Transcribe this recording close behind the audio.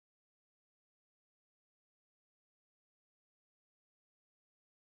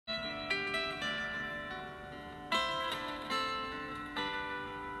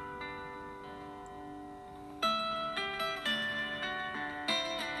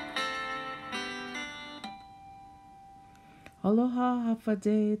Aloha,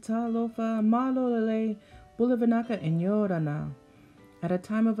 hafade, talofa, malolele, bulavanaka, and yorana. At a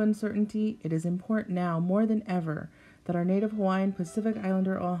time of uncertainty, it is important now more than ever that our native Hawaiian Pacific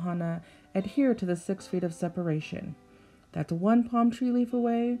Islander ohana adhere to the 6 feet of separation. That's 1 palm tree leaf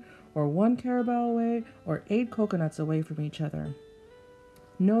away, or 1 carabao away, or 8 coconuts away from each other.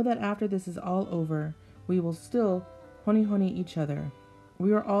 Know that after this is all over, we will still honi each other.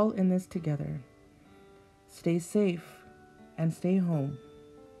 We are all in this together. Stay safe and stay home.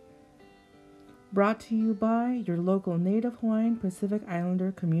 Brought to you by your local Native Hawaiian Pacific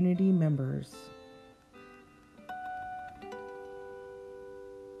Islander community members.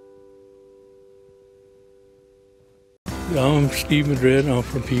 I'm Steve Madrid. I'm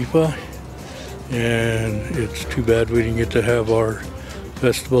from PIFA, and it's too bad we didn't get to have our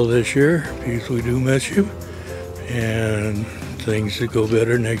festival this year because we do miss you, and things to go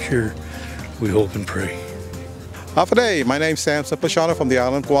better next year, we hope and pray. Hafa, my name's Sam Simpashana from the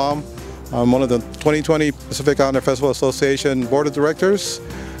island Guam. I'm one of the 2020 Pacific Islander Festival Association Board of Directors,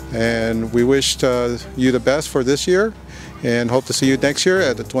 and we wish you the best for this year and hope to see you next year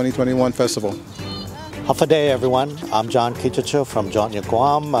at the 2021 festival. Hafa day, everyone. I'm John Kichicho from Jontnya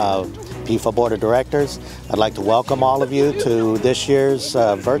Guam, PIFA Board of Directors. I'd like to welcome all of you to this year's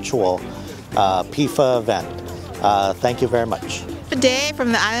virtual PIFA event. Thank you very much. Good day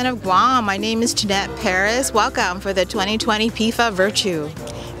from the island of Guam. My name is Jeanette Paris. Welcome for the 2020 PIFA Virtue.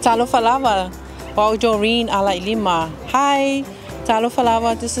 Talofa lava, Bao Doreen Alai Lima. Hi, Talofa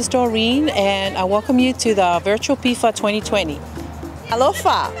lava, this is Doreen, and I welcome you to the virtual PIFA 2020.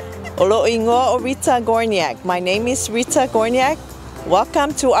 Alofa, Olo Ingo o Rita Gorniak. My name is Rita Gorniak.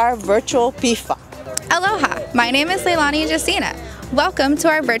 Welcome to our virtual PIFA. Aloha, my name is Leilani Jacina. Welcome to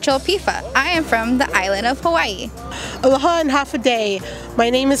our virtual PIFA. I am from the island of Hawaii. Aloha and Hafa day. My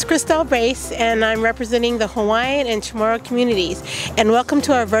name is Christelle Brace and I'm representing the Hawaiian and Chamorro communities. And welcome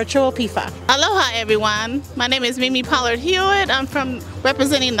to our virtual PIFA. Aloha everyone. My name is Mimi Pollard Hewitt. I'm from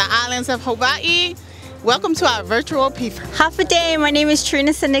representing the islands of Hawaii. Welcome to our virtual PIFA. Hafa day. My name is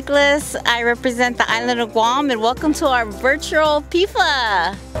Trina St. Nicholas. I represent the island of Guam and welcome to our virtual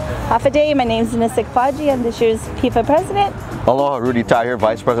PIFA. Hafa day. My name is Nisik Faji. I'm this year's PIFA president. Aloha, Rudy Tai here,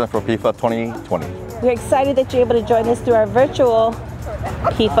 Vice President for PIFA 2020. We're excited that you're able to join us through our virtual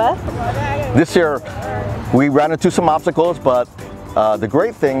PIFA. This year, we ran into some obstacles, but the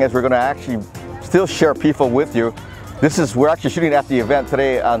great thing is we're going to actually still share PIFA with you. We're actually shooting at the event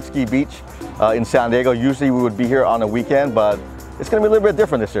today on Ski Beach in San Diego. Usually we would be here on a weekend, but it's going to be a little bit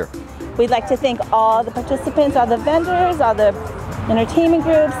different this year. We'd like to thank all the participants, all the vendors, all the entertainment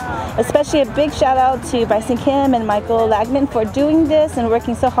groups, especially a big shout out to Bryson Kim and Michael Lagman for doing this and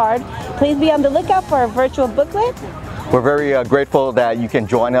working so hard. Please be on the lookout for our virtual booklet. We're very grateful that you can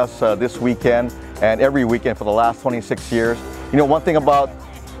join us this weekend and every weekend for the last 26 years. You know, one thing about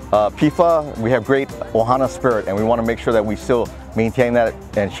PIFA, we have great ohana spirit and we want to make sure that we still maintain that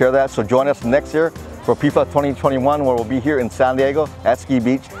and share that. So join us next year for PIFA 2021 where we'll be here in San Diego at Ski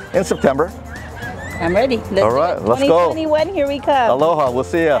Beach in September. I'm ready. All right, let's go. 2021, here we come. Aloha, we'll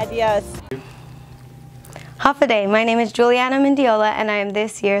see ya. Adios. Hafa day. My name is Juliana Mendiola and I am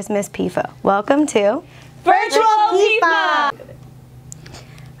this year's Miss PIFA. Welcome to Virtual PIFA!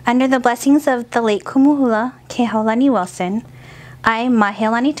 Under the blessings of the late Kumuhula, Kehaulani Wilson, I,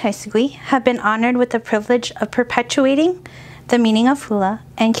 Mahealani Taisugui, have been honored with the privilege of perpetuating the meaning of hula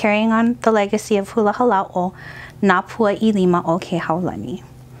and carrying on the legacy of hula hala'o na pua I lima o Kehaulani.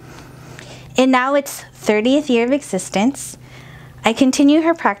 In now its 30th year of existence, I continue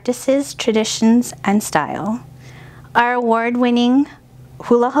her practices, traditions, and style. Our award-winning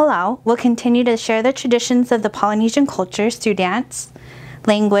Hula Halau will continue to share the traditions of the Polynesian cultures through dance,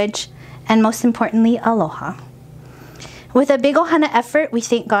 language, and most importantly, aloha. With a big ohana effort, we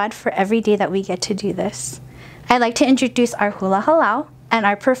thank God for every day that we get to do this. I'd like to introduce our Hula Halau and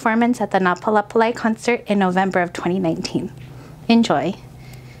our performance at the Napalapalai concert in November of 2019. Enjoy.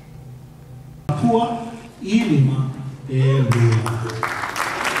 Pua I lima e lua.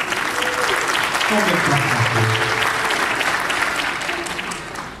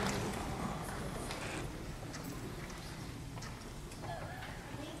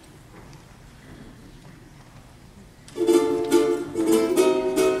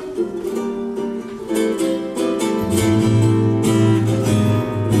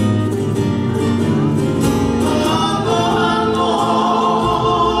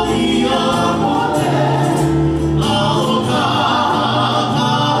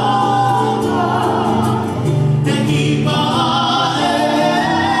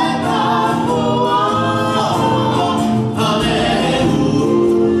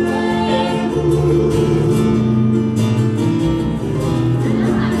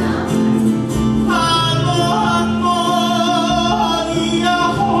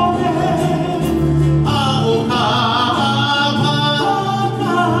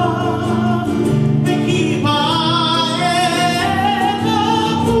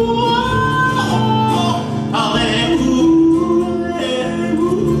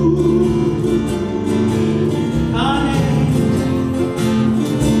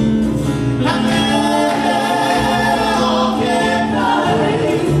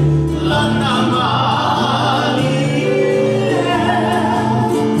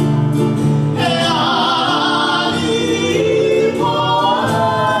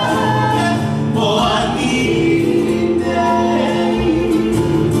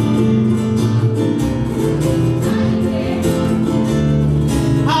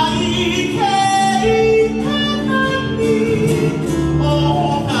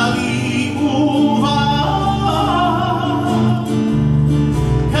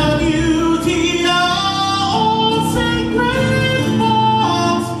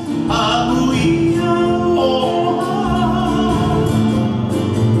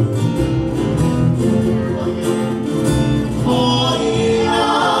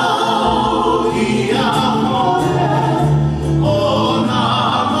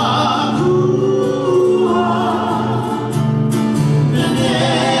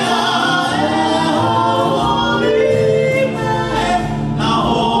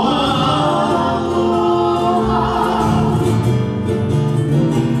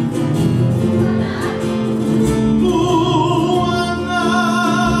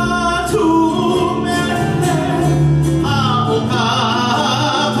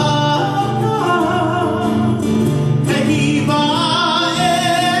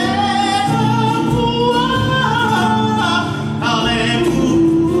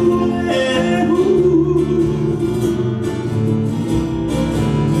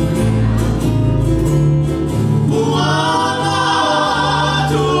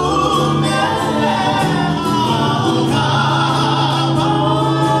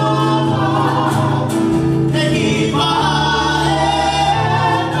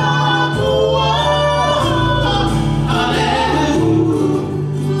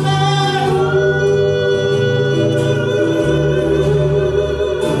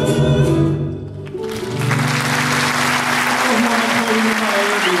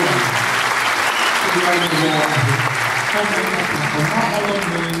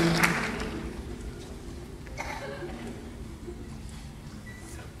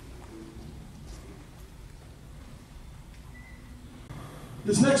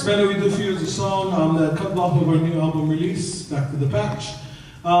 This next medley we do for you is a song that comes off of our new album release, Back to the Patch.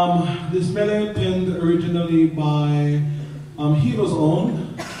 This medley penned originally by Hiro's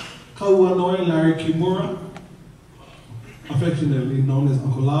own Kauanoi Larry Kimura, affectionately known as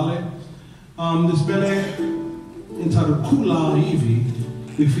Uncle Lale. This medley, entitled Kula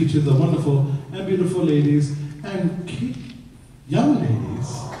Iwi, we feature the wonderful and beautiful ladies and young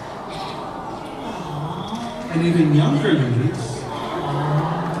ladies, and even younger ladies.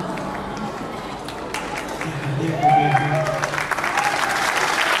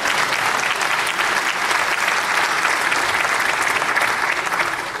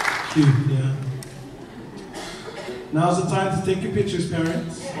 Cute, yeah. Now's the time to take your pictures,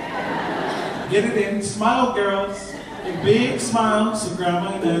 parents. Get it in. Smile, girls. A big smile so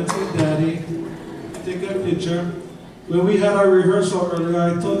grandma and auntie and daddy take that picture. When we had our rehearsal earlier,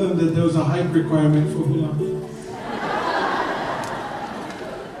 I told them that there was a height requirement for hula.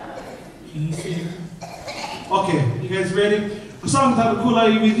 Can you see it? Okay, you guys ready? A song titled Kula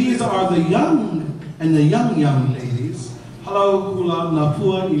Iwi. These are the young and the young ladies. Hello, hula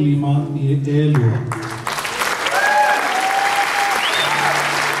napua ilima ni elua.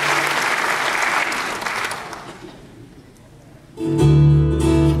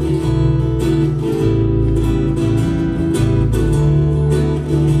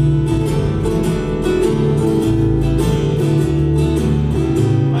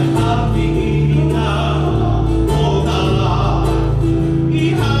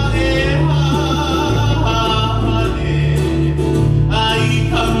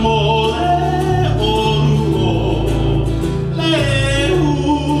 Oh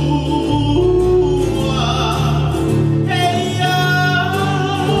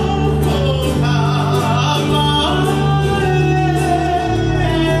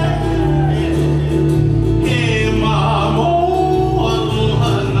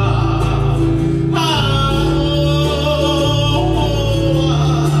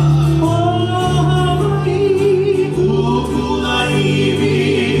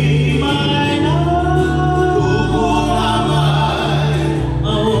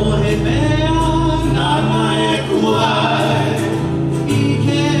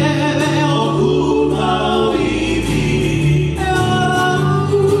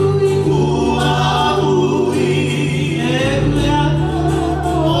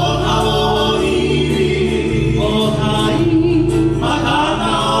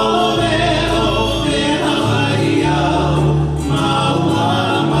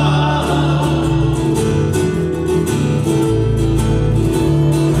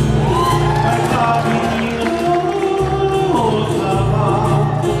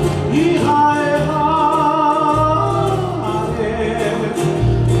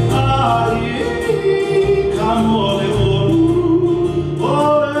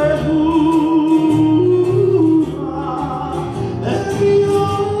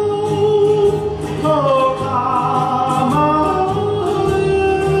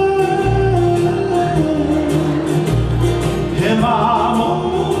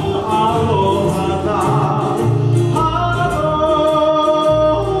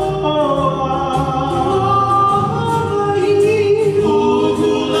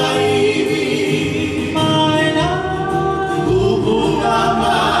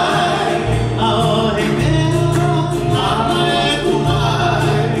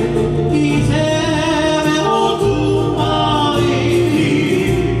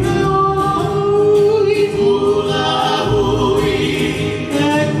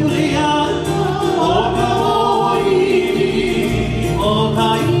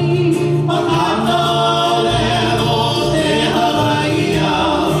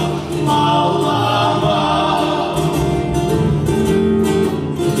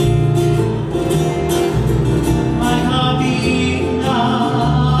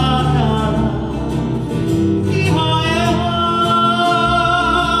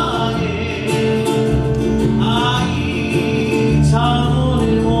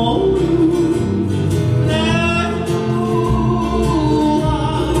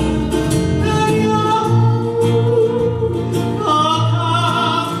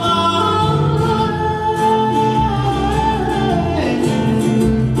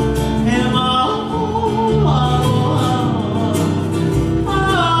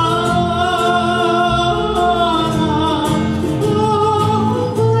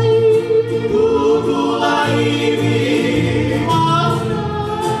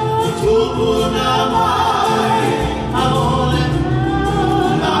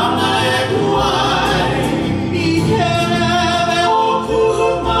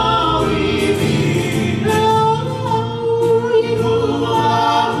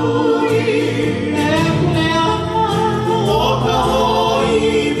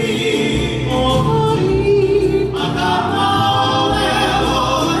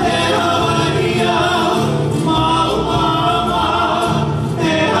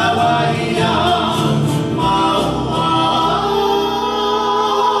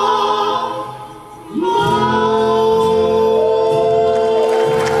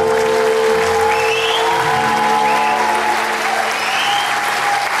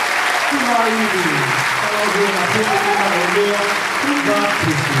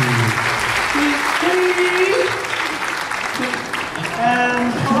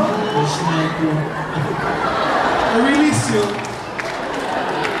I release you.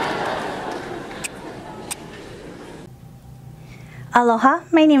 Aloha,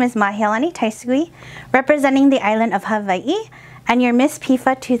 my name is Mahealani Taisugui, representing the island of Hawaii and your Miss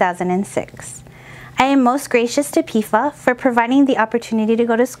PIFA 2006. I am most gracious to PIFA for providing the opportunity to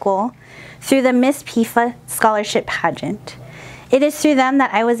go to school through the Miss PIFA Scholarship Pageant. It is through them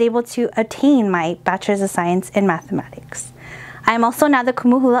that I was able to attain my Bachelor's of Science in Mathematics. I am also now the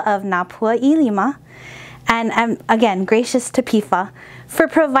kumuhula of Napua I Lima, and I'm again gracious to PIFA for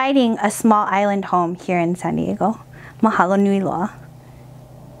providing a small island home here in San Diego. Mahalo nui loa.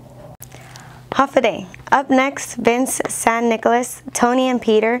 Hafa. Up next, Vince, San Nicolas, Tony, and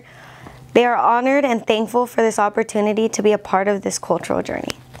Peter. They are honored and thankful for this opportunity to be a part of this cultural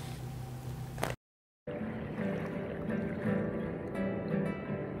journey.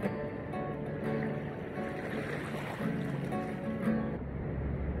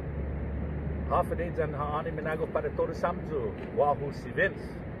 Hafa dyan haani minago para todo samzu. Wahu si Vince.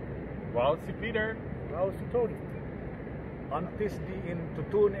 Wahu si Peter. Wahu si Tony. Antes di in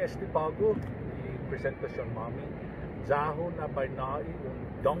tutun este pago i presentasyon mami. Zaho na barnai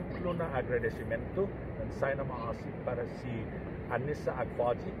dongklo na agradecimiento dan saya na maasip para si Anissa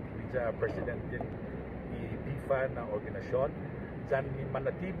Agfaji, the president din i PIFA na organisasyon. Dan ni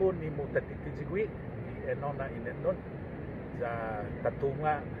manatibo ni mo tatitijigwi ni eno na inenon sa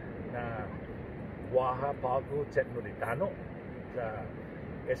tatunga na waha pago cetnoritano sa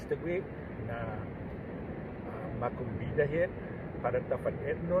estegwi na makumbida para dapat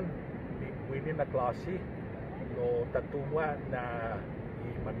etnon di wini na klase no tatunga na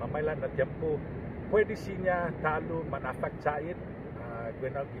manmamailan na tiempo pwede siya talo manufactured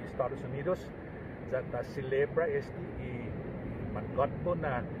gwenag di Estados Unidos that celebra este i mangot po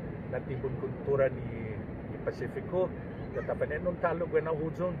na natibon kultura ni Pacifico dapat etnon talo gwenag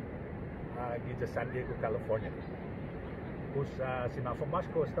hujun di San Diego, California. Pues sinafo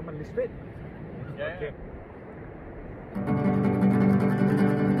masko está man listed. Okay.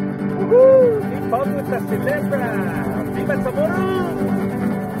 Woohoo! Di Pablo sa celebra! Viva Zamora!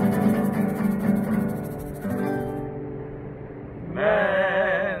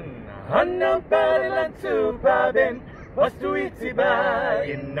 Man, hanang padalan supabin, wastu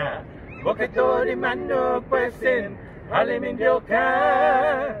itibain na, mokato di manok pasin, halimin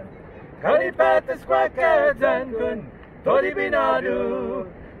dyokan. Kalipatas kwakadan kun, tori binadu,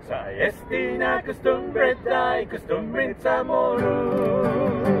 sa estina costumbre Zamora.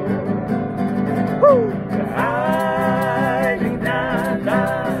 Ay, linda,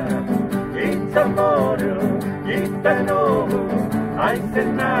 Zamora, Gitanovo, ay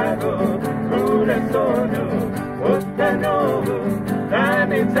senago, corazono, Otanovo,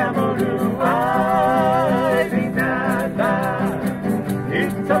 dame Zamora. Ay, linda,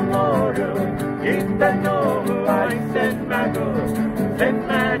 Zamora, Gitanovo, ay senago,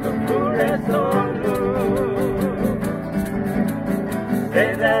 corazono.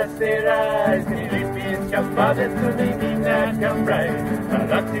 Será, estilipis, capadas, tunimina, cambrai,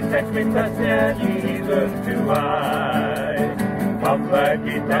 alaxis, expectasia, ilun tuai. Papa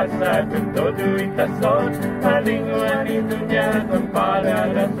kita satu, todo itason, palinguan itunya, tempala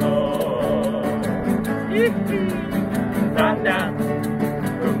rason. Nana,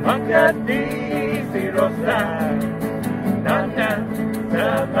 rumangkat di si Rosa, Nana,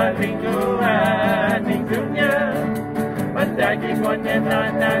 sa palinguan itunya, mandagi ko niya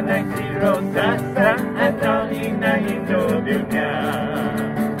nanay si Rosa sa atang inahinobyo niya.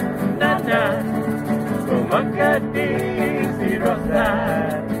 Nana, kumagati si Rosa.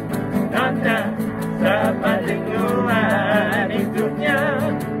 Nana, sa palinguan ito niya.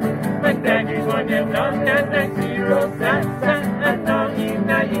 Mandagi ko niya nanay si Rosa sa atang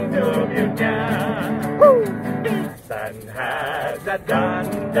inahinobyo niya. Sanha sa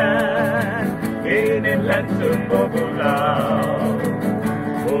dandan, kinilan sumubulaw.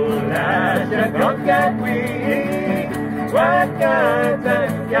 Mula siya gagawin,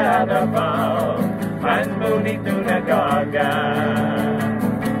 wakasan karabaw, manmunito na gaga.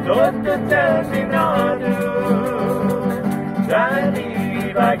 Toto sa sinado, Dani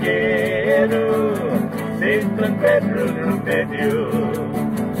Bagero, Sinton Pedro Rubedio.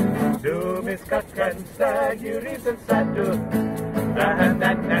 Dumiskakan sa Yurisan Sado,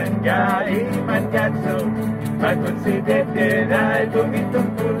 tahanan ng gaiman katso, magkonsidente na bumitong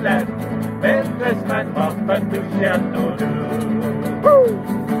pulan, mentras man mapanto siya todo.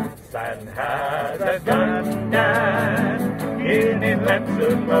 Sanha sa gandan, inilan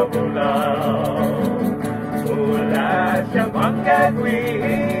sumabulaw. Mula siyang manggagwi,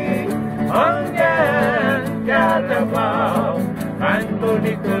 hanggang kalabaw,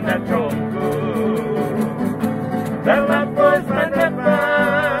 bonito na tronco. Tapos manapa,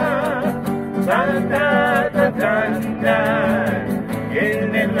 tanda,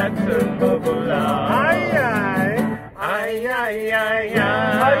 inilat sumubula. Ay, ay, ay, ay, ay,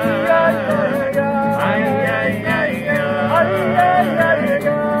 ay, ay, ay, ay, ay,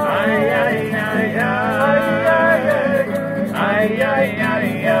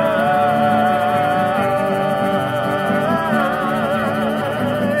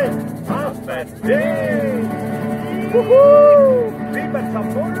 Woohoo! Viva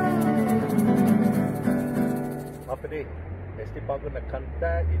Sapporo! Apade, Estipago na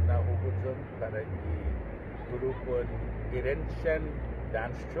kanta inahugudzon para i-grupon Irenshan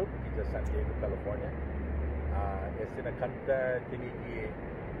Dance Troupe di San Diego, California. Este na kanta tinigi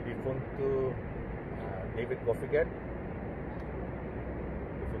defunto David Goffigan.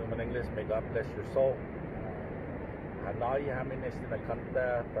 If you know in English, may God bless your soul. Hanay hamin este na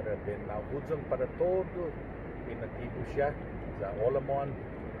kanta para binahugudzon para todo inatibo siya sa Olamon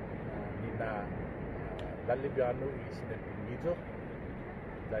ni na Lalibiano isinatinizo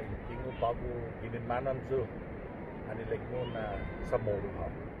sa intingo bago ginenmanan so anilag mo na sa Moruha.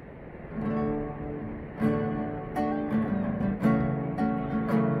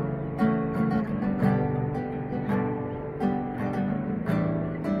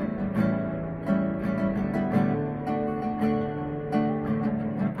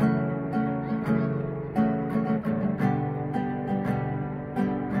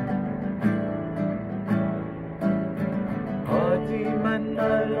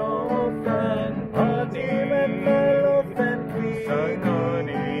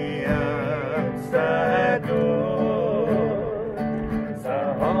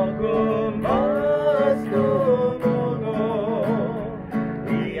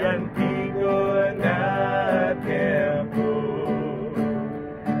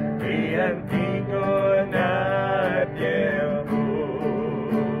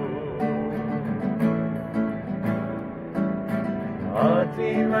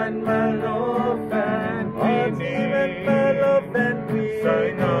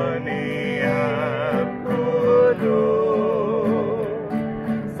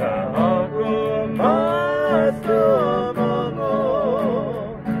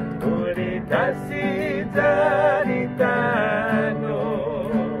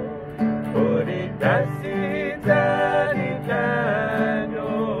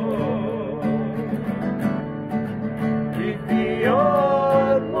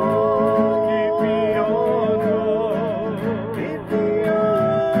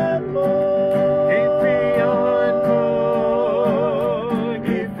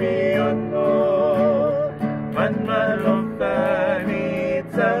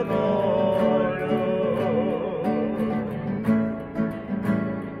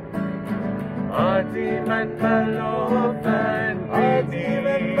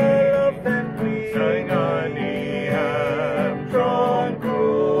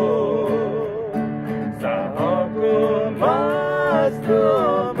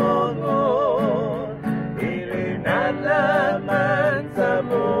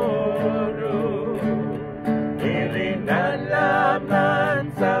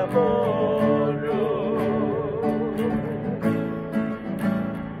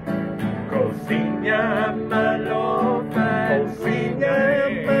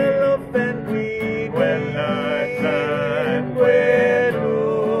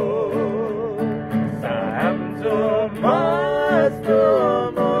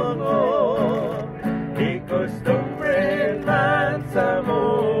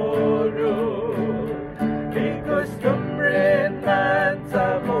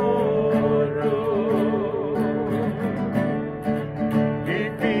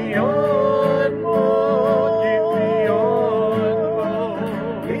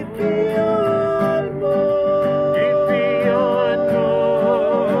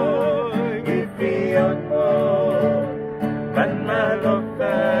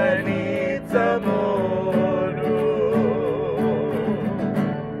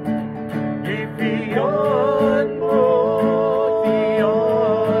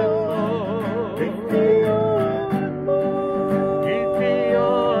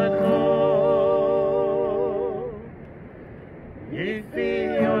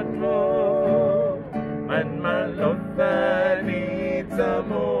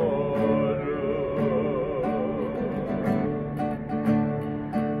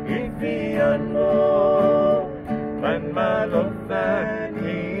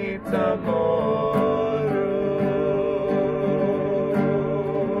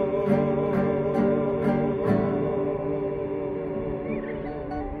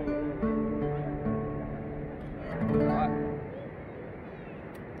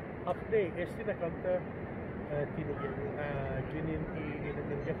 day, esti na kanta tinigil ginin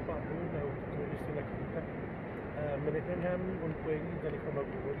inanggap pa ako na esti na kanta menitenham unpuengi dari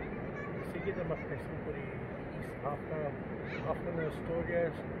kamagugon sige na makasing ko rin after na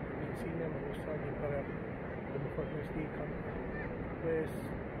stories insina magusta ni para lumafagnas di kanta pues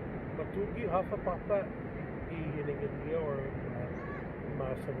matugi hafa papa iiningin niya or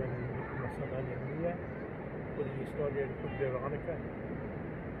masanan niya por la historia de Verónica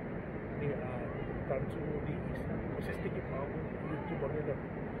ni tanto di isa pues este que pago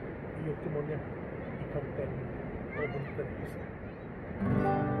YouTube monya ikantan o buntan isa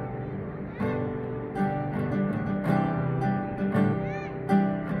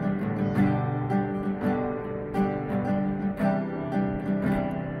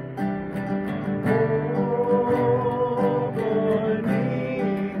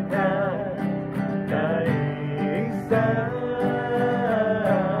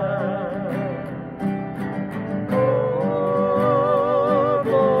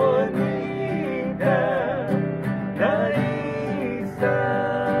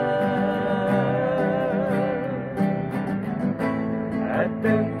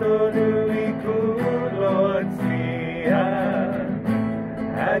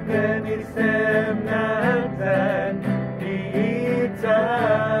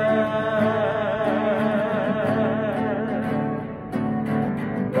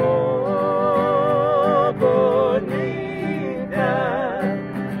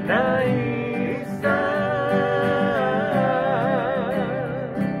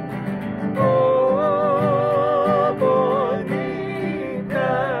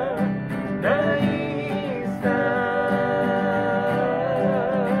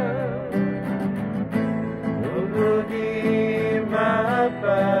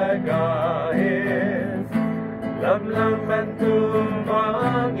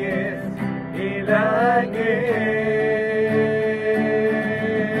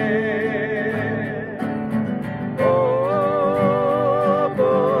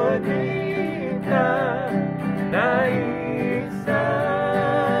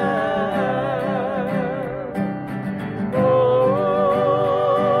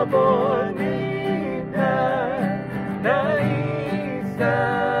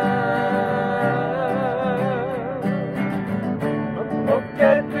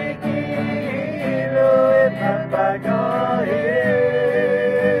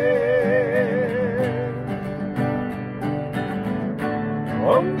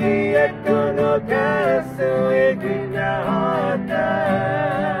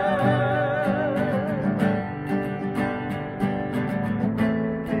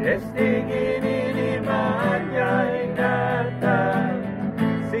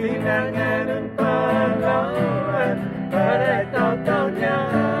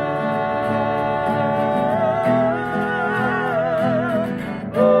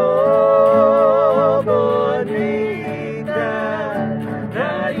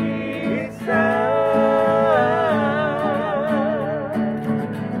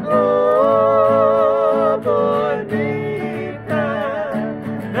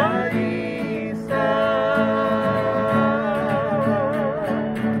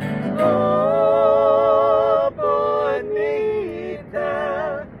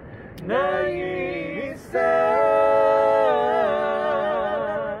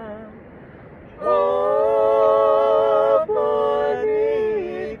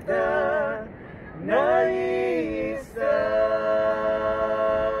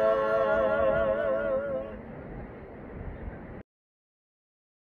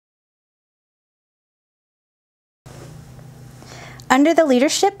Under the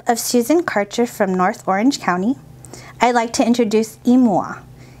leadership of Susan Karcher from North Orange County, I'd like to introduce IMUA.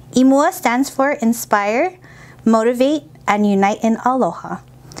 IMUA stands for Inspire, Motivate, and Unite in Aloha.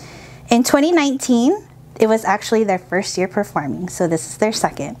 In 2019, it was actually their first year performing, so this is their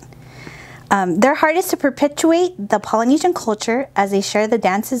second. Their heart is to perpetuate the Polynesian culture as they share the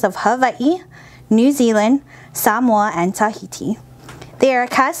dances of Hawaii, New Zealand, Samoa, and Tahiti. They are a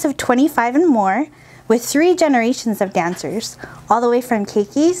cast of 25 and more, with 3 generations of dancers, all the way from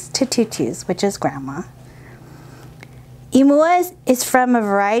keikis to tutus, which is grandma. IMUA is from a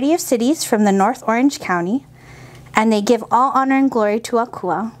variety of cities from the North Orange County, and they give all honor and glory to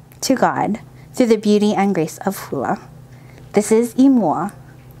Akua, to God, through the beauty and grace of hula. This is IMUA.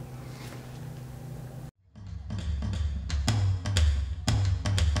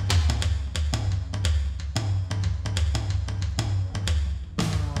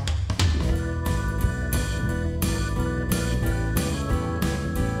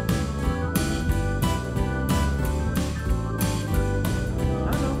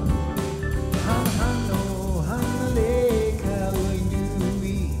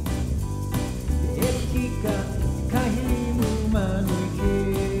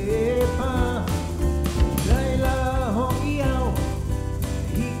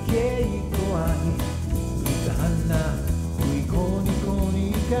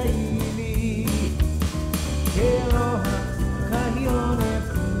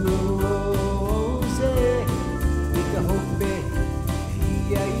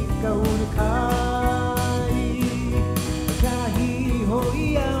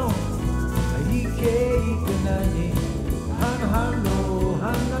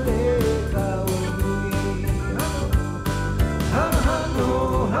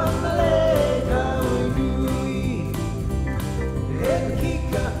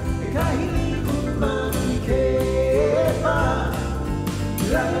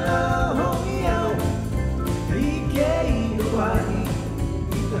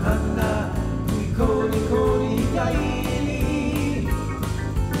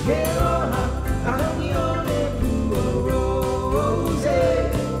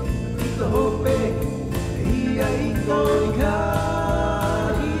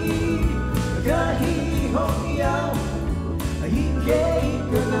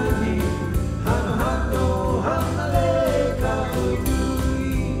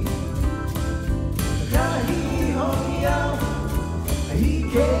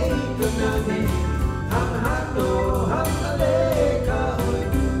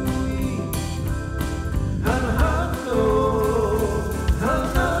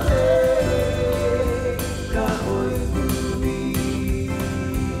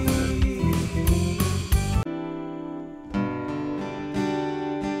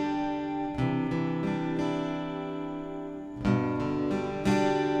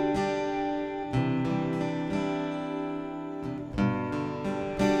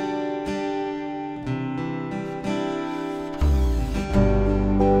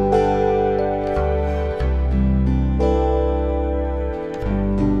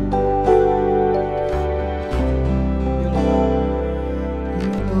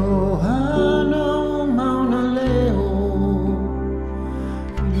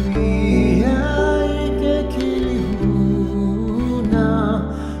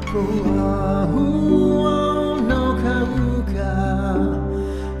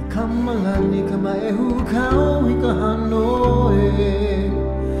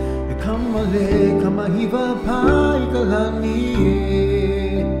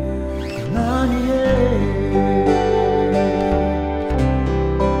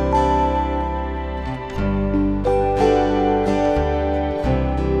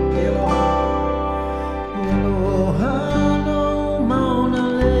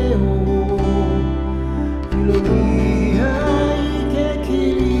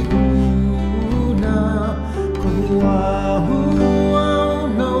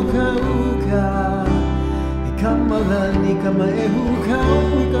 Kama ehu kau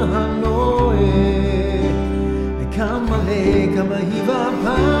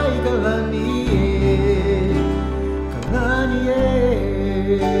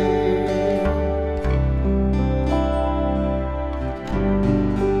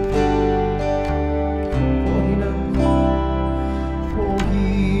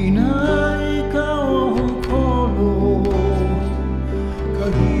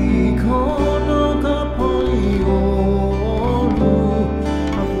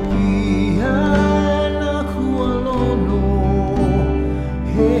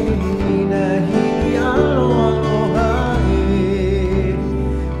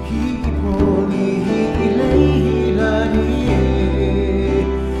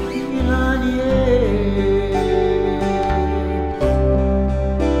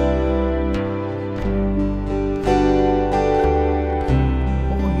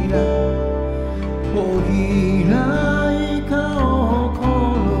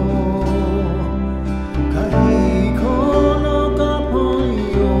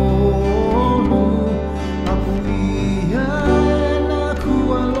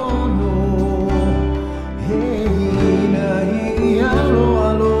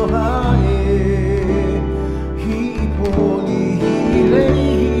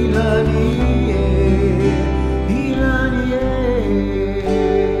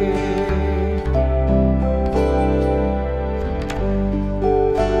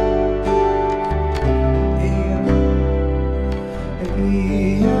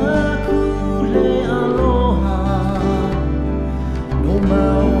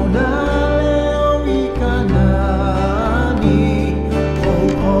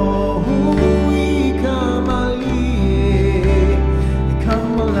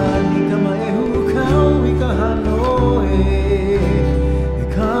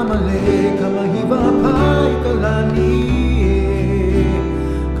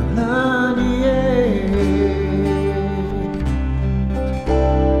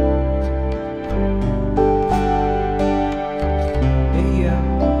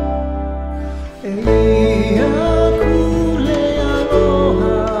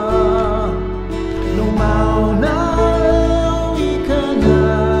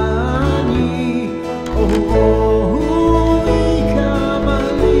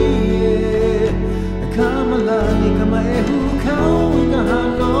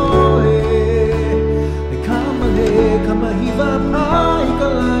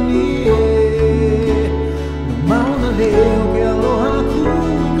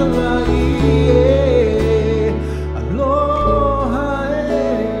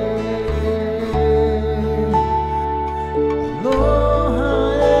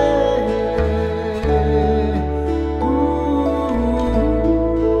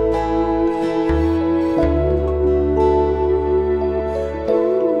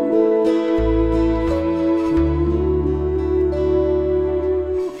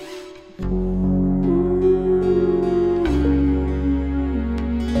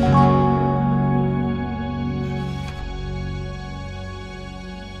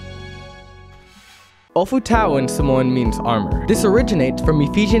Ofutau in Samoan means armor. This originates from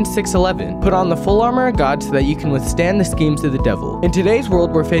Ephesians 6:11. Put on the full armor of God so that you can withstand the schemes of the devil. In today's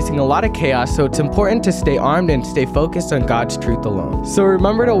world, we're facing a lot of chaos, so it's important to stay armed and stay focused on God's truth alone. So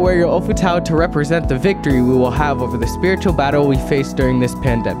remember to wear your ofutau to represent the victory we will have over the spiritual battle we face during this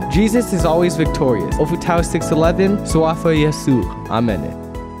pandemic. Jesus is always victorious. Ofutau 6:11, Suafa Yesu. Amen.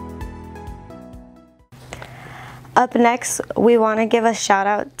 Up next, we want to give a shout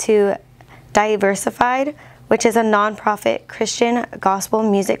out to Diversified, which is a non-profit Christian gospel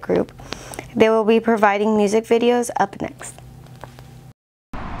music group. They will be providing music videos up next.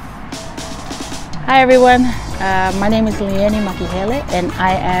 Hi everyone, my name is Lieni Makihele and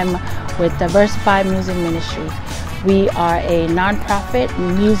I am with Diversified Music Ministry. We are a non-profit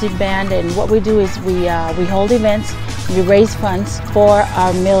music band, and what we do is we hold events, we raise funds for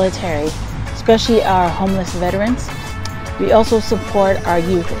our military, especially our homeless veterans. We also support our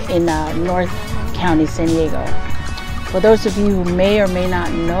youth in North County, San Diego. For those of you who may or may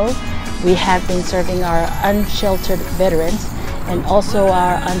not know, we have been serving our unsheltered veterans and also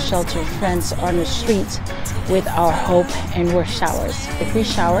our unsheltered friends on the streets with our Hope and Work Showers. The free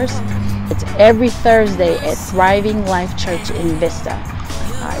showers, it's every Thursday at Thriving Life Church in Vista.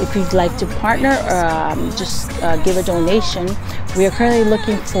 If you'd like to partner or just give a donation, we are currently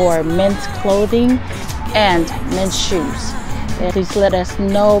looking for men's clothing and men's shoes. Please let us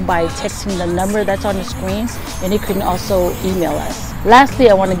know by texting the number that's on the screen, and you can also email us. Lastly,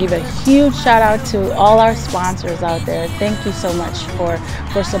 I want to give a huge shout out to all our sponsors out there. Thank you so much for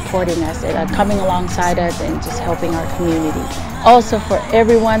supporting us and coming alongside us and just helping our community. Also, for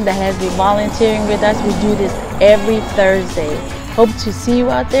everyone that has been volunteering with us, we do this every Thursday. Hope to see you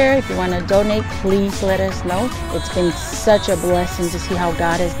out there. If you want to donate, please let us know. It's been such a blessing to see how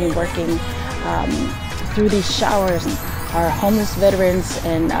God has been working through these showers, our homeless veterans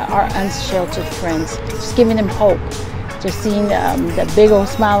and our unsheltered friends, just giving them hope, just seeing the big old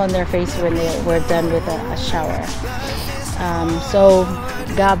smile on their face when they were done with a shower. So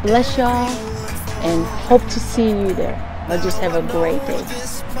God bless y'all and hope to see you there. But just have a great day.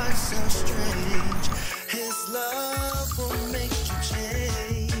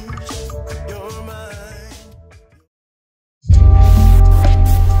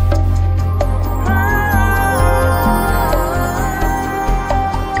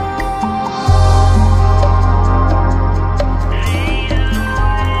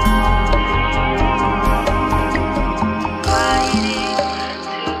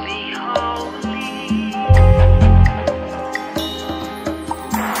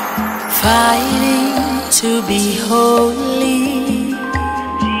 Fighting to be holy.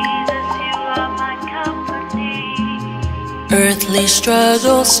 Earthly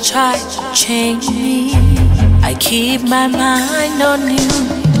struggles try to change me. I keep my mind on you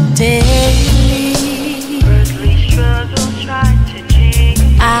daily. Earthly struggles try to change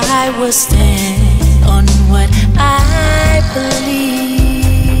me. I will stand on what I believe.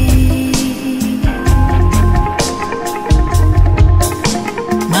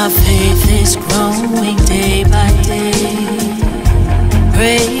 My faith is growing day by day.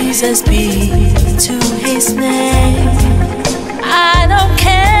 Praises be to His name. I don't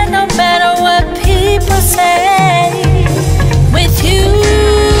care no matter what people say. With you,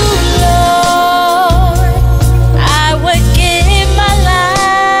 Lord, I would give my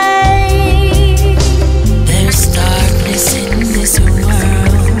life. There's darkness in this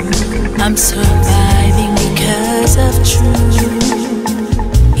world. I'm surviving because of truth.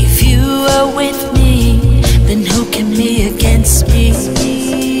 With me, then who can be against me?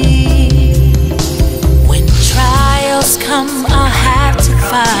 When trials come, I'll have to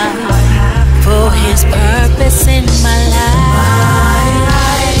fight for His purpose in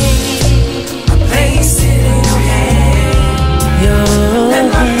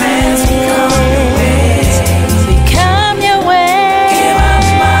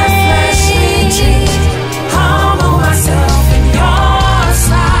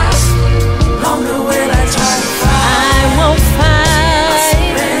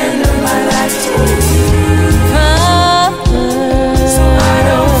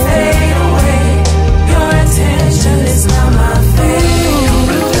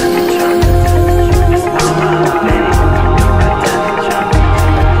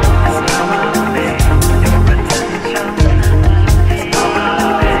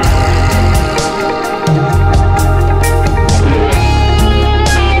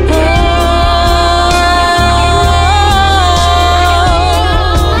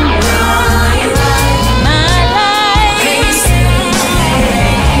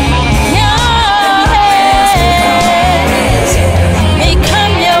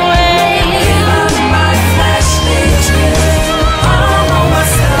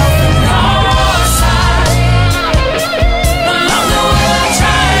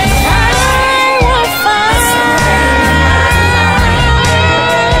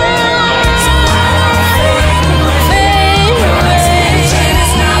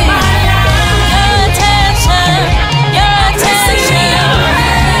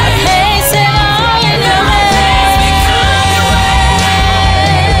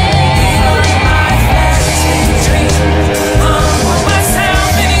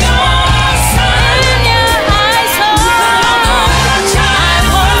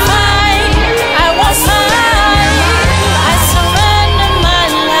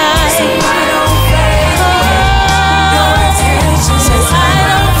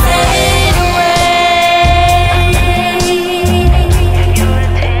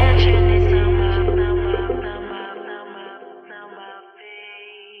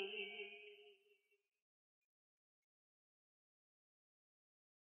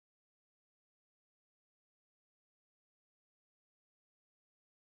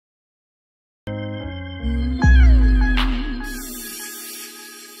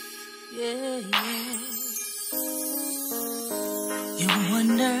You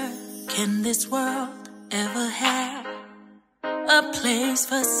wonder, can this world ever have a place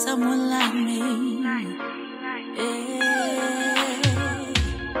for someone like me?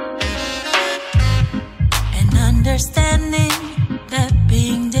 And understanding that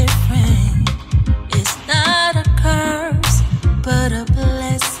being different is not a curse, but a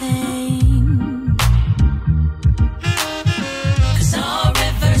blessing. 'Cause all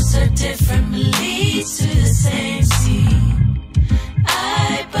rivers are different, but lead to the same sea.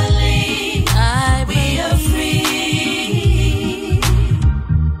 I believe we are free.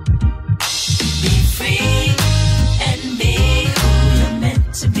 Be free and be who you're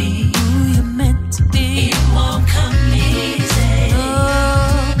meant to be. Who you're meant to be. It won't come easy. No,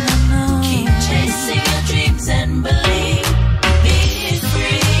 no, no. Keep chasing your dreams and believe. Be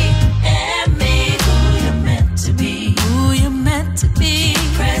free and be who you're meant to be. Who you're meant to be.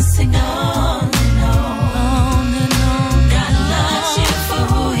 Keep pressing on and on and on. God loves you for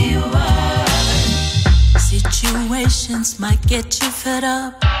who you are. Situations might get you fed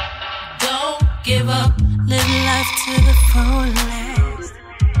up. Don't give up. Live life to the fullest.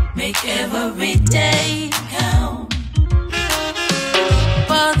 Make every day count.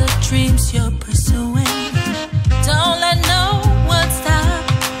 For the dreams you're pursuing, don't let no one stop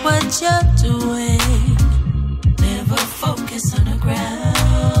what you're doing. Never focus on the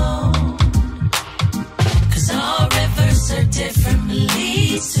ground. 'Cause all rivers are different, but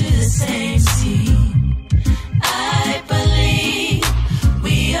lead to the same sea. I believe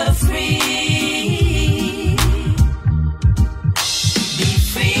we are free. Be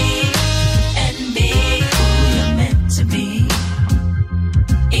free and be who you're meant to be.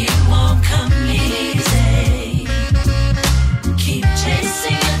 It won't come easy. Keep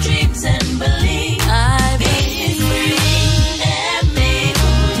chasing your dreams and believe. Be free and be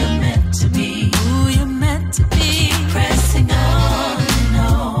who you're meant to be. Who you're meant to be. Keep pressing on and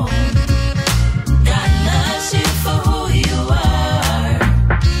on. God loves you for who you are.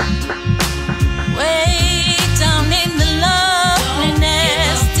 Way down in the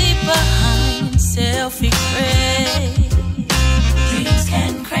loneliness, deep behind self-regret. Dreams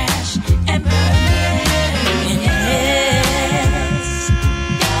can crash and burn. And yes,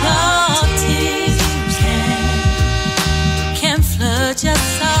 your tears can flood your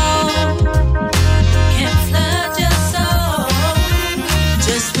soul. Can flood your soul.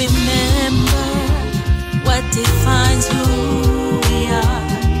 Just remember what defines who we are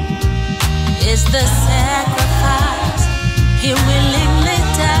is the sacrifice He willingly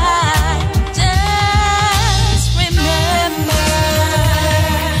died. Just remember.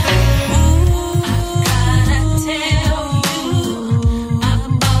 Ooh, I gotta tell you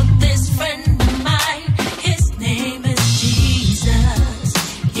about this friend of mine. His name is Jesus.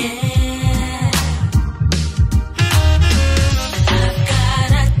 Yeah. I've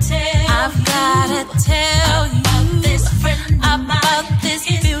gotta tell you about this friend of mine. About this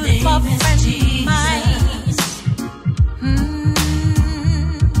beautiful friend of mine.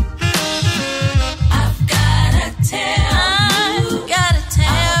 I've gotta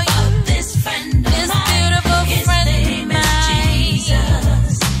tell you about this friend of mine. This beautiful friend of mine.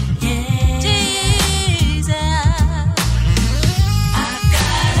 Jesus. Yeah. Jesus. I've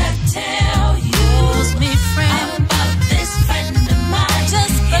gotta tell you about this friend of mine.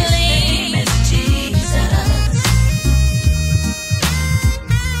 Just believe. His name is Jesus.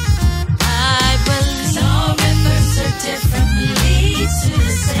 I believe. 'Cause all rivers are different, but lead to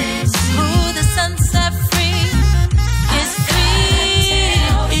the same sea. Who the sun set free is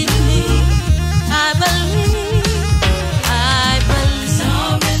free in me. I believe. 'Cause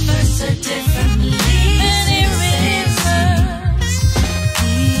all rivers are different, but lead to the same sea.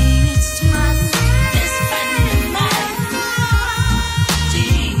 Leads to this friend of mine,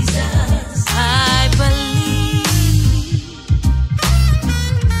 Jesus. I believe.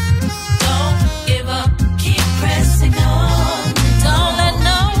 Don't give up, keep pressing on. Don't let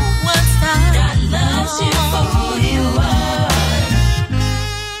no one stop. God loves you for who you are.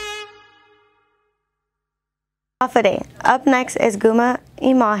 Hafade. Up next is Guma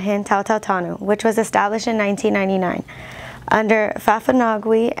Imahin Tautautanu, which was established in 1999 under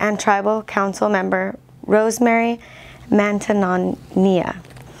Fafanagui and Tribal Council member Rosemary Mantanania.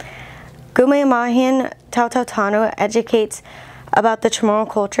 Guma Imahin Tautautanu educates about the Chamorro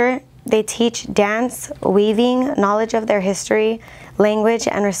culture. They teach dance, weaving, knowledge of their history, language,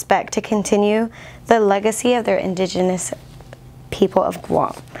 and respect to continue the legacy of their indigenous people of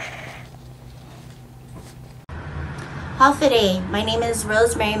Guam. Hafide, my name is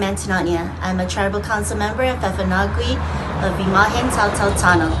Rosemary Mantanania. I'm a tribal council member of Fafanagui of Imahin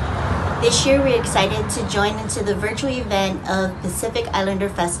Tautautanu. This year we're excited to join into the virtual event of Pacific Islander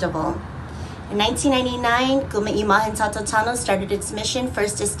Festival. In 1999, Kuma'imahen Tatatano started its mission,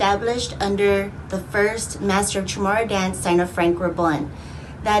 first established under the first Master of Chamorro Dance, Sino Frank Rabon.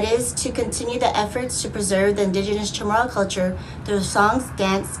 That is, to continue the efforts to preserve the indigenous Chamorro culture through songs,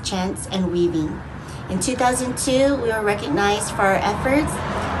 dance, chants, and weaving. In 2002, we were recognized for our efforts,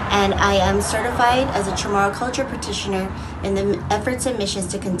 and I am certified as a Chamorro culture practitioner in the efforts and missions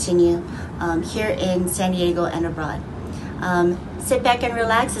to continue here in San Diego and abroad. Sit back and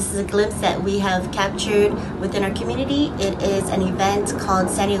relax. This is a glimpse that we have captured within our community. It is an event called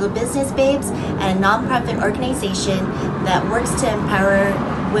San Diego Business Babes, a nonprofit organization that works to empower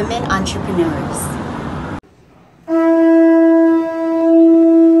women entrepreneurs.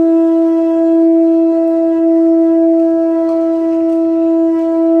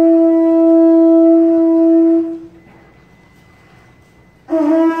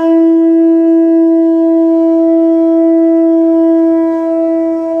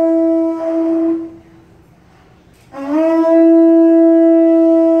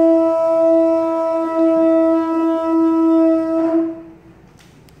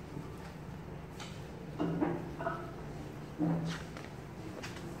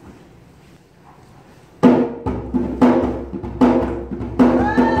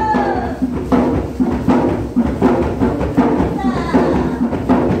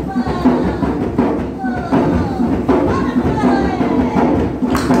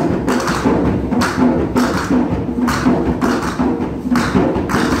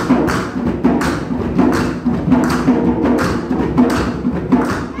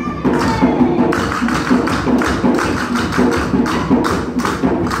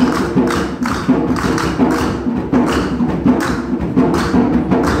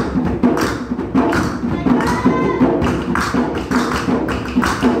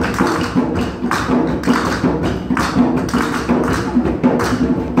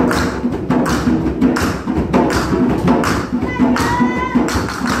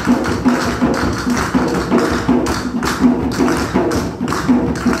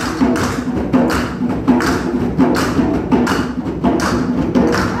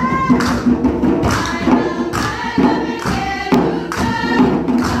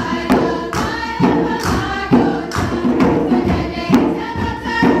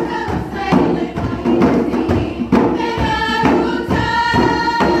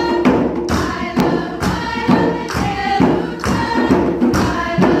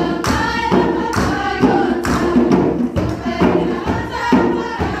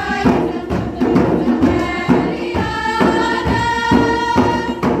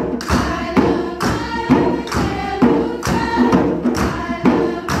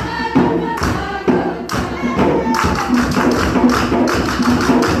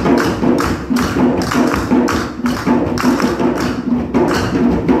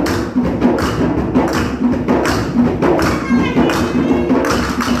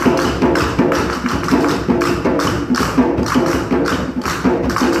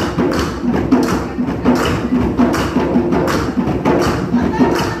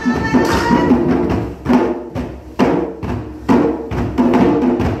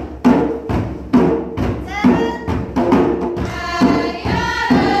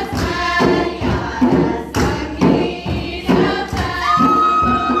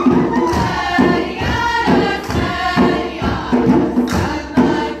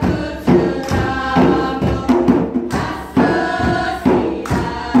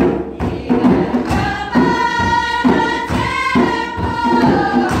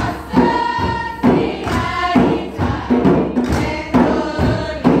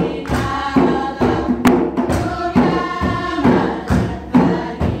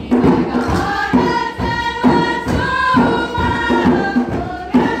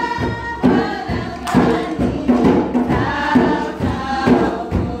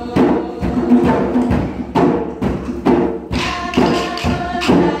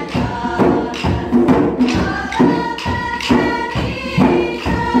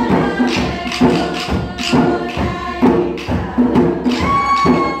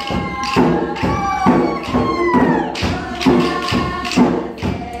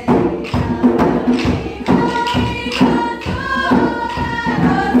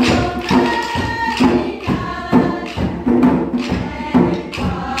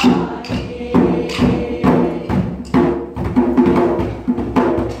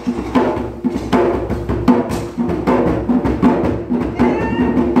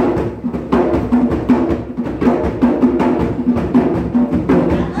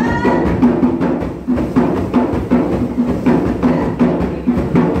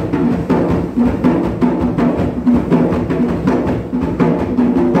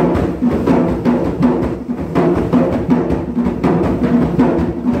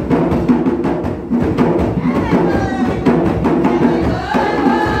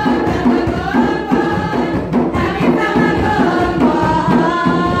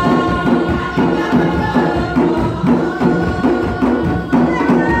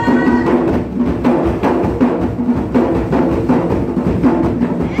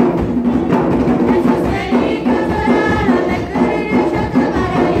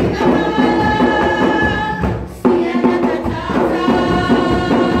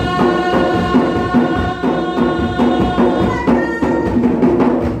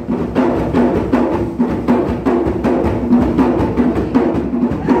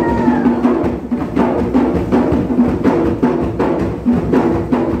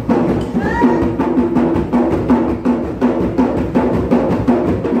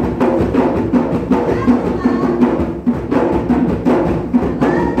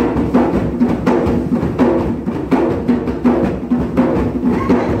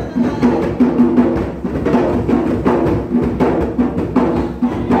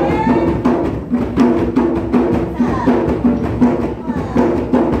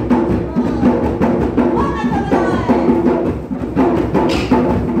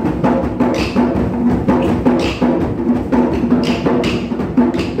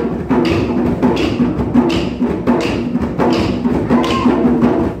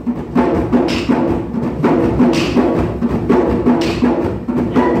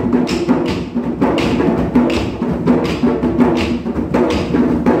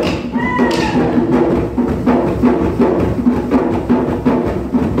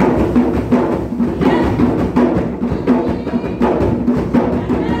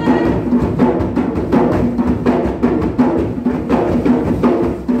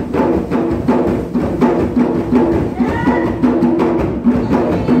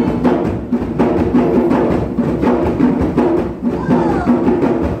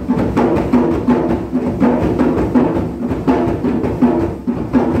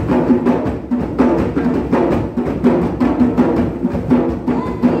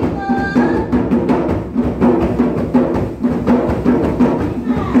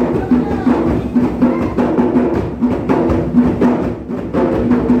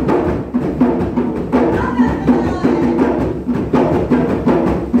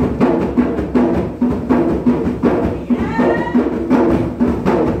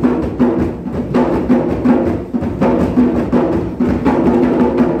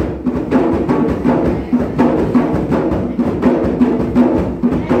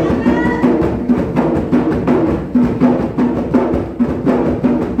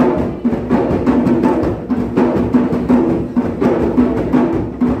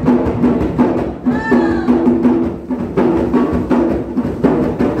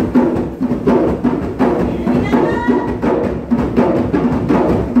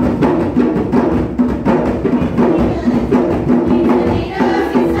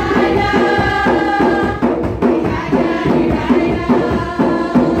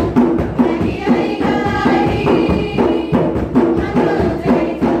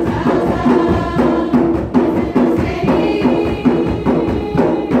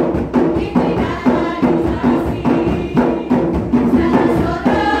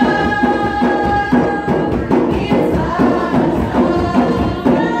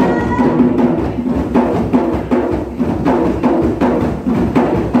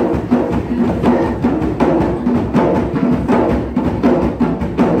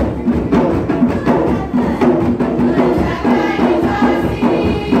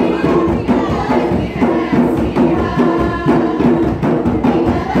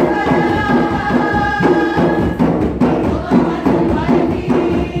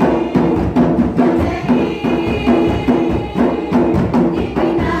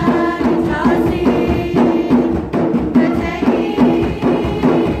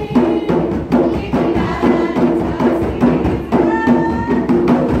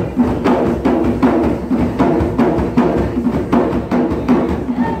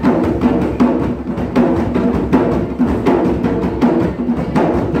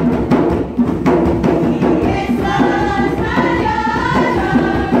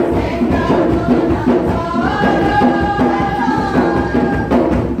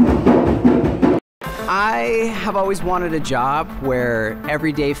 have always wanted a job where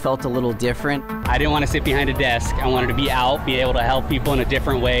every day felt a little different. I didn't want to sit behind a desk. I wanted to be out, be able to help people in a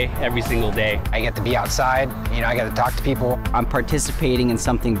different way every single day. I get to be outside, I get to talk to people. I'm participating in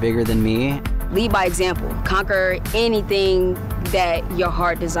something bigger than me. Lead by example. Conquer anything that your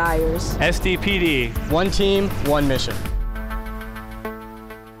heart desires. SDPD. One team, one mission.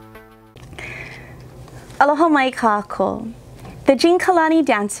 Aloha mai kākou. The Jinkalani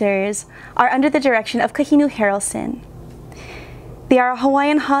dancers are under the direction of Kahinu Harrelson. They are a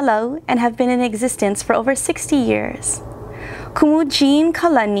Hawaiian halau and have been in existence for over 60 years. Kumu Jean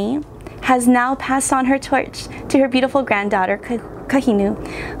Kalani has now passed on her torch to her beautiful granddaughter, Kahinu,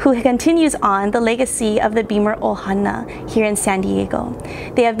 who continues on the legacy of the Beamer Ohana here in San Diego.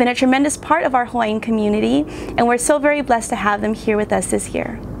 They have been a tremendous part of our Hawaiian community, and we're so very blessed to have them here with us this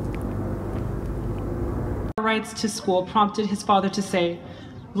year. Rides to school prompted his father to say,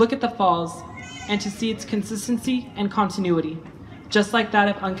 "Look at the falls," and to see its consistency and continuity, just like that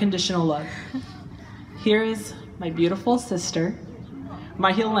of unconditional love. Here is my beautiful sister,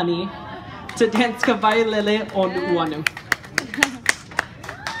 Mahilani, to dance Kawailele o Nu'uanu.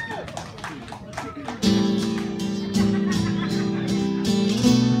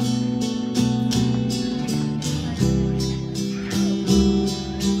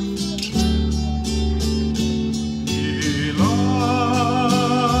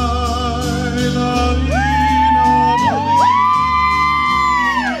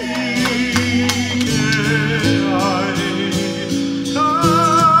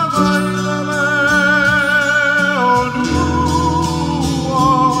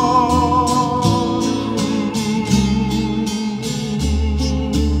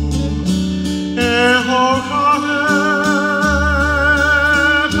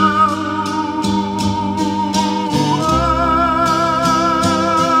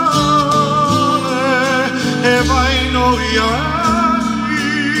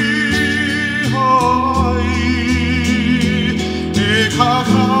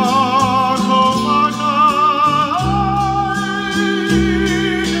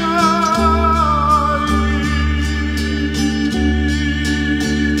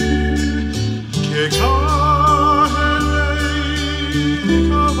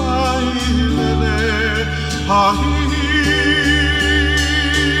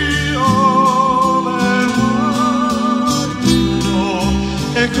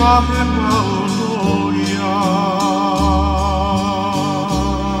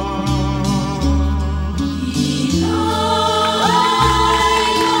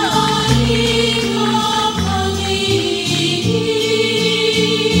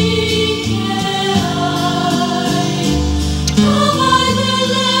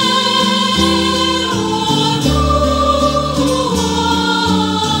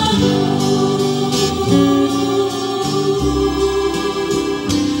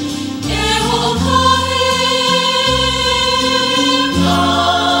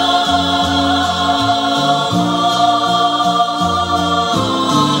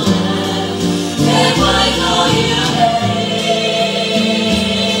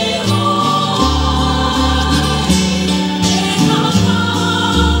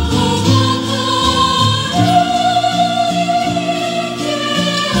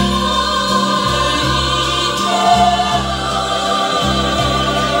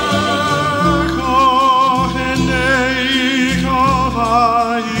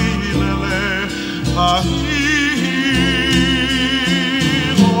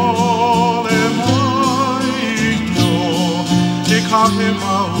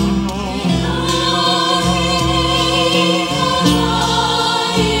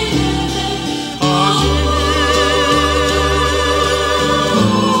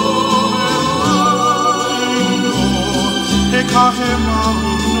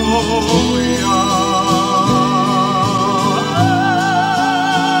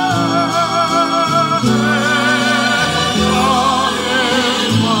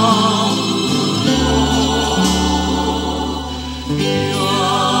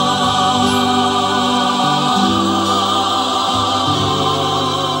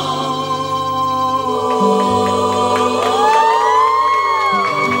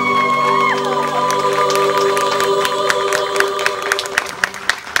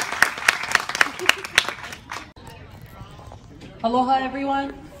 Aloha,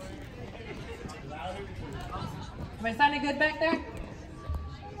 everyone. Am I sounding good back there?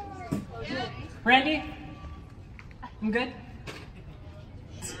 Randy? I'm good?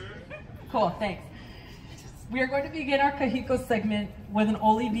 Cool, thanks. We are going to begin our Kahiko segment with an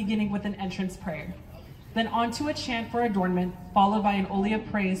Oli beginning with an entrance prayer. Then on to a chant for adornment, followed by an Oli of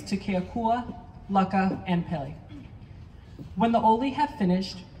praise to Keakua, Laka, and Pele. When the Oli have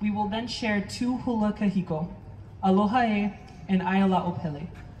finished, we will then share 2 hula kahiko, Aloha e and Ayala o Pele,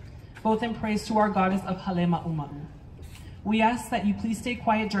 both in praise to our goddess of Halema Uma'u. We ask that you please stay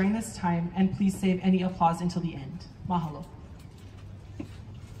quiet during this time and please save any applause until the end. Mahalo.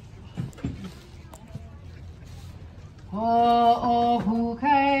 O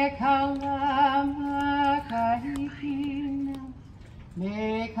hukai kalama kahikina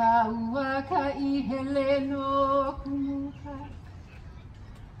me ka ua ka ihele no kumuka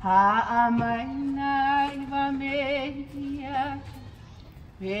ha amaina iwa mehia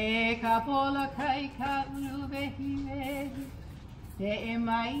me ka pola kai ka uluwehi te e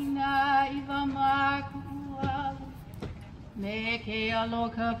maina iwa makua me ke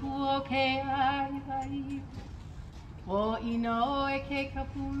aloka puo ke aiwai o ino e ke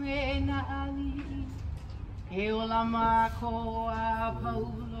kapume na ali e ola mako a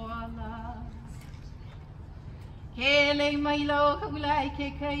paulo ala ke le mai lo ka ulai ke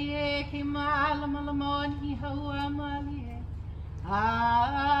kai e ke mala malamon I haua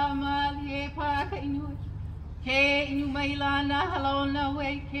mali e pa ka inu ke inu mai la na halo na we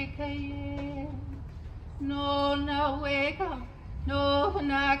ke kai e no na we ka no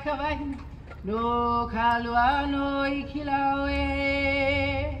na ka vai no kalua no ikilawe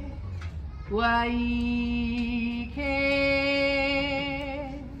waike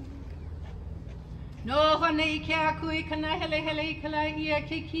no hone ike aku I kana hele hele I kala ia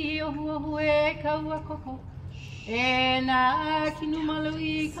ke ki o hue ka ua koko e na kinu malu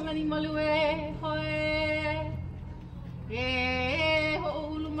I kalani malu e hoe e ho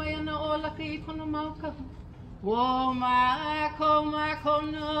ulu mai ana o laka I kono mau kahu o mako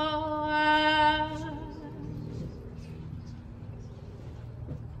noa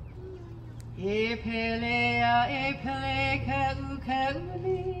e pele ka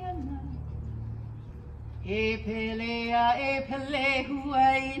uliana e pele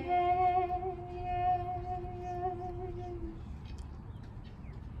huaile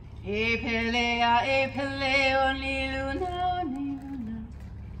e pele o ni luna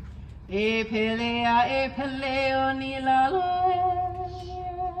e pele o ni lalo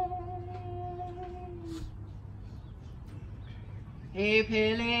e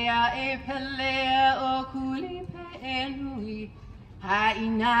pele o kuli pe enui ha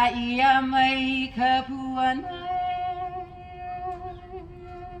ina ia mai ka puana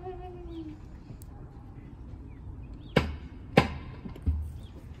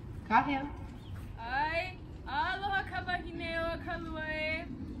kahea ai aloha ka wahine o ka lua e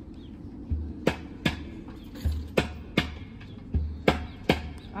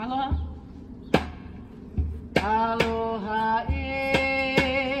aloha aloha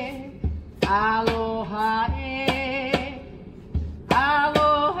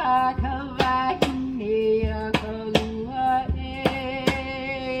aloha ka wahine a ka lua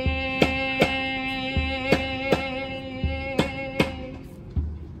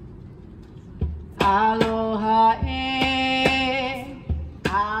aloha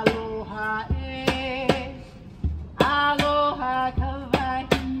aloha ka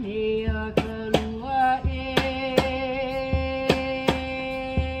wahine a ka lua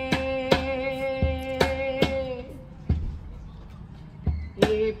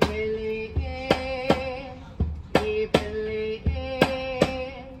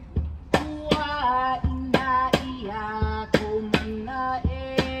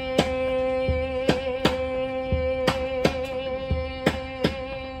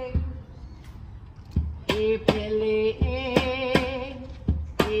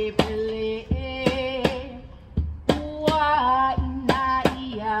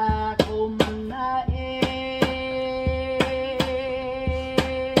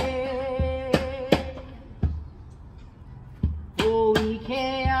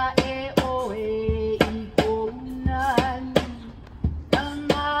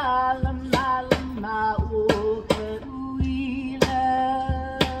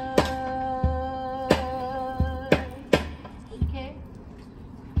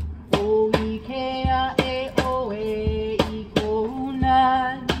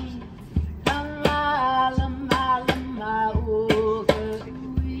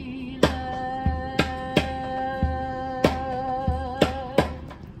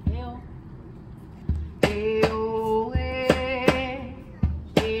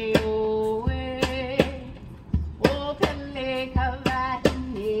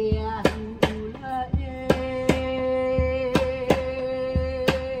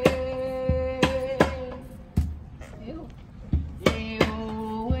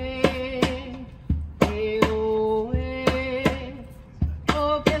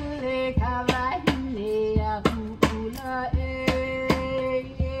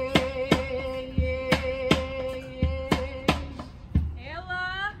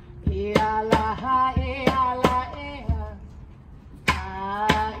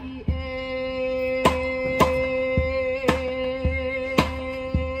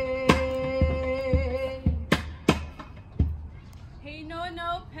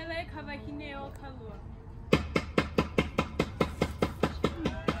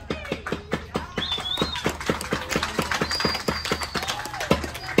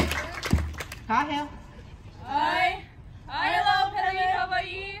Kahel. Hi. Hi, hello, Pele,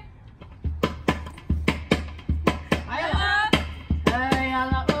 Hawaii.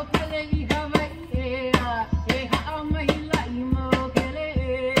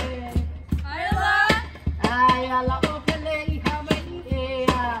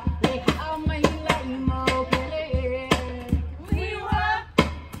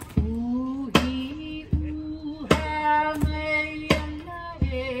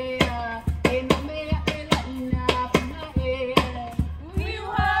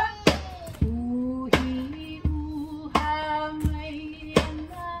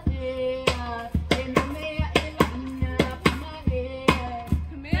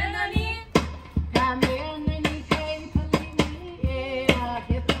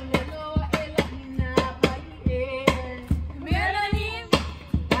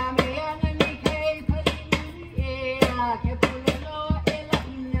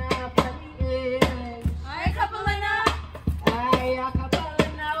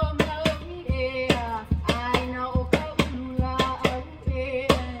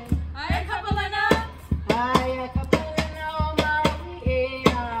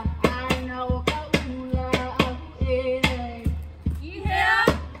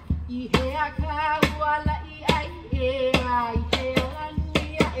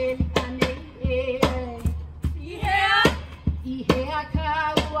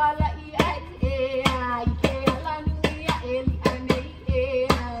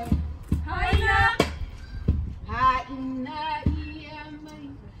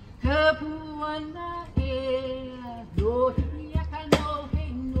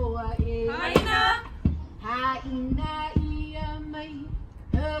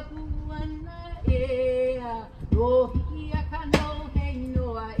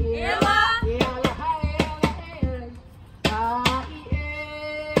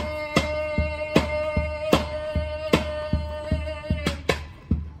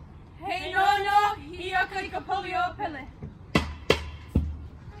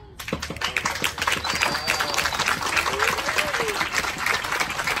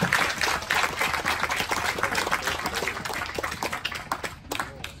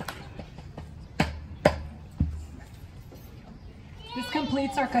 This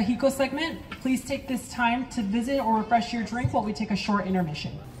completes our Kahiko segment. Please take this time to visit or refresh your drink while we take a short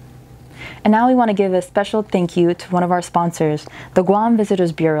intermission. And now we want to give a special thank you to one of our sponsors, the Guam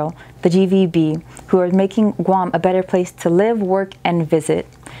Visitors Bureau, the GVB, who are making Guam a better place to live, work, and visit.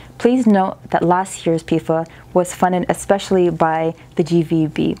 Please note that last year's PIFA was funded especially by the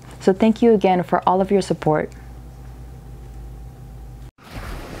GVB. So thank you again for all of your support.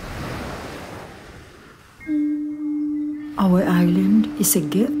 Our island is a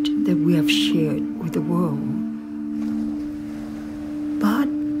gift that we have shared with the world. But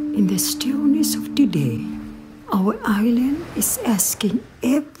in the stillness of today, our island is asking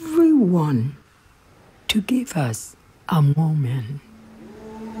everyone to give us a moment.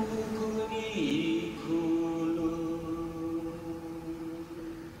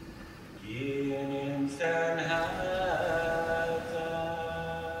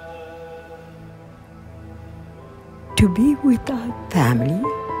 To be with our family,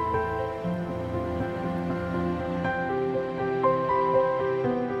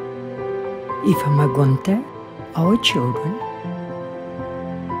 Ifamagonte, our children,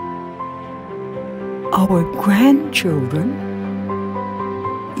 our grandchildren,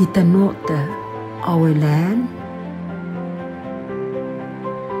 Itanota, our land,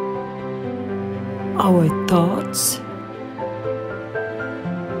 our thoughts,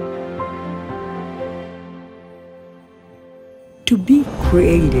 to be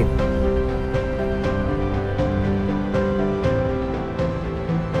creative.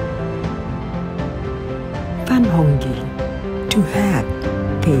 Fanhongi, to have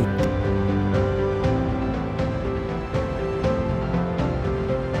faith.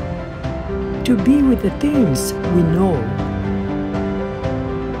 To be with the things we know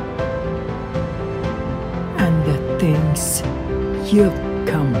and the things you've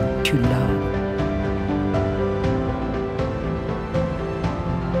come to love.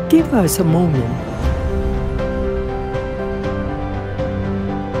 Give us a moment,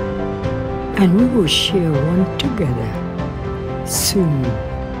 and we will share one together soon.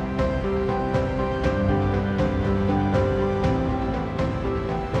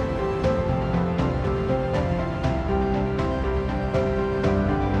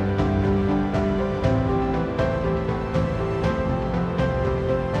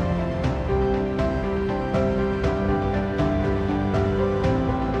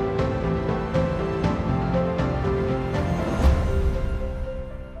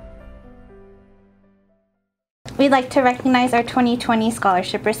 We'd like to recognize our 2020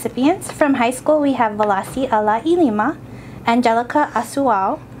 scholarship recipients. From high school, we have Velasi Ala Ilima, Angelica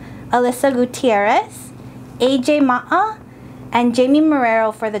Asuao, Alyssa Gutierrez, AJ Ma'a, and Jamie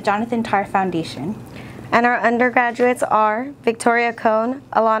Marrero for the Jonathan Tarr Foundation. And our undergraduates are Victoria Cohn,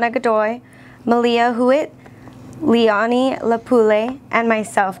 Alana Godoy, Malia Huit, Leonie Lapule, and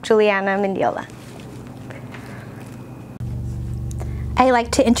myself, Juliana Mendiola. I'd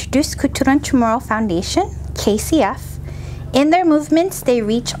like to introduce Kuturan Chamorro Foundation, KCF. In their movements, they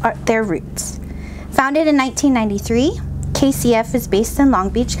reach their roots. Founded in 1993, KCF is based in Long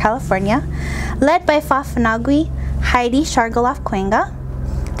Beach, California, led by Fafanagui Heidi Shargaloff Cuenga.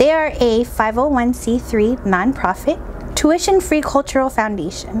 They are a 501c3 nonprofit, tuition-free cultural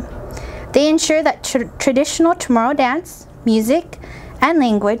foundation. They ensure that traditional Chamorro dance, music, and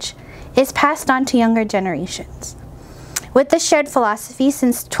language is passed on to younger generations. With the shared philosophy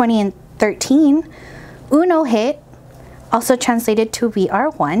since 2013, Uno Hit, also translated to We Are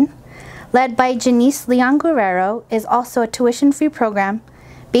One, led by Janice Leon Guerrero, is also a tuition-free program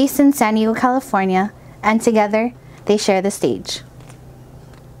based in San Diego, California, and together they share the stage.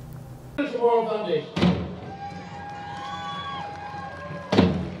 Chamorro Foundation.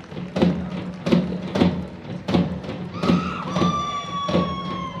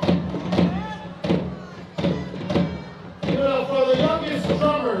 For the youngest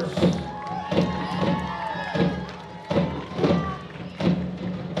drummers.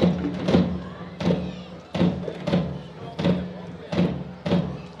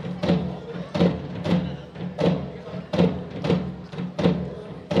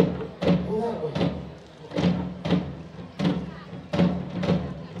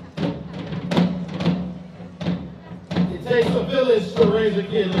 It takes a village to raise a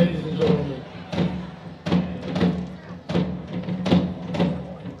kid, ladies and gentlemen.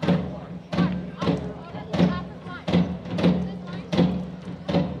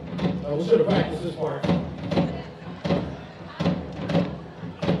 We should have practiced this part.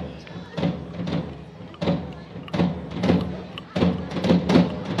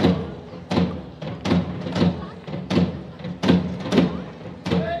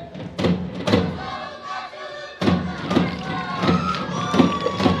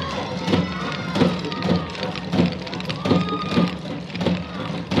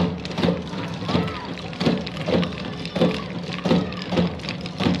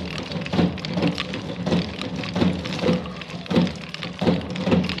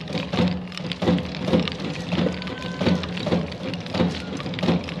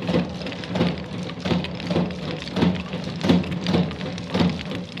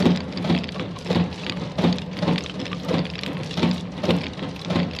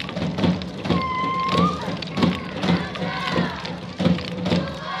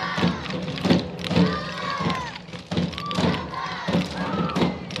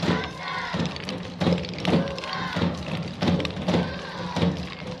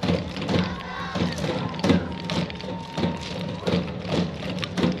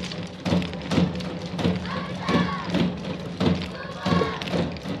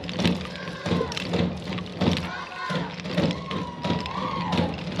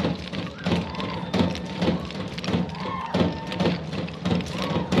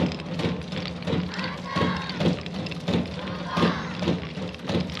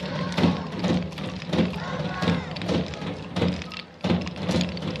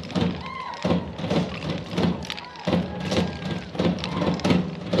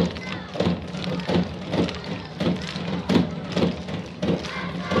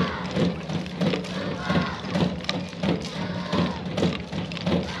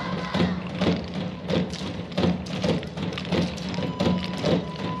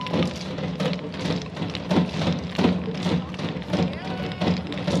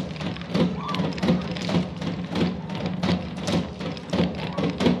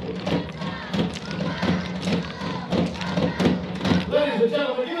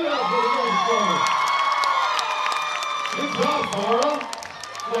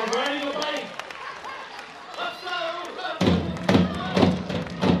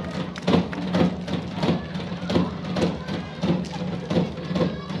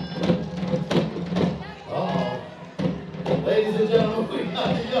 Ladies and gentlemen, we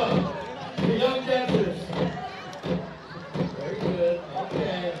got the young dancers. Very good.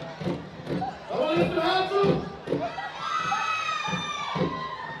 Okay. I want to lift your hands up.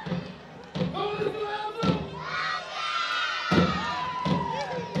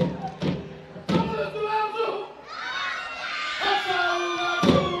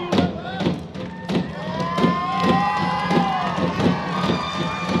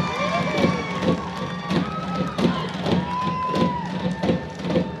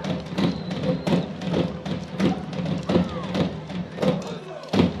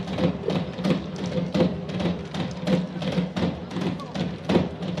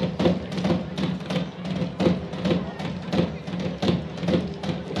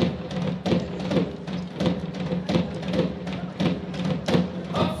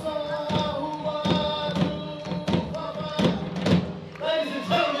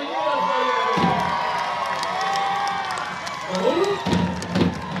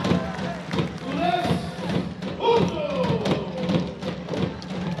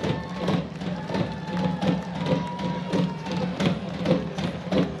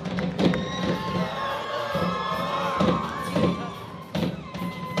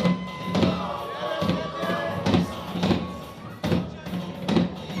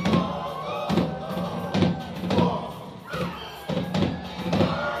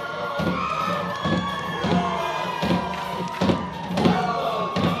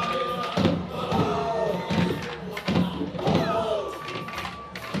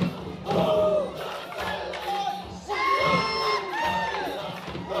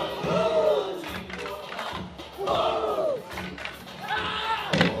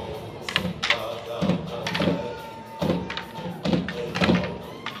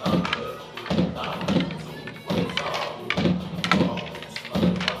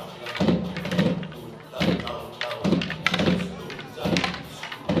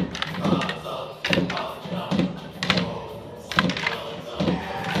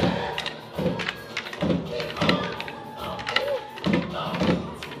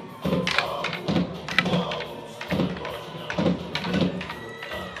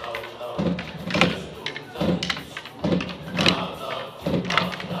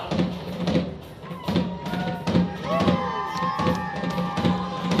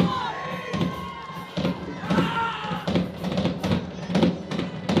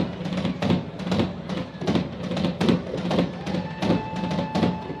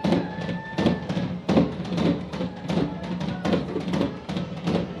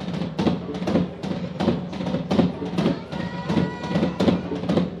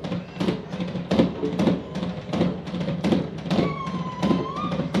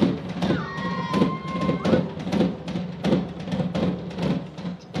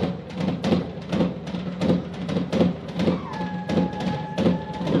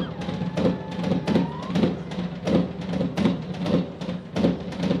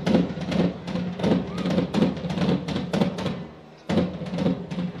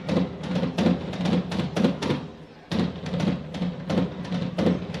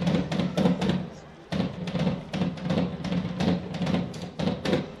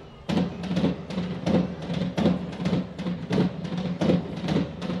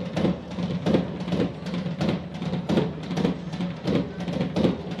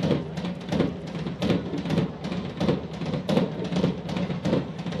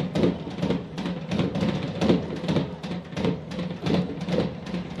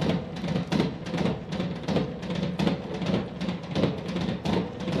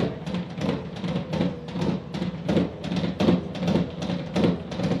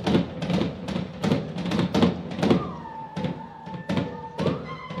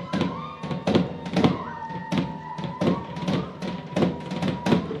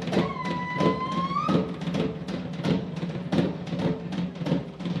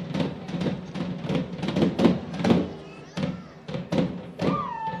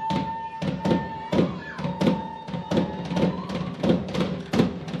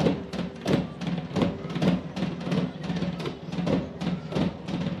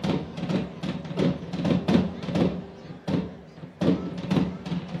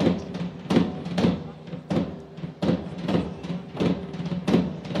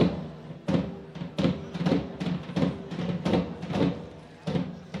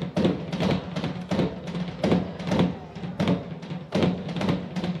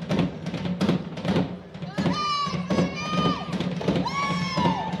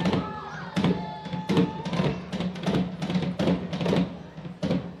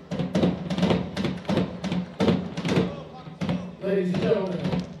 gentlemen,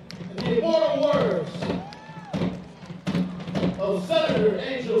 in the immortal words of Senator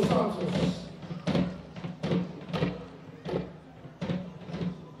Angel Santos.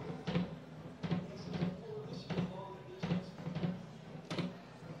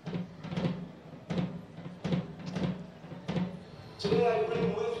 Today I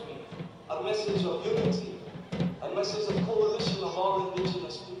bring with me a message of unity, a message of coalition of all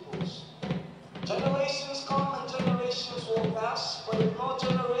indigenous peoples. Generations come and generations will pass, but if no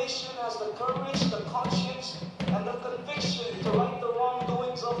generation has the courage, the conscience, and the conviction to right the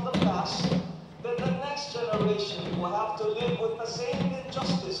wrongdoings of the past, then the next generation will have to live with the same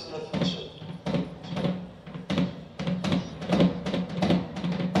injustice in the future.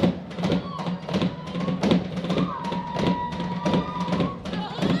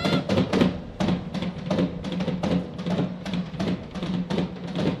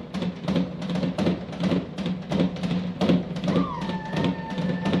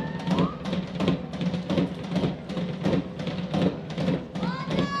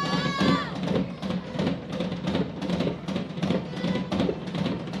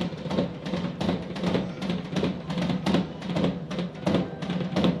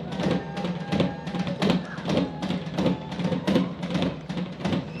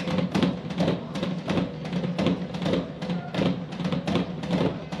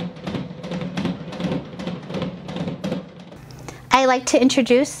 I'd like to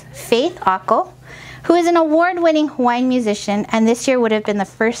introduce Faith Ako, who is an award-winning Hawaiian musician and this year would have been the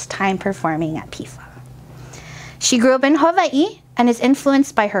first time performing at PIFA. She grew up in Hawaii and is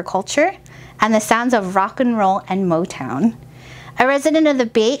influenced by her culture and the sounds of rock and roll and Motown. A resident of the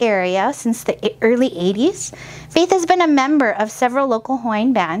Bay Area since the early 80s, Faith has been a member of several local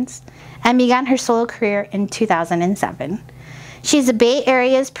Hawaiian bands and began her solo career in 2007. She's the Bay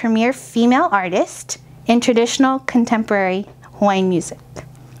Area's premier female artist in traditional contemporary Hawaiian music.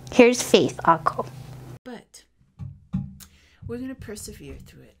 Here's Faith Ako. But we're going to persevere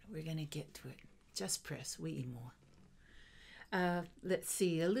through it. We're going to get to it. Just press, we more. Let's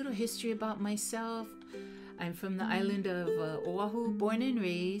see, a little history about myself. I'm from the island of Oahu, born and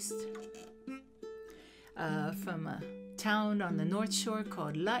raised. From a town on the North Shore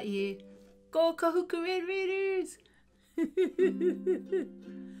called Laie. Go Kahuku Red Raiders!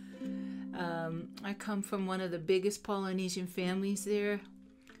 I come from one of the biggest Polynesian families there.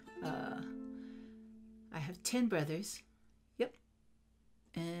 I have 10 brothers, yep,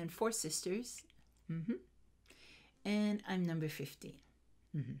 and 4 sisters, and I'm number 15.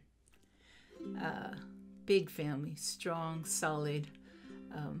 Big family, strong, solid,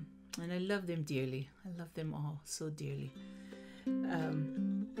 and I love them dearly. I love them all so dearly.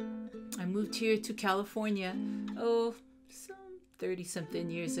 I moved here to California, some 30-something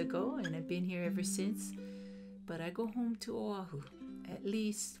years ago, and I've been here ever since. But I go home to Oahu at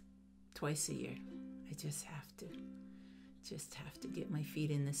least twice a year. I just have to get my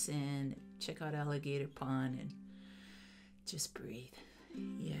feet in the sand, check out Alligator Pond, and just breathe.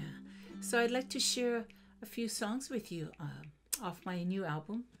 Yeah. So I'd like to share a few songs with you off my new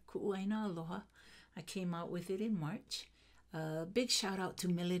album, Ku'uaina Aloha. I came out with it in March. Big shout out to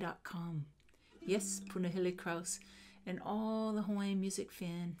Mele.com. Yes, Punahele Kraus. And all the Hawaiian music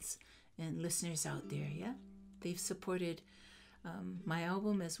fans and listeners out there, yeah? They've supported my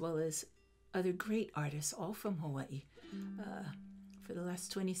album as well as other great artists, all from Hawaii. For the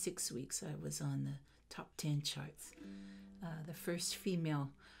last 26 weeks, I was on the top 10 charts. The first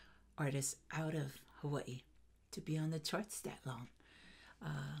female artist out of Hawaii to be on the charts that long.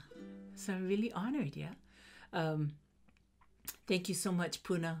 So I'm really honored, yeah? Thank you so much,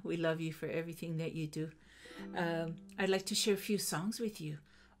 Puna. We love you for everything that you do. I'd like to share a few songs with you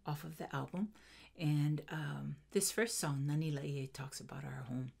off of the album. And this first song, Nani Laie, talks about our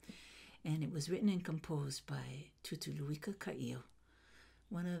home. And it was written and composed by Tutuluika Ka'io,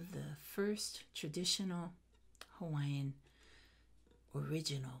 one of the first traditional Hawaiian,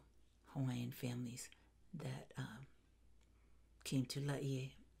 original Hawaiian families that came to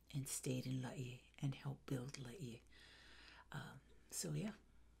Laie and stayed in Laie and helped build Laie. So yeah,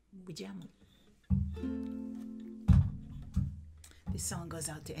 we jam. This song goes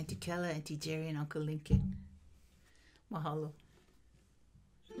out to Auntie Kella, Auntie Jerry, and Uncle Lincoln. Mahalo.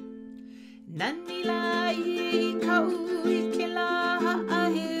 Nani lai ka ui ke la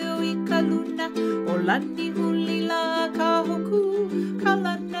ha'aheo I ka luna o lani huli la ka hoku ka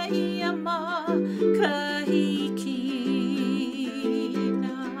lana I ama ka hikina.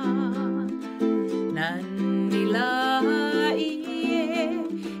 Nani lai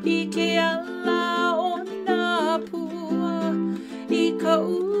I ke ala o na pua I ka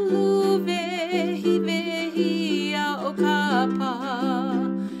ulu vehi vehi a o ka pa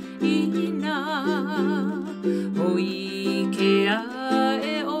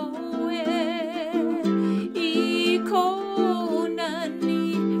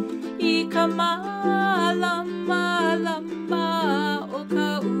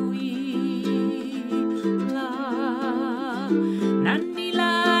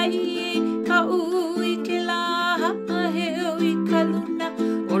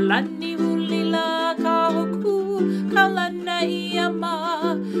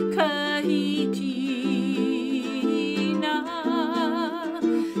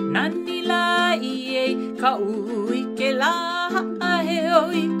ka ui ke la he o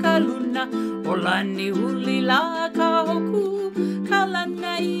I ka luna o lani huli la ka hoku ka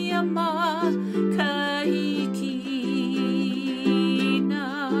lana ia ma ka hikina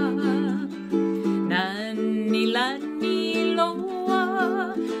nani lani loa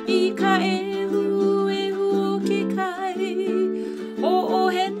I ka ehu ke kai o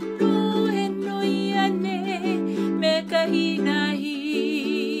heno ia ne me ka hina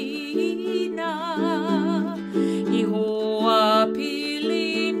I hoa pili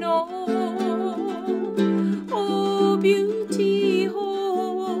no o beauty ho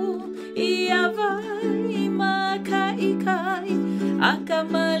I awai ma kai a ka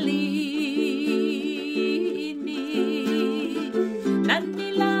malini nani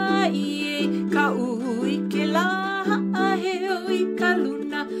la I ka ui ke la he o I ka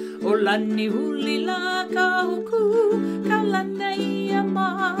luna o lani huli la ka huku ka lana ia ma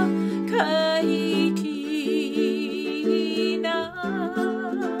ka hikina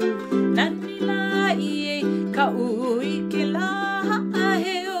nani la I ka ui ke la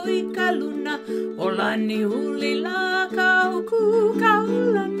he o I ka luna o lani huli la ka huku ka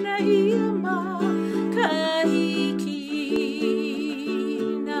lana ia ma ka hikina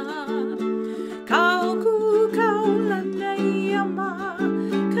ka huku ka lana ia ma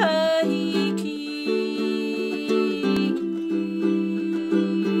ka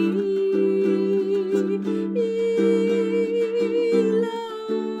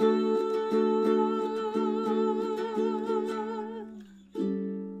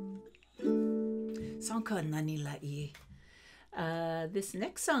Song called Nani La'i. This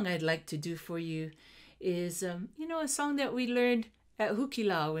next song I'd like to do for you is, you know, a song that we learned at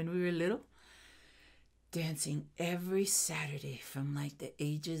Hukila when we were little. Dancing every Saturday from like the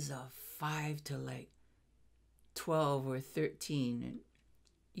ages of 5 to like 12 or 13. And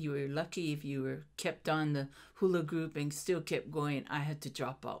you were lucky if you were kept on the hula group and still kept going. I had to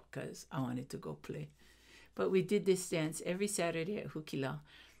drop out because I wanted to go play. But we did this dance every Saturday at Hukila,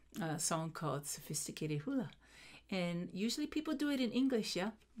 a song called Sophisticated Hula. And usually people do it in English,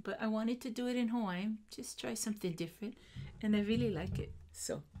 yeah? But I wanted to do it in Hawaiian, just try something different. And I really like it.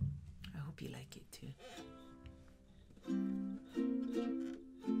 So I hope you like it too.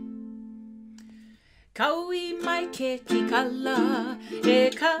 Kaui mai ke kikala e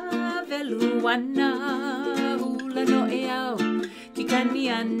ka velu ana hula no e au kikani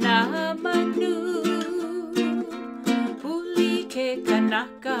ana manu huli ke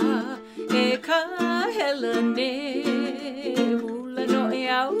kanaka e ka helene hula no e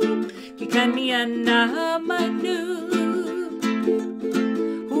au kikani ana manu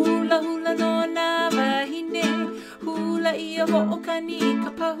hula hula no na wahine hula ia ho'okani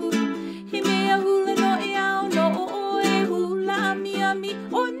ka pahu he mea hula no e au no o e hula ami ami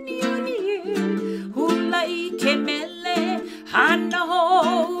oni oni hula I ke mele hana ho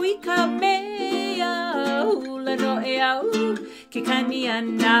I ka mea hula no e au ke kani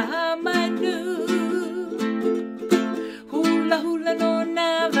ana manu hula hula no na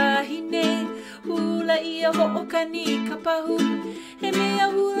wahine hula ia ho'okani ka pahu he mea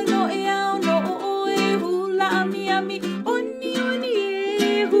hula no e au no o e hula ami ami oni oni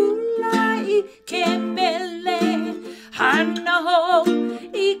hula I ke mele hana ho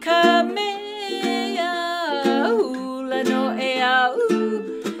I ka mea hula no e au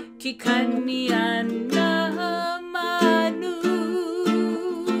ki kani ana manu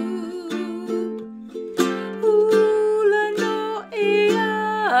hula no e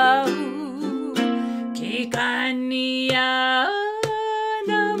au ki kani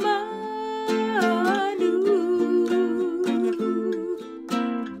ana manu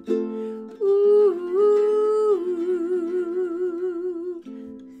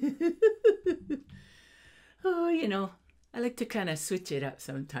Oh, you know, I like to kind of switch it up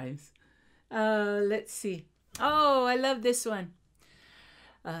sometimes. Let's see. Oh, I love this one.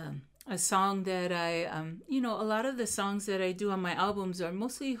 A song that I, you know, a lot of the songs that I do on my albums are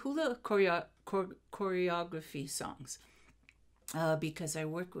mostly hula choreography songs. Because I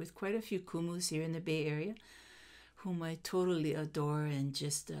work with quite a few kumus here in the Bay Area, whom I totally adore and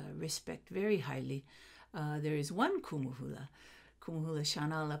just respect very highly. There is one kumuhula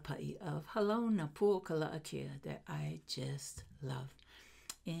Shana Lapai of Halona Puokala'akea that I just love.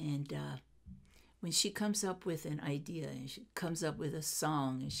 And when she comes up with an idea and she comes up with a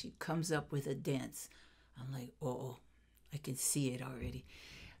song and she comes up with a dance, I'm like, oh, I can see it already.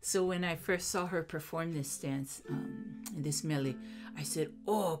 So when I first saw her perform this dance, this mele, I said,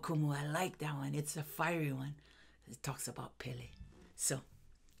 oh, Kumu, I like that one. It's a fiery one. It talks about Pele. So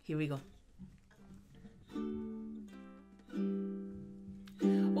here we go.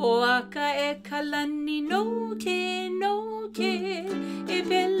 O aka e kalani no ke e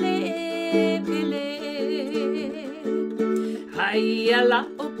pele Hai ala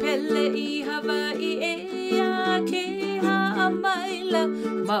o pele I Hawaii e a ke ha maila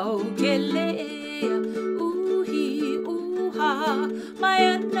mau ke le uhi uha mai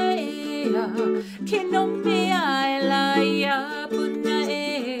ana e a ke no mea e la ia puna e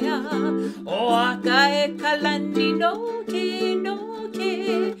a o aka e kalani no ke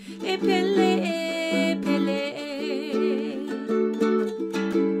e pele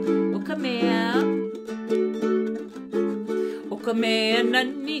O ka mea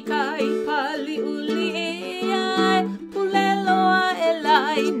nani kai pali uli e ai Puleloa e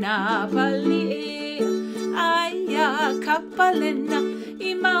lai nā pali e ai a kapalena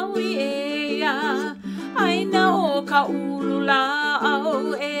I maui e a Aina o ka ulula au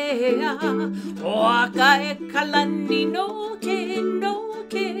e a O aka e kalani no ke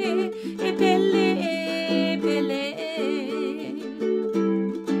e pele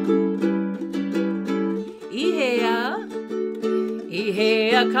I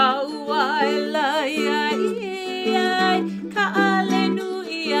hea ka ua e lai ai ka ale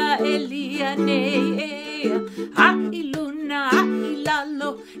nui a e lia nei e Hai luna, hai lalo,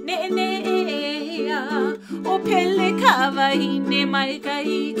 ne e O pele ka wahine mai ka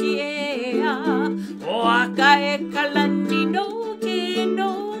hiki e O aka e kalani no ke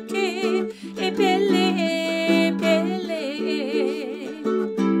e pele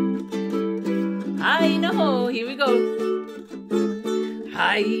Ai no ho, here we go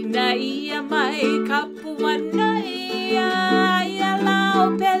Hai na ia mai kapuana ia lao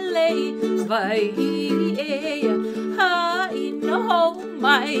pele vai e Hai no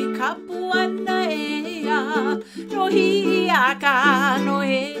mai kapuana no hi aka no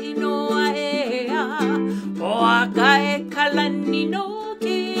he inoa O aka e kalani no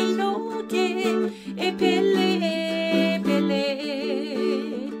ke e pele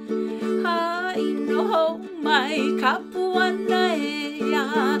Hai no mai kapuana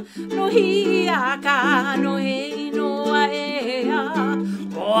no hi aka no he inoa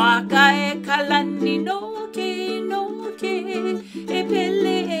O aka e kalani no ke e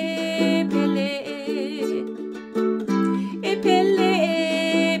pele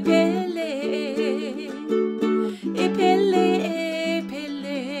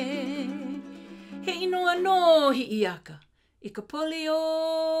He inoa no hi aka I ka poli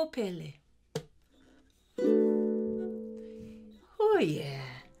o pele Oh yeah.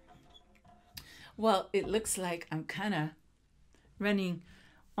 Well, it looks like I'm kind of running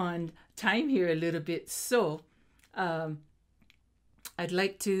on time here a little bit. So I'd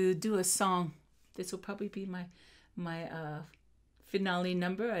like to do a song. This will probably be my finale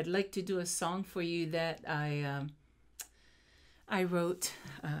number. I'd like to do a song for you that I wrote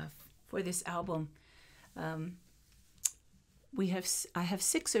for this album. I have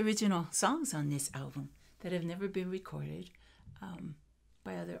 6 original songs on this album that have never been recorded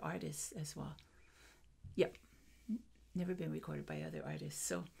by other artists as well. Yep, never been recorded by other artists.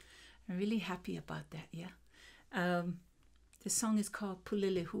 So I'm really happy about that, yeah. This song is called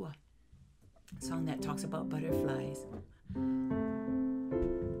Pulelehua, a song that talks about butterflies.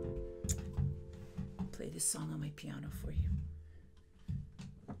 I'll play this song on my piano for you.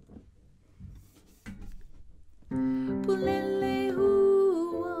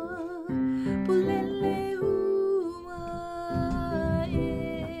 Pulelehua, Pulelehua,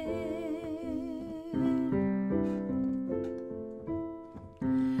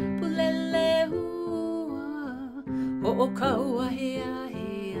 Pulelehua, o kaua hea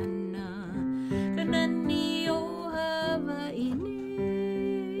he ana, kanani o Hawaii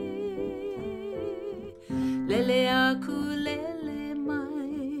lele aku lele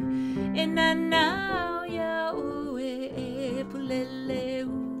mai, e nanau ya ue e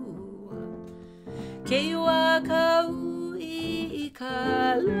Pulelehua, ke ua ka ui I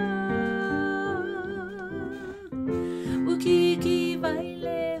ka la, ukiki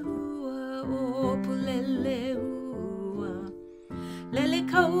vailehua o Pulelehua, lele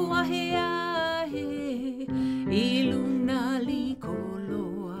kaua hea he I luna li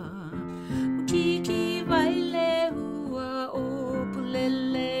koloa, ukiki vailehua o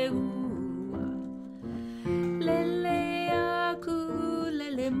Pulelehua, lele aku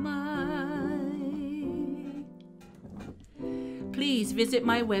lele mai. Please visit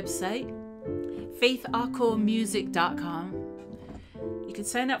my website, faithakomusic.com. You can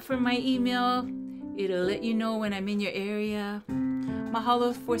sign up for my email. It'll let you know when I'm in your area.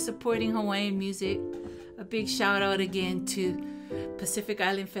 Mahalo for supporting Hawaiian music. A big shout out again to Pacific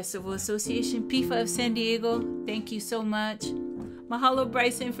Island Festival Association, PIFA of San Diego. Thank you so much. Mahalo,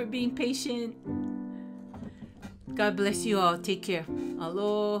 Bryson, for being patient. God bless you all. Take care.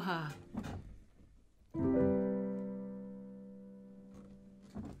 Aloha.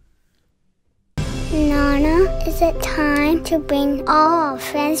 Nana, is it time to bring all our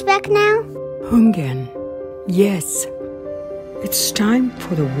friends back now? Hungen, yes. It's time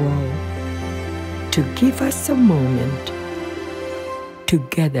for the world to give us a moment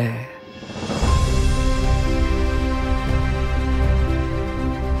together.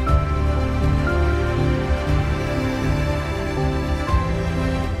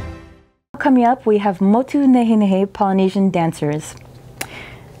 Coming up, we have Motu Nehinehe Polynesian Dancers.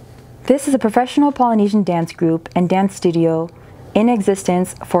 This is a professional Polynesian dance group and dance studio in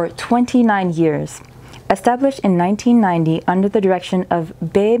existence for 29 years. Established in 1990 under the direction of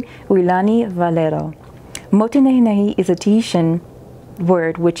Babe Uilani Valero. Motu Nehinehe is a Tahitian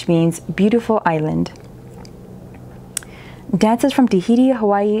word which means beautiful island. Dances from Tahiti,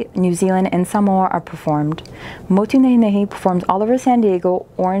 Hawaii, New Zealand, and Samoa are performed. Motu Nehinehe performs all over San Diego,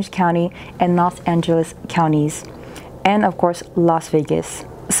 Orange County, and Los Angeles counties, and of course Las Vegas.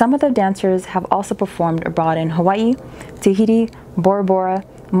 Some of the dancers have also performed abroad in Hawaii, Tahiti, Bora Bora,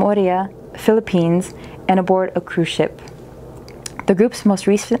 Moorea, Philippines, and aboard a cruise ship. The group's most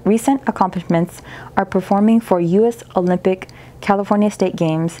recent accomplishments are performing for U.S. Olympic, California State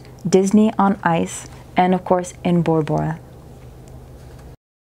Games, Disney on Ice, and of course in Bora Bora.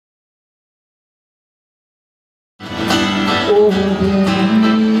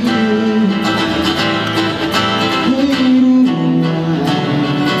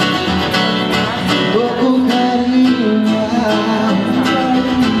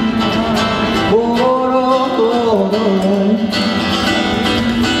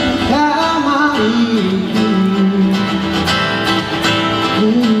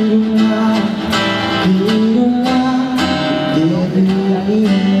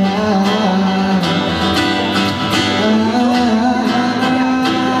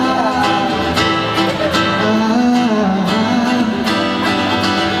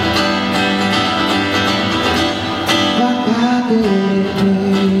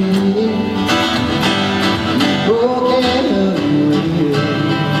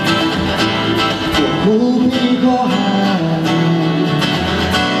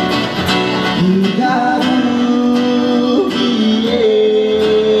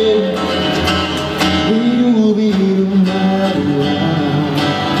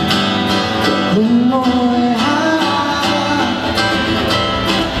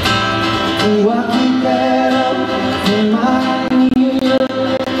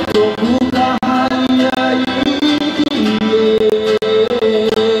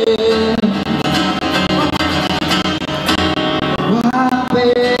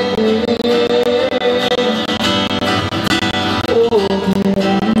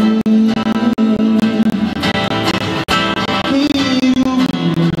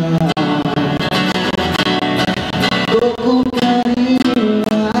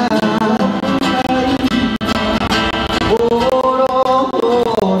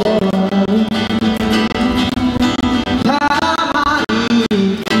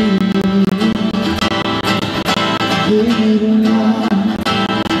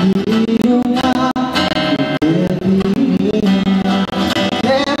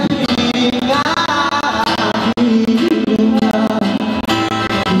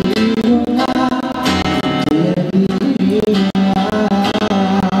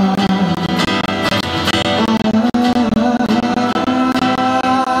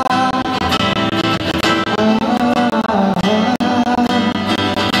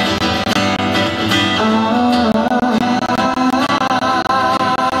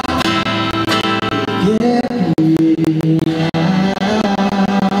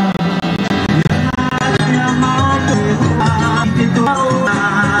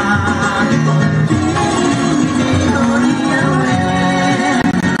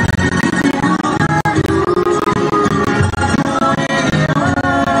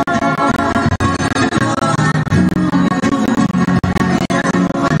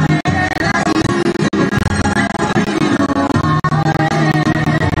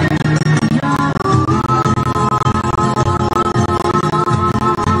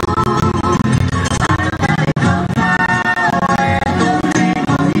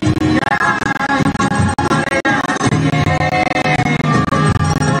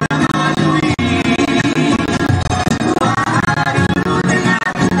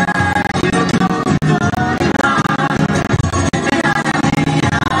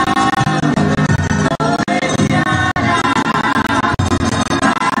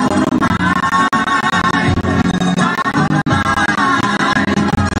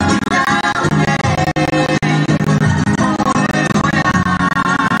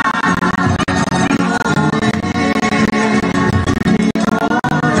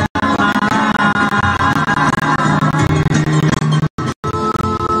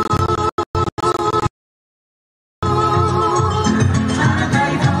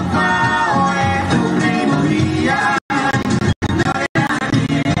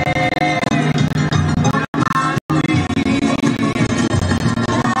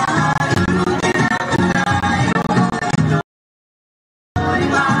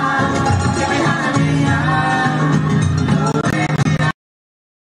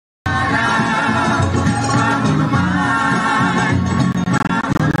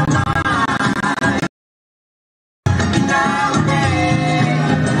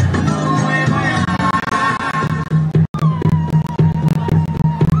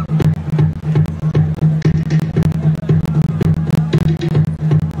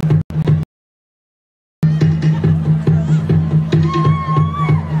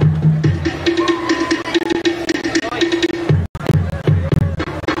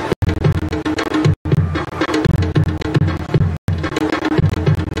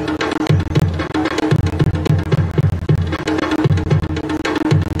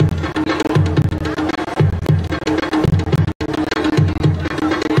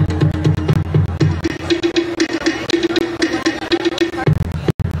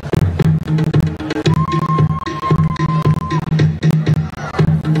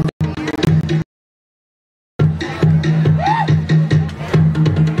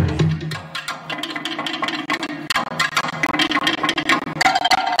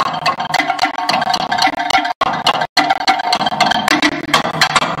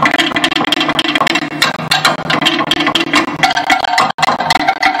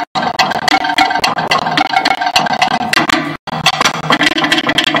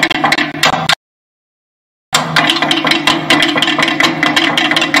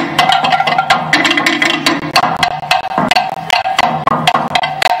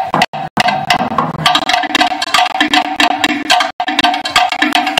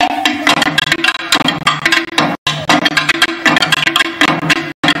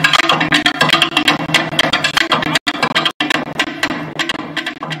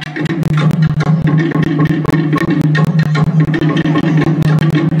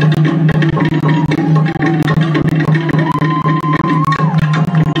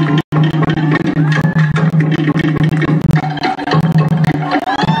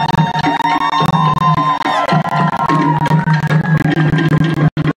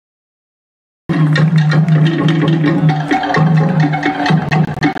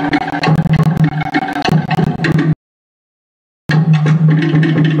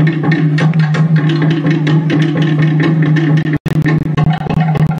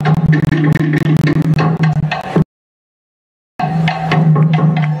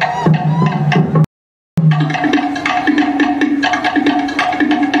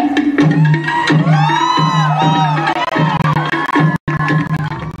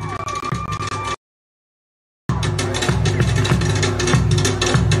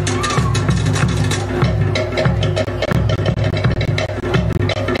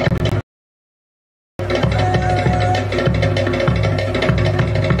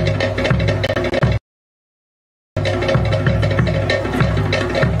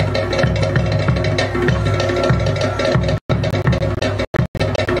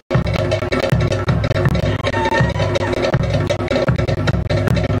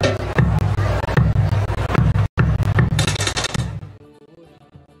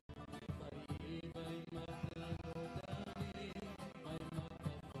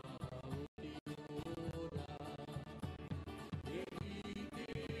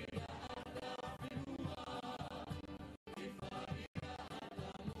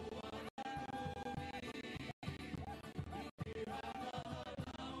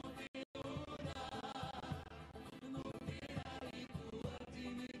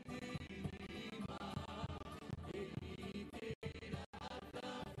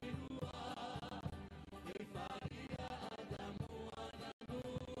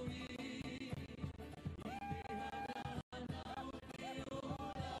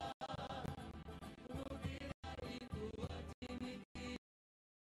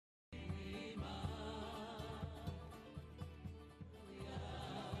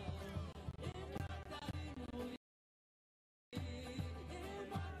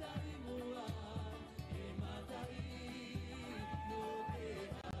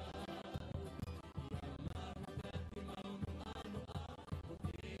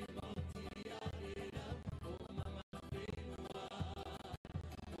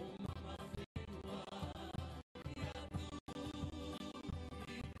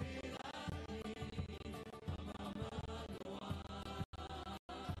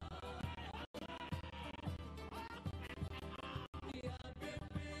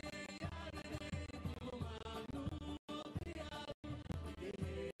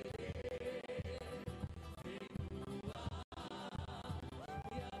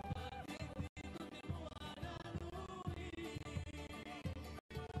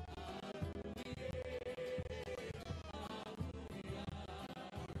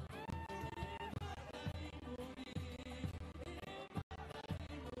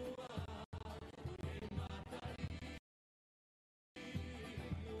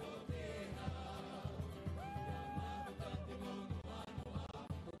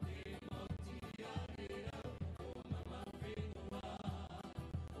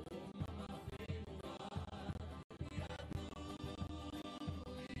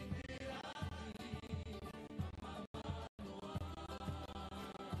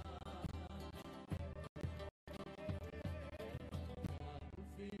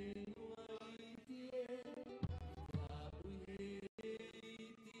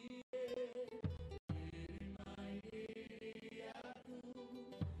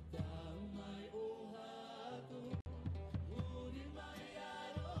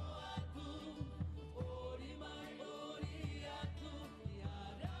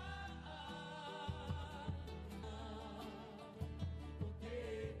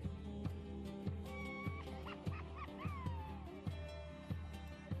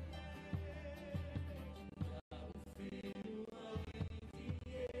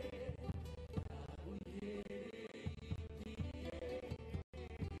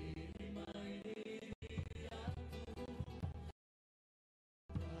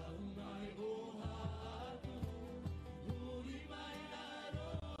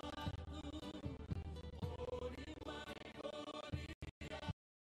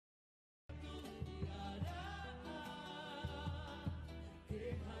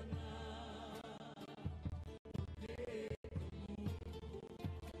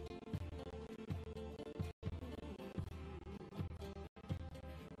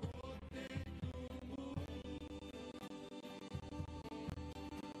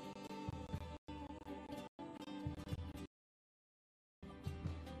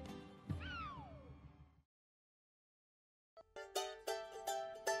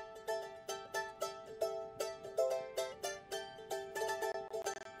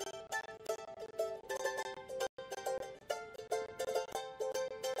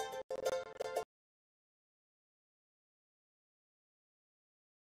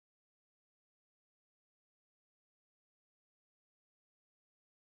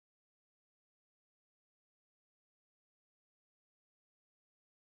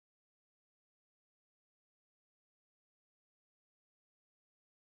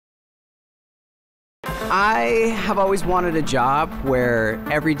 I have always wanted a job where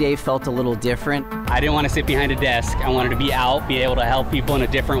every day felt a little different. I didn't want to sit behind a desk. I wanted to be out, be able to help people in a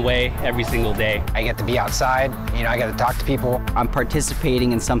different way every single day. I get to be outside, I get to talk to people. I'm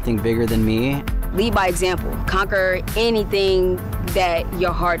participating in something bigger than me. Lead by example. Conquer anything that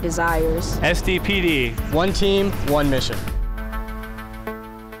your heart desires. SDPD. One team, one mission.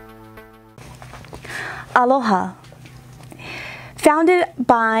 Aloha. Founded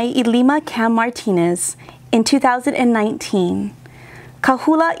by Ilima Cam Martinez in 2019,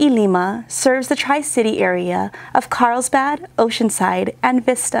 Kahula Ilima serves the Tri-City area of Carlsbad, Oceanside, and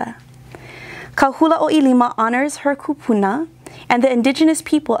Vista. Kahula o Ilima honors her kupuna and the indigenous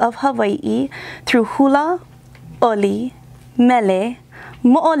people of Hawaii through hula, oli, mele,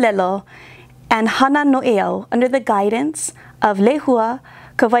 mo'olelo, and hana no'eo under the guidance of Lehua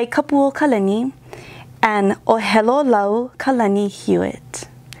Kawai Kapuo Kalani and Ohelo Lau Kalani Hewitt.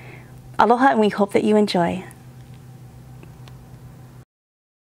 Aloha, and we hope that you enjoy.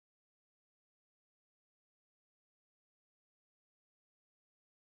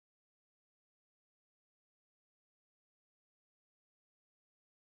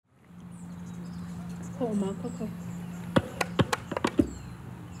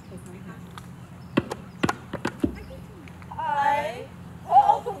 Ai,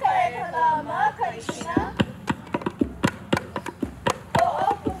 ho'opuka e kalama kaishina.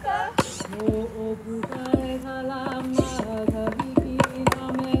 Ho'opuka. Ho'opuka e kalama kahiki na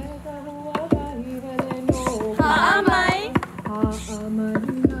me kahua kahihele no. Ha'amai. Ha'amai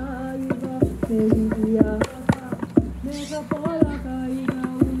na iwa te hiki a haka. Me ka pola ka ina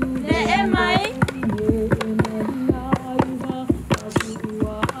ulu. Ne e mai.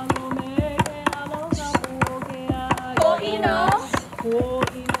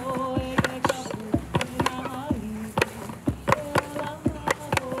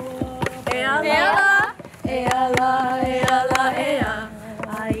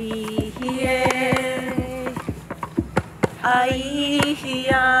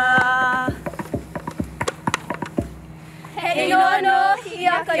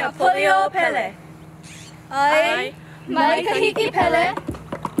 Polio pele. Ai, mai kahiki pele.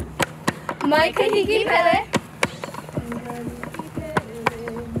 Mai kahiki pele.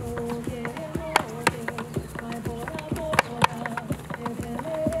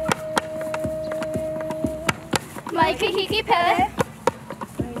 Mai kahiki pele.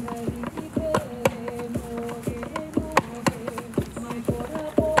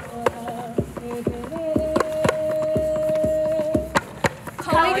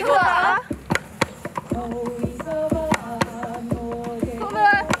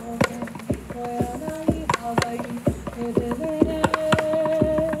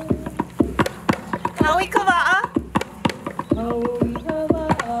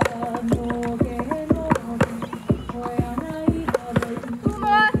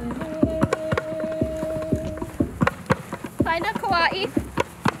 Find a kawaii.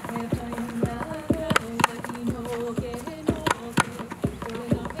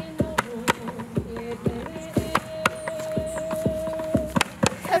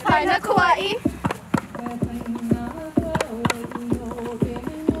 Find a kawaii.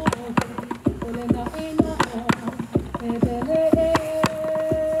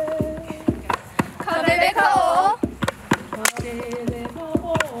 Kabebe ka'o.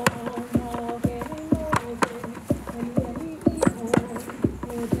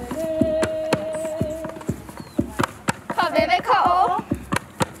 Kabebe ka'o.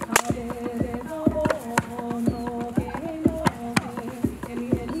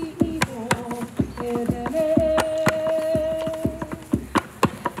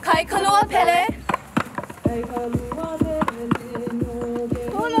 Kai kalua pele.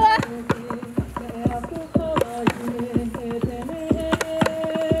 Hulua.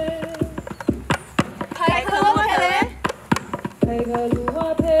 Kai kalua pele.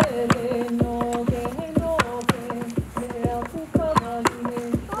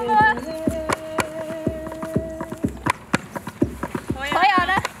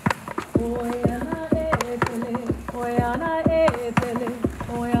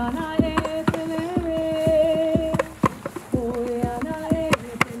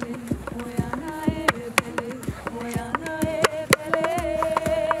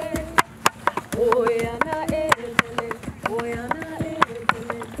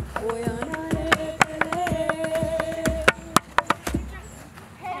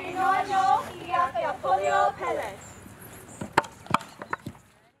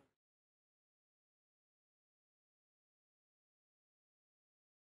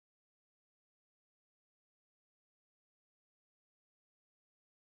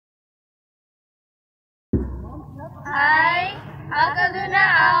 Ai akaluna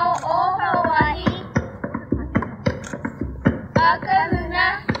au o Hawaii. Akaluna.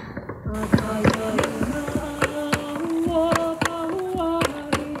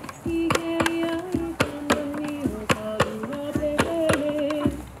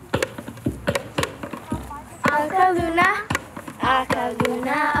 Akaluna.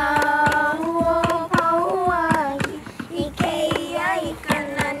 Akaluna au o Hawaii. Ikeia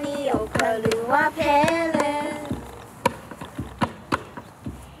ikanani o kalua pele.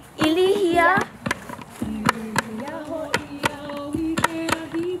 Ilihia.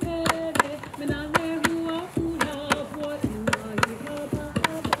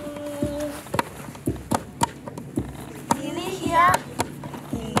 Ilihia.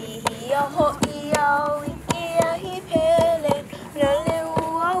 Ilihia ho iau ikea hi pele. Lele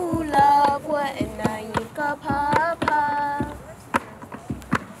ua ula pua ena ika papa.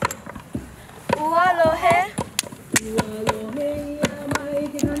 Ua lohe.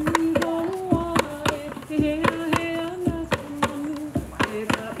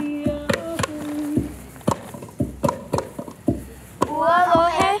 Ua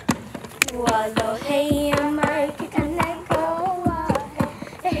lohe. Ua lohe ia mai ke kanai koa.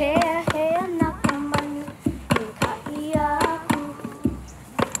 He he anaka manu i ka ia aku.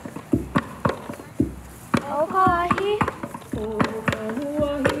 O kahi. O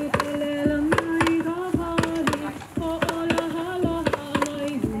kahuahi pelela mai ka pali. O ola hala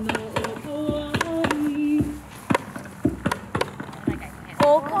mai huna o kawahi.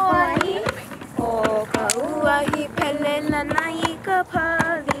 O kahi. O kahuahi pelela mai ka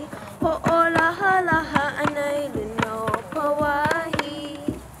pali. O ola hala anai luna o kawahi.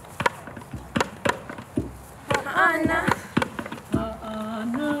 Ha'ana.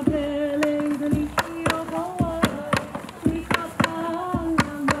 Ha'ana pele kaliki o kawahi. I ka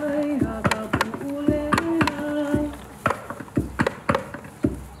pala mai haka pu'ulena.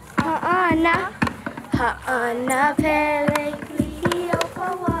 Ha'ana. Ha'ana pele kaliki o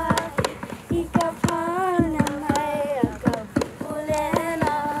kawahi. I ka pala mai haka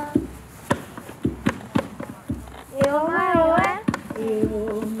pu'ulena. Io mai oe. Io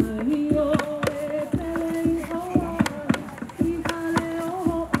mai oe pele I Hawaii. I kale o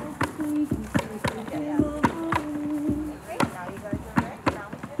ho'oku I kikake lo'au.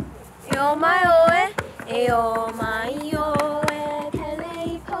 Io mai oe. Io mai oe pele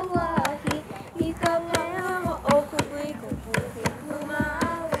I Hawaii. I ka mea ho'oku I kupuhi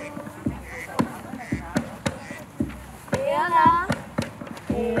kumau. Ea la.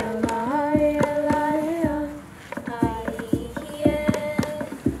 Ea la, ea la, ea.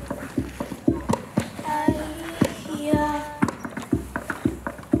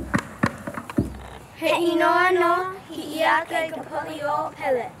 He inoa no, hi ake ka pali o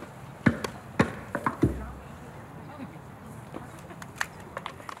pele.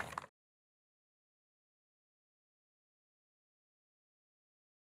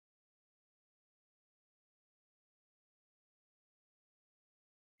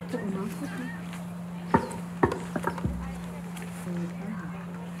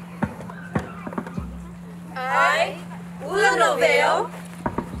 Ai, ula no veo.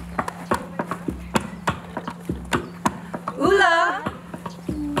 Ula.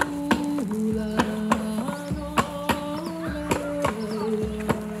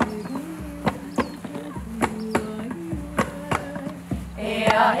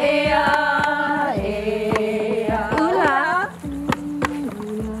 Ea, ea, ea. Ula.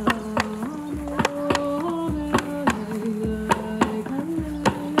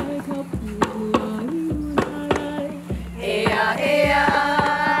 Ea,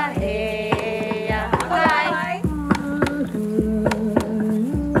 ea, ea. Bye.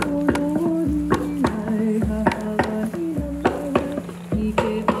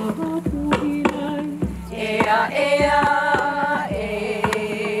 Ea, ea,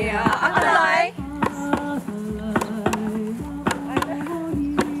 ea. Akalai.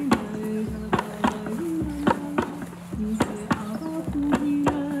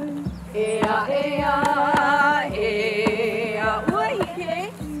 Ea, ea, ea.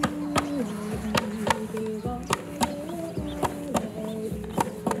 Uahike.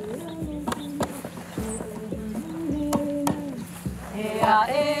 Ea,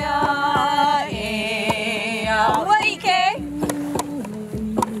 ea, ea. Uahike.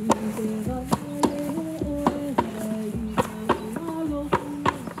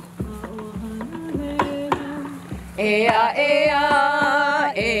 Ea,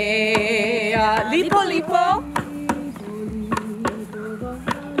 ea, ea. Lipo, lipo.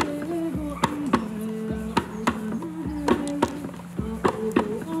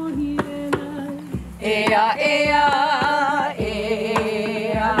 Ea, ea.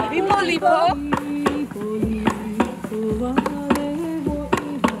 Lipo.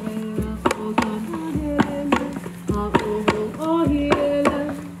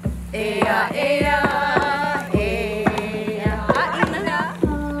 Ea, ea, ea, haina.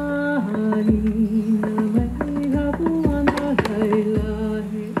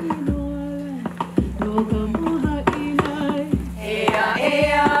 Ea,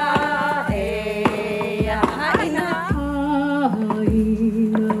 ea, ea, haina.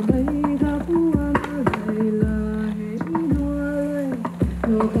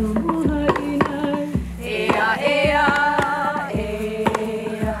 Ea, ea,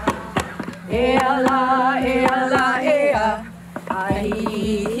 ea, ea la, ea. Ai,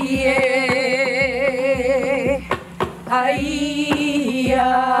 e, ai, ia.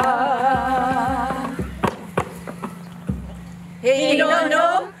 Hey, no,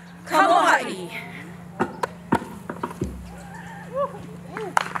 kamoha'i.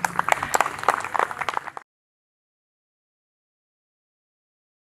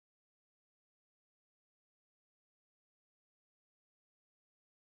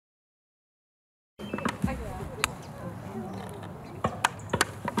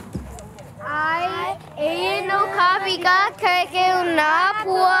 Ai, e no kapika keke una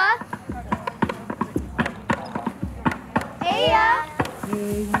pua. Eia.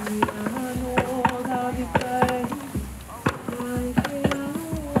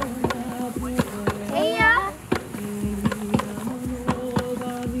 Eia.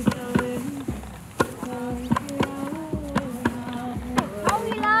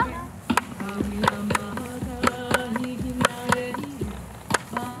 Hawila.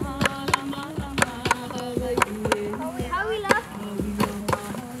 Hawila.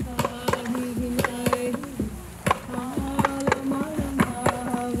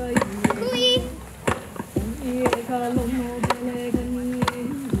 Kui.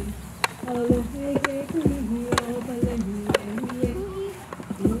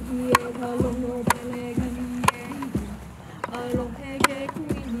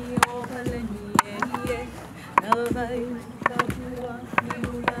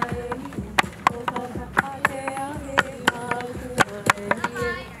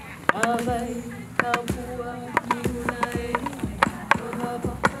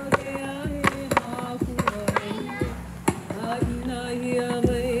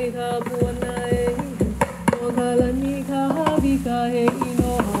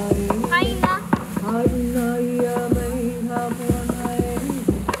 Haina.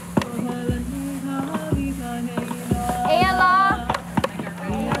 Eia la.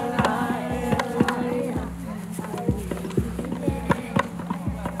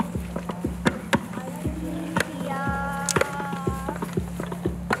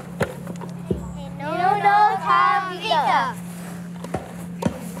 No, kapika.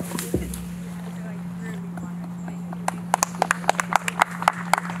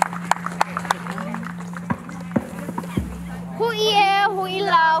 Hui e, hui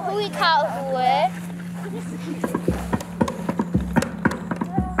la, hui ka hue.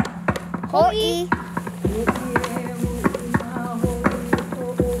 Hoi.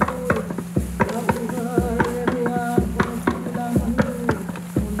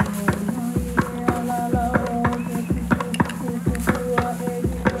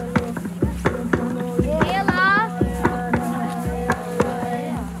 Ela.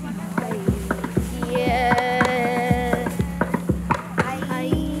 Yeah.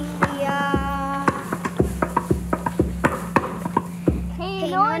 Hey,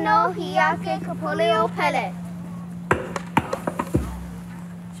 no, hiake kapoleo pele.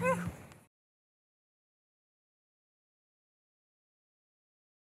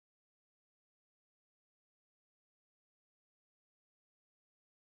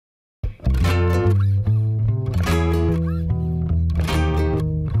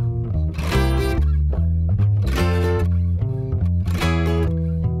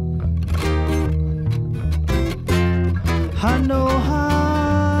 Hano,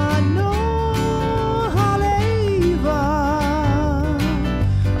 hano, hale,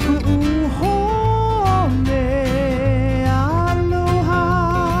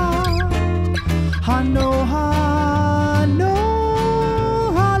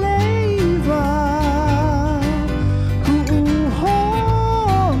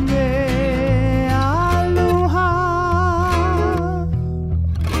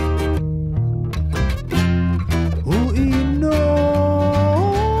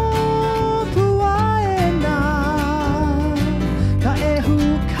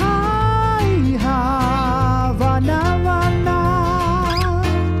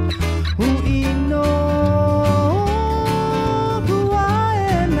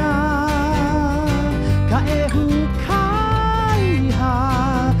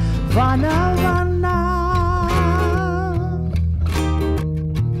 Vana Vana.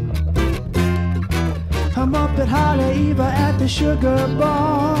 I'm up at Haleiwa at the Sugar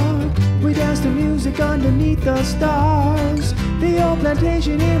Bar. We dance to music underneath the stars. The old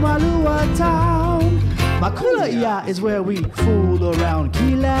plantation in Walua town. Makula is where we fool around.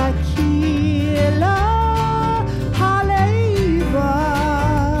 Kila Kila Haleiwa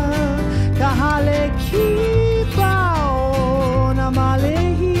Kahale Kipao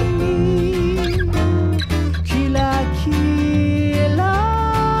Namalehini Kila Kila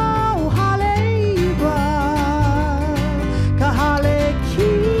Haleiwa Kahale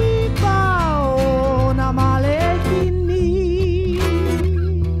Kipao Namalehini.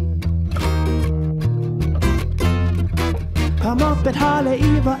 I'm up at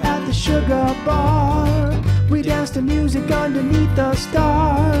Haleiwa at the Sugar Bar. We dance to music underneath the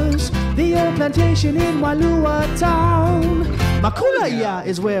stars. The old plantation in Walua town. Makula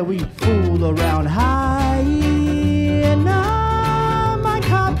is where we fool around. Haina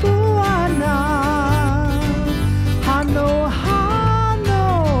Makapuana Hano Hano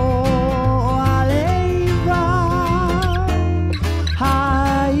Haleiwa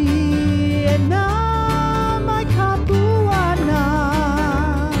Haina Makapuana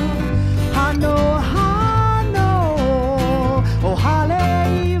Hano Hano Oh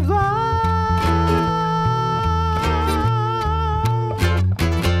Haleiwa.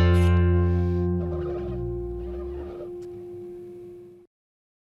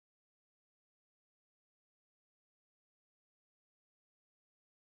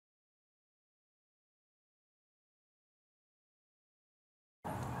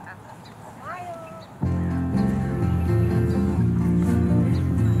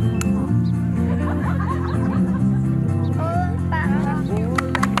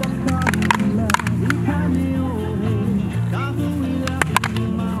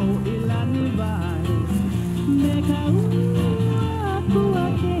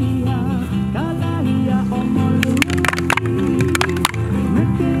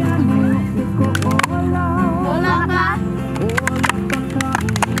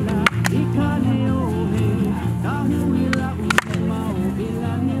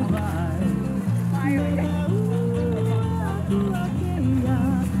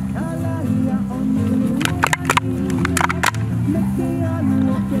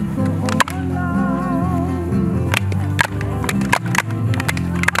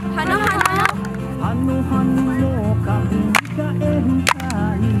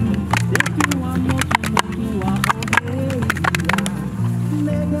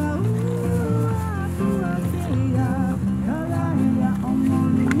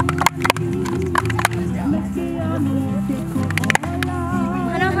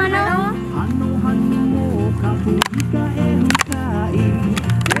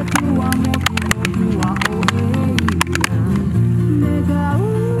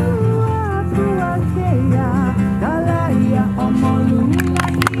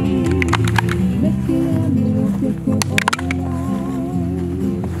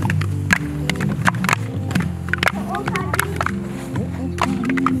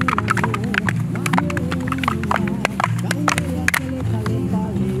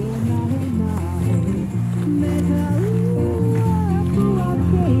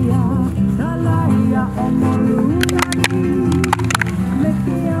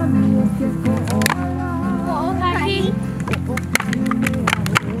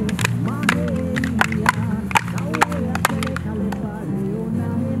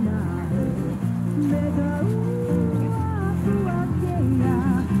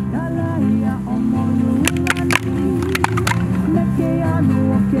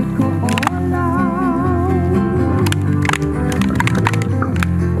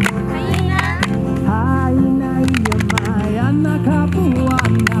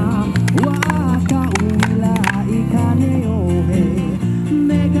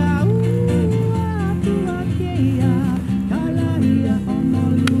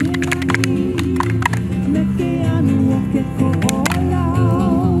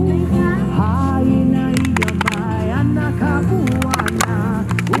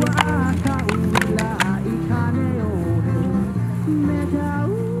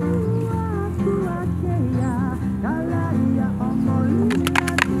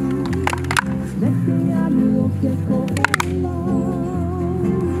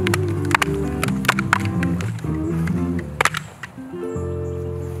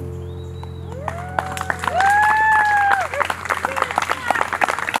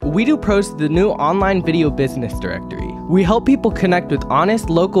 We do pros to the new online video business directory. We help people connect with honest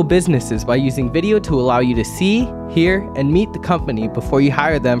local businesses by using video to allow you to see, hear, and meet the company before you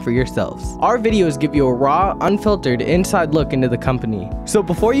hire them for yourselves. Our videos give you a raw, unfiltered, inside look into the company. So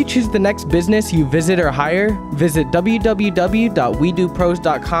before you choose the next business you visit or hire, visit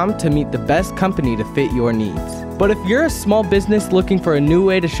www.wedopros.com to meet the best company to fit your needs. But if you're a small business looking for a new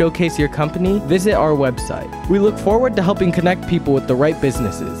way to showcase your company, visit our website. We look forward to helping connect people with the right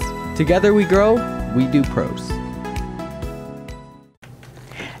businesses. Together we grow, We Do Pros.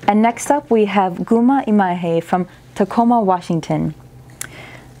 And next up, we have Guma Imahe from Tacoma, Washington.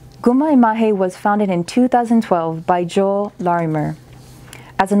 Guma Imahe was founded in 2012 by Joel Larimer.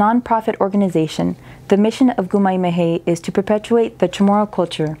 As a nonprofit organization, the mission of Guma Imahe is to perpetuate the Chamorro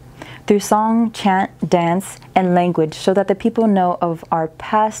culture through song, chant, dance, and language so that the people know of our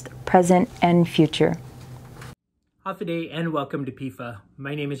past, present, and future. Hafiday and welcome to PIFA.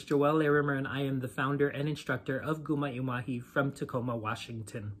 My name is Joel Larimer and I am the founder and instructor of Guma Imahe from Tacoma,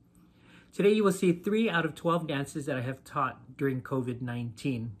 Washington. Today you will see 3 out of 12 dances that I have taught during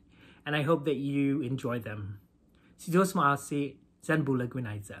COVID-19 and I hope that you enjoy them. Si Diyos maasi, San Bulag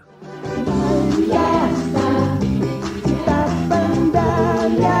Winaiza.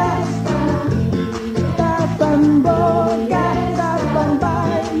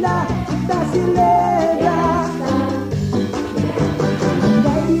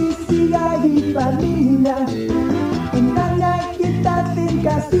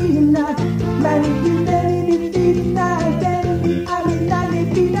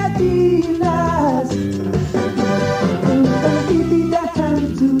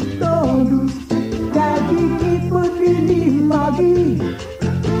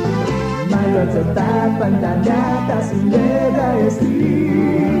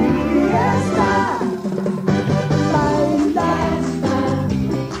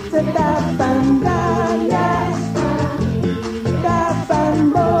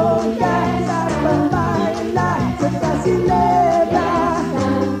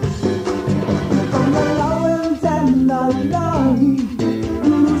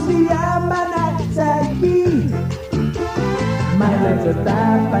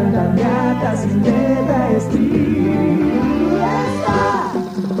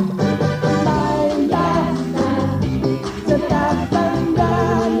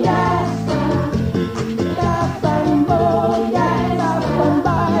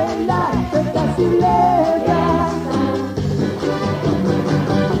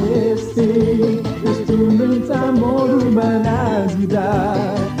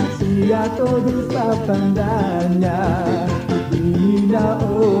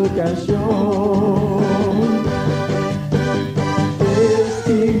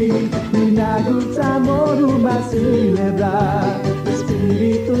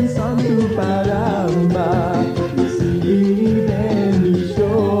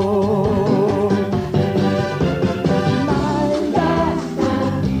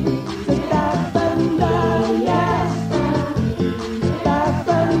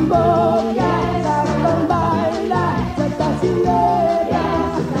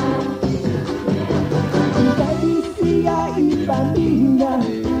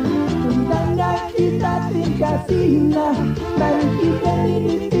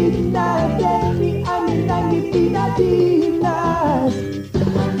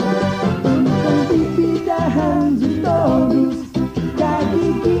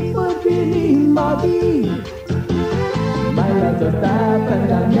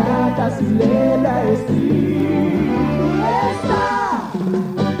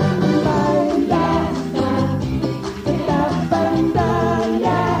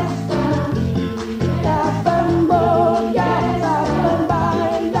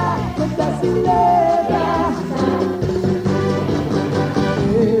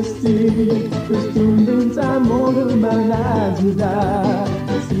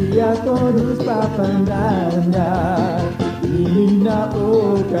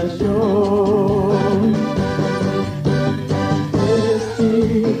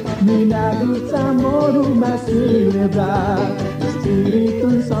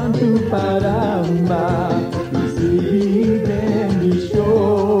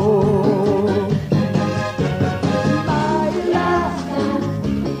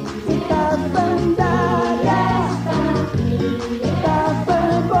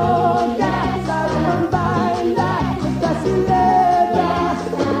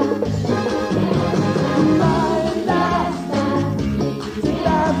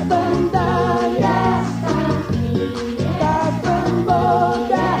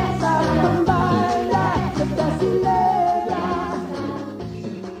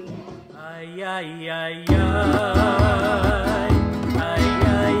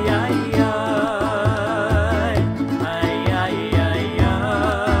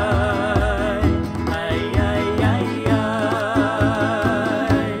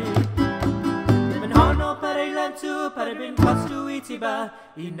 itiba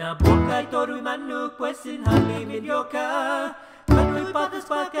Inabokai torui manuk puesin halimin yoka Kanui patas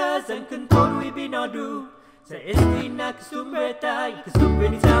pakas and kantorui binadu Sa estina kesumbreta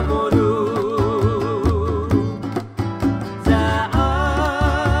ikesumbreni samoru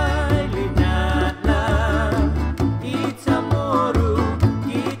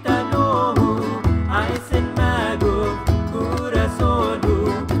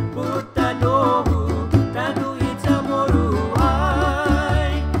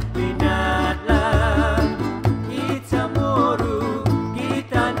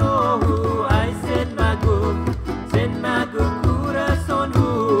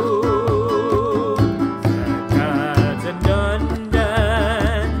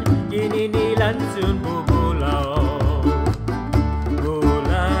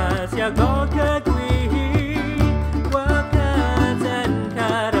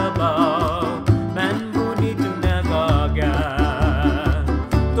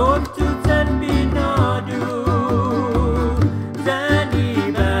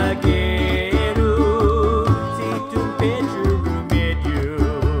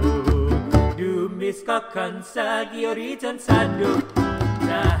Sagi oritan sadu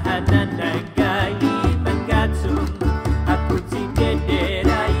Tahanan nagai menggatung Aku si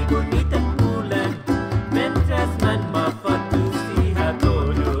dedera ibu nitan bulan Mentras man mafatu si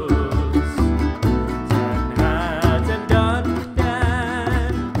hatolus Sanhatan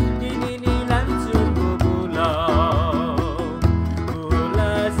dandan Ini ni langsung bubulau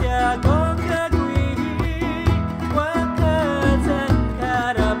Bula siagong kagui Wakatan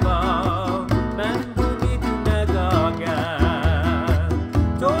karabau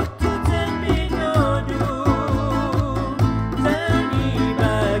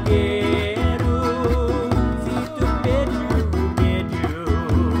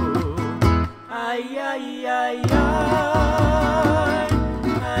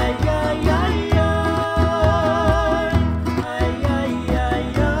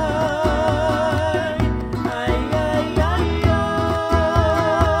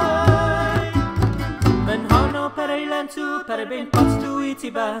Para ben pastu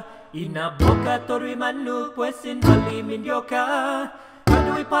itiba Inaboka torui manuk puesin halimin yoka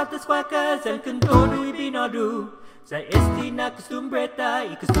Kanui patas pakas and kantorui binadu Sa estina kesumbreta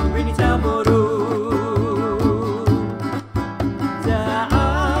ikesumbreni samoru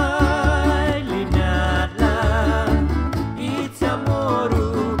Za'ai linatla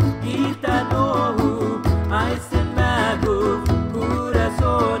Itsamoru Itanohu Aisen magu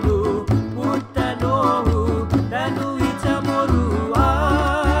Kurasonu Utanohu Tanu Itsamoru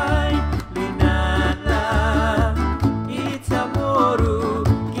Ai linatla Itsamoru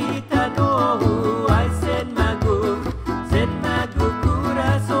Kitanohu Aisen magu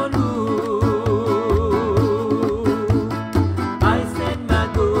Kurasonu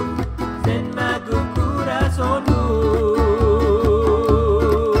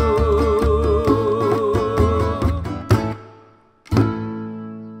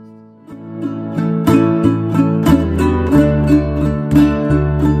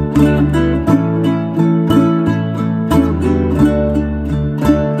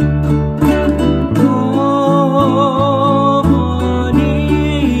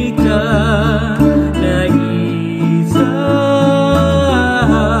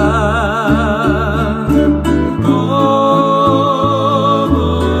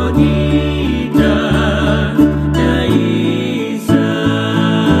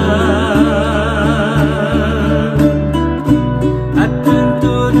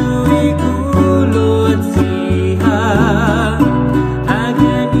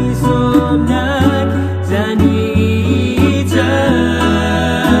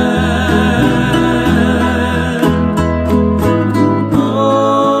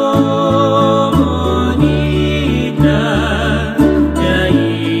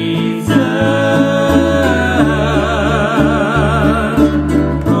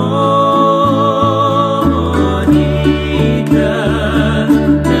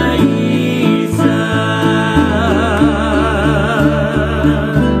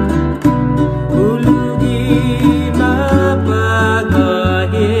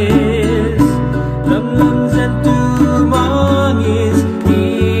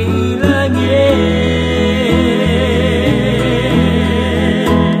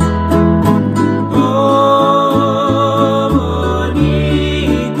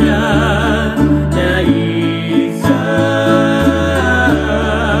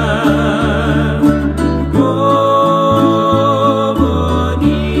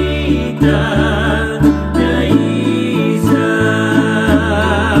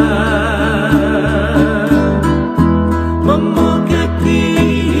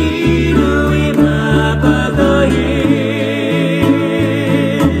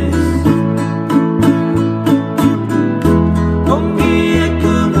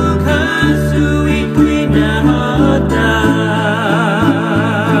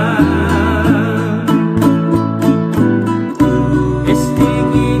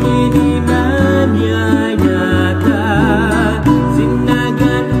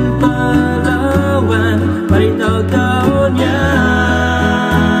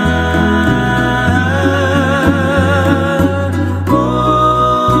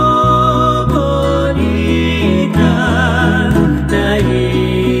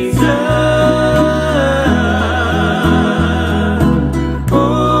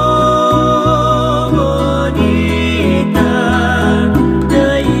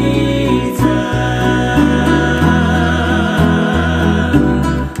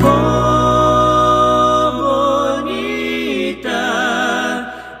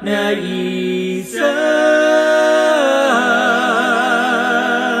na isa.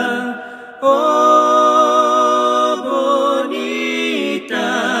 Oh, bonita,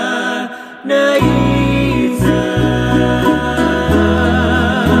 na isa.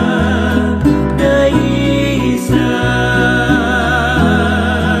 Na isa.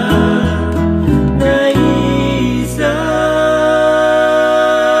 Na isa.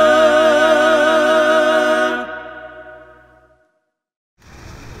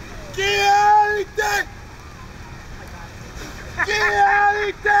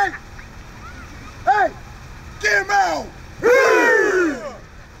 Hey, get him out!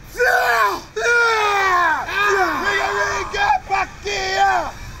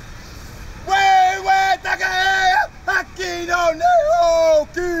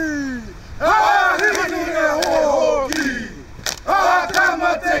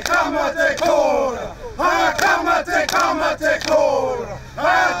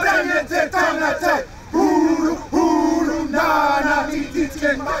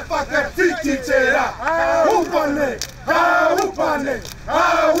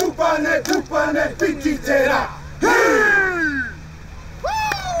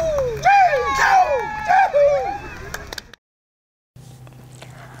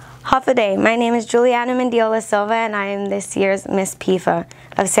 Hafa, my name is Juliana Mendiola Silva and I am this year's Miss PIFA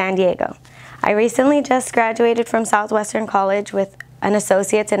of San Diego. I recently just graduated from Southwestern College with an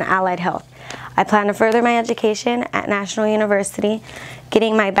Associate's in Allied Health. I plan to further my education at National University,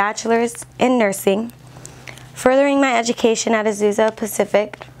 getting my bachelor's in nursing, furthering my education at Azusa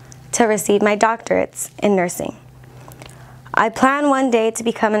Pacific to receive my doctorates in nursing. I plan one day to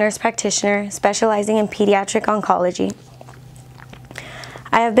become a nurse practitioner specializing in pediatric oncology.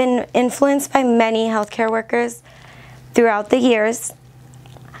 I have been influenced by many healthcare workers throughout the years.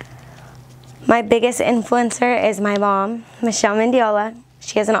 My biggest influencer is my mom, Michelle Mendiola.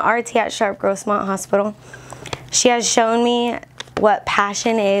 She is an RT at Sharp Grossmont Hospital. She has shown me what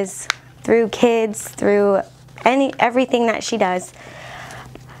passion is through kids, through everything that she does.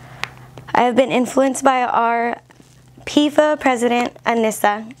 I have been influenced by our PIFA president,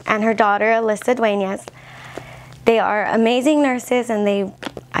 Anissa, and her daughter, Alyssa Duenas. They are amazing nurses, and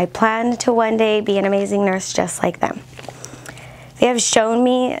I plan to one day be an amazing nurse just like them. They have shown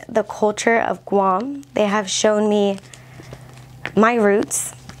me the culture of Guam. They have shown me my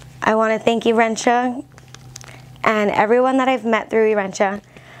roots. I want to thank Irencha and everyone that I've met through Irencha.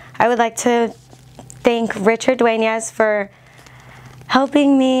 I would like to thank Richard Duenas for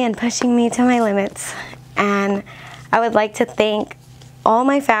helping me and pushing me to my limits. And I would like to thank all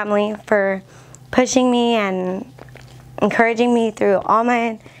my family for pushing me and encouraging me through all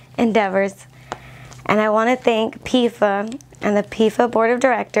my endeavors. And I want to thank PIFA and the PIFA Board of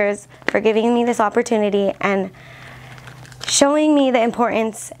Directors for giving me this opportunity and showing me the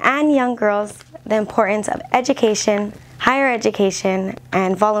importance, and young girls, the importance of education, higher education,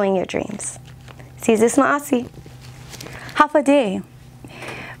 and following your dreams. Sizis Maasi. Hafa Day.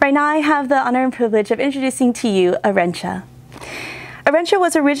 Right now I have the honor and privilege of introducing to you Irencha. Irencha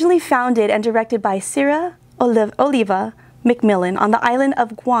was originally founded and directed by Sarah Oliva McMillan on the island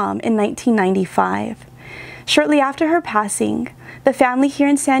of Guam in 1995. Shortly after her passing, the family here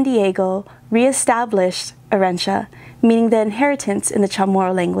in San Diego re-established Irencha, meaning the inheritance in the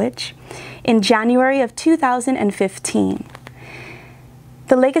Chamorro language, in January of 2015.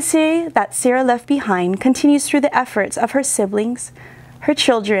 The legacy that Sarah left behind continues through the efforts of her siblings, her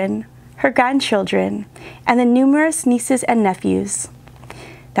children, her grandchildren, and the numerous nieces and nephews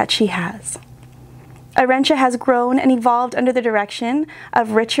that she has. Irencha has grown and evolved under the direction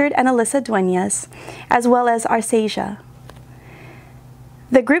of Richard and Alyssa Duenas, as well as Arcesia.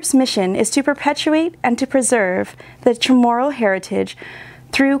 The group's mission is to perpetuate and to preserve the Chamorro heritage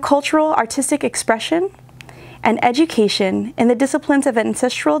through cultural artistic expression and education in the disciplines of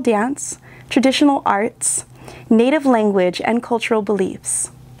ancestral dance, traditional arts, native language, and cultural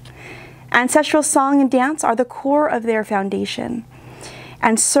beliefs. Ancestral song and dance are the core of their foundation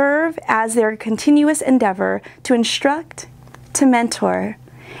and serve as their continuous endeavor to instruct, to mentor,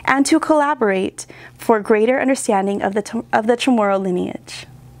 and to collaborate for greater understanding of the Chamorro lineage.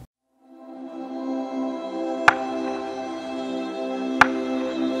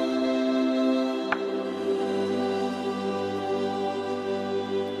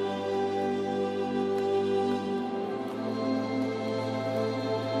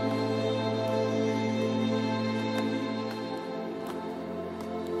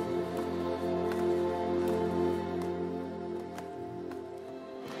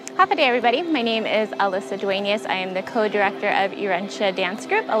 Hafa Day, everybody. My name is Alyssa Duenas. I am the co-director of Irencha Dance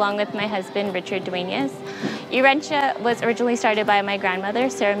Group, along with my husband, Richard Duenas. Irencha was originally started by my grandmother,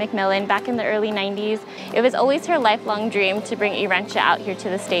 Sarah McMillan, back in the early 90s. It was always her lifelong dream to bring Irencha out here to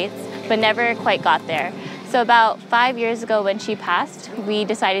the States, but never quite got there. So about 5 years ago when she passed, we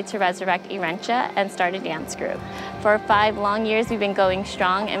decided to resurrect Irencha and start a dance group. For 5 long years, we've been going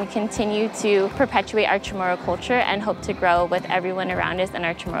strong, and we continue to perpetuate our Chamorro culture and hope to grow with everyone around us in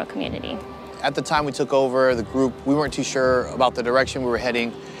our Chamorro community. At the time we took over the group, we weren't too sure about the direction we were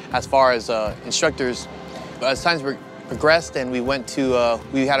heading as far as instructors. But as times progressed and we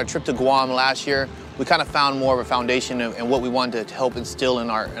had a trip to Guam last year, we kind of found more of a foundation and what we wanted to help instill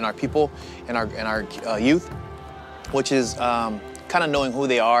in our people and our youth, which is kind of knowing who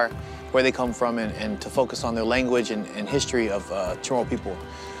they are, where they come from, and to focus on their language and history of Chamorro people.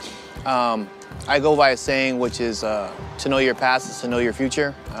 I go by a saying, which is to know your past is to know your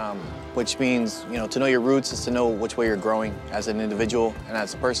future, which means, you know, to know your roots is to know which way you're growing as an individual and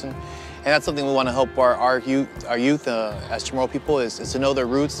as a person. And that's something we want to help our youth as Chamorro people is to know their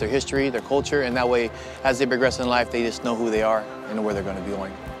roots, their history, their culture, and that way, as they progress in life, they just know who they are and where they're going to be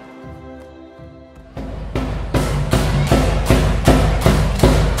going.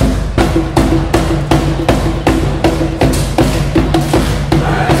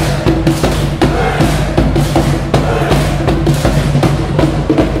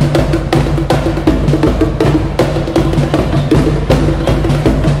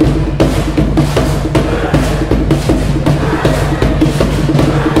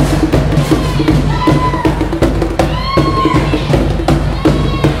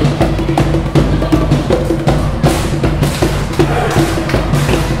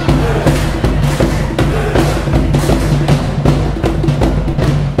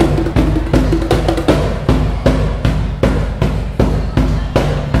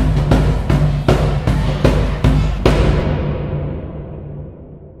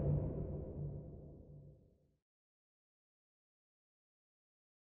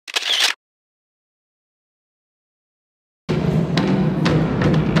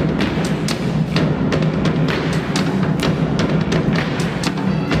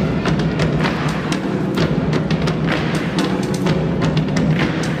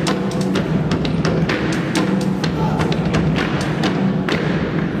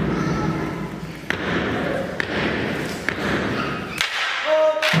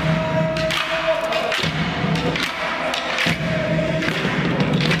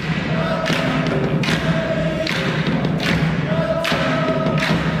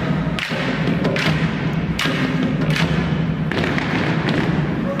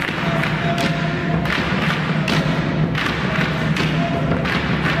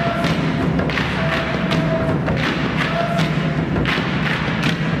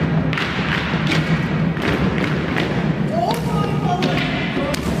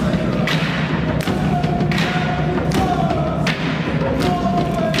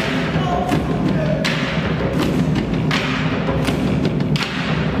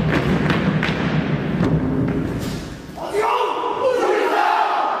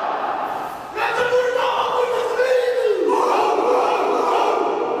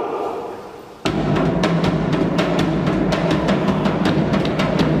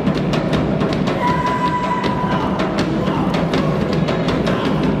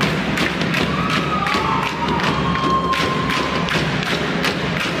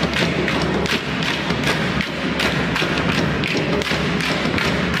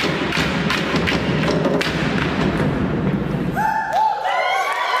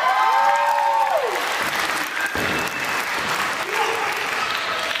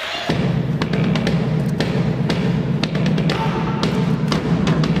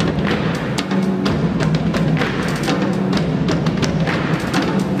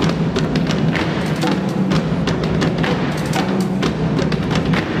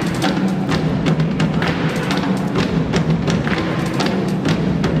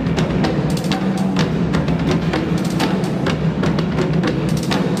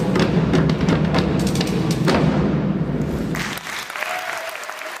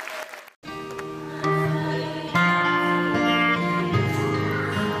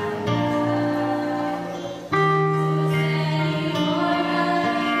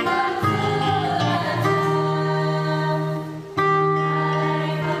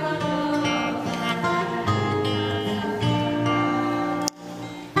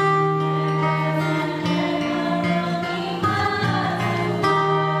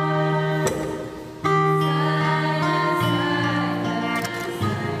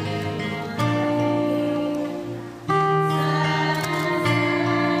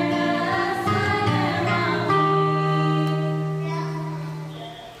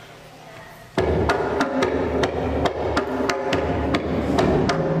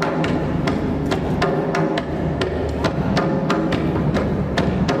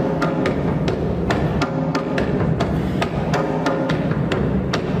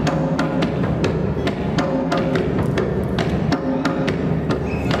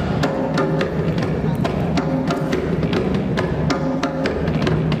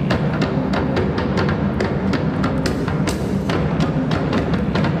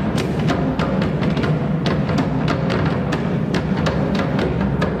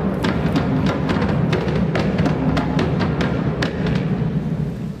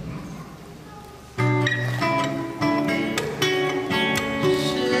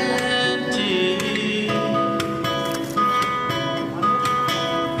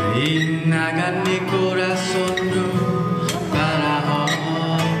 Innaga mi corazón para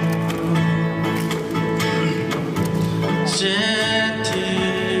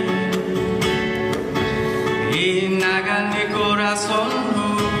sentir. Innaga mi corazón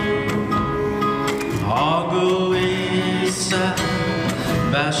egoísta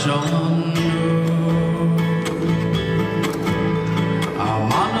passion.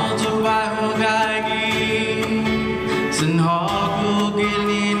 Amano tu bahugagi sin hagu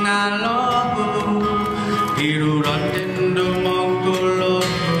gini nalobu iruran tendo mongkulo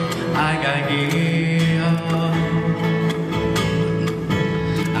agagi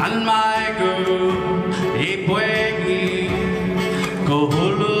an my go ipwegi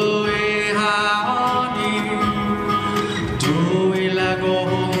kohulu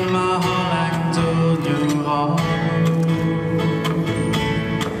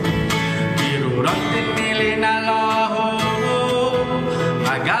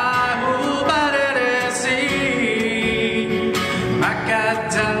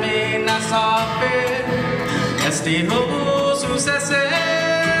Estiho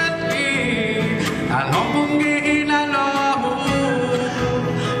sucesseti al hongi inalahu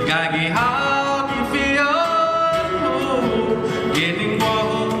gagi hagi fio yeningo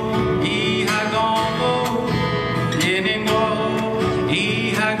ihagomo yeningo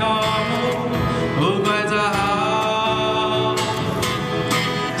ihagomo ugwaza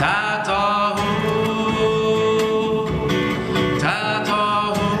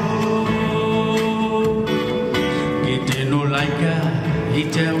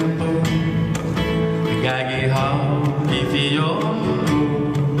tempo gagi how ifio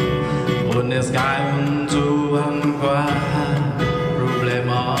ones gai untu angwa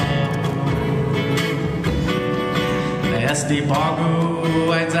problema esti pagu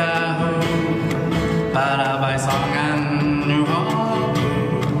aitahu para bai sangan nuho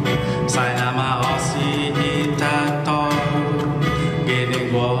sai nama osi itato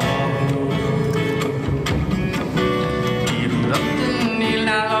geningwo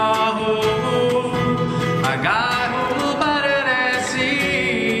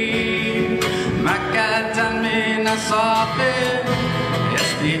sape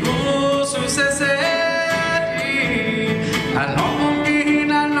estihu sucesseti alongi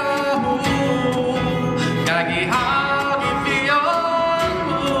inalahu gagi hagi fio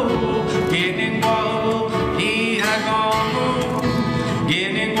geningwo ihagomu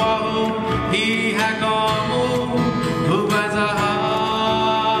geningwo ihagomu ubaza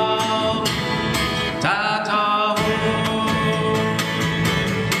tatahu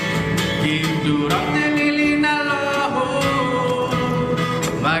idurante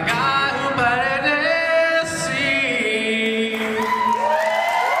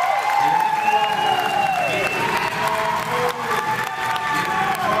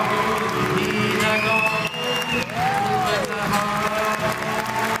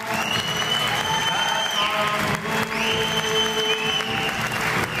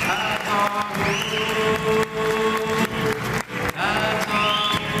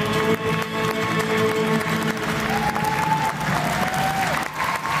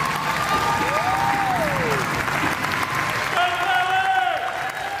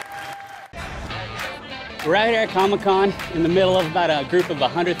We're out here at Comic-Con in the middle of about a group of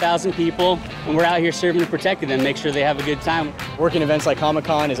 100,000 people, and we're out here serving and protecting them, make sure they have a good time. Working events like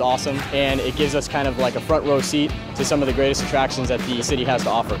Comic-Con is awesome, and it gives us kind of like a front row seat to some of the greatest attractions that the city has to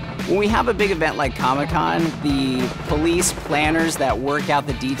offer. When we have a big event like Comic-Con, the police planners that work out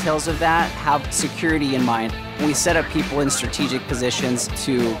the details of that have security in mind. We set up people in strategic positions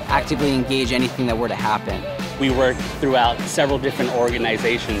to actively engage anything that were to happen. We work throughout several different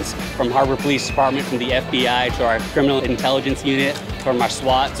organizations, from Harbor Police Department, from the FBI, to our Criminal Intelligence Unit, from our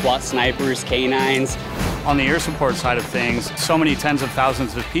SWAT snipers, K9s. On the air support side of things, so many tens of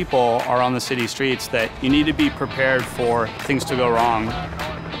thousands of people are on the city streets that you need to be prepared for things to go wrong.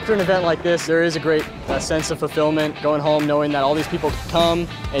 After an event like this, there is a great sense of fulfillment. Going home knowing that all these people come,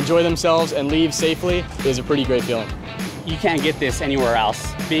 enjoy themselves, and leave safely is a pretty great feeling. You can't get this anywhere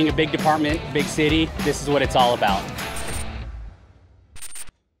else. Being a big department, big city, this is what it's all about.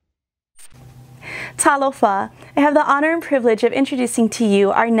 Talofa, I have the honor and privilege of introducing to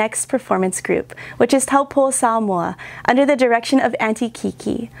you our next performance group, which is Taupo Samoa, under the direction of Auntie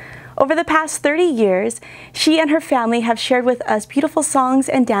Kiki. Over the past 30 years, she and her family have shared with us beautiful songs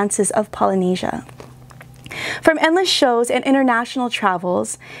and dances of Polynesia. From endless shows and international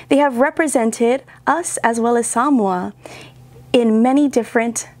travels, they have represented us as well as Samoa in many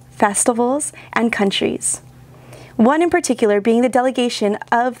different festivals and countries. One in particular being the delegation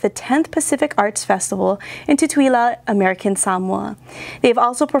of the 10th Pacific Arts Festival in Tutuila, American Samoa. They've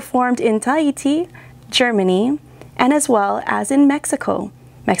also performed in Tahiti, Germany, and as well as in Mexico,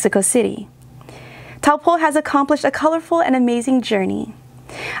 Mexico City. Taupo has accomplished a colorful and amazing journey.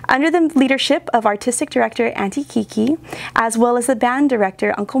 Under the leadership of Artistic Director Auntie Kiki, as well as the Band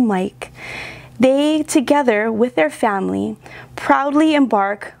Director Uncle Mike, they, together with their family, proudly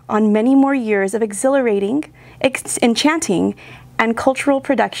embark on many more years of exhilarating, enchanting, and cultural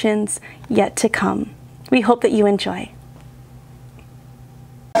productions yet to come. We hope that you enjoy.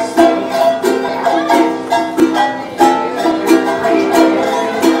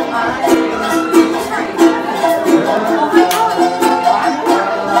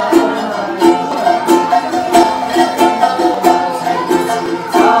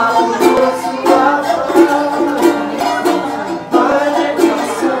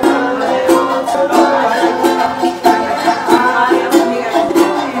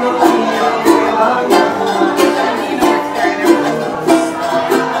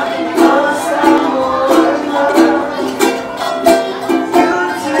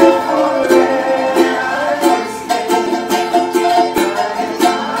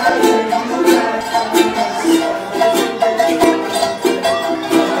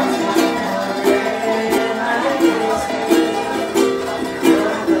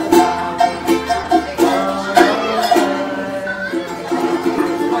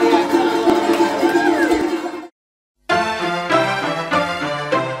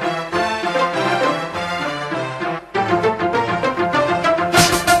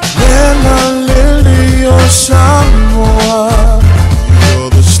 Samoa, you're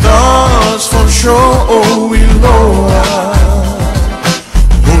the stars from shore, oh we loa.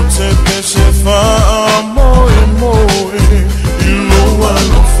 Hote pese fa moe moe, iloa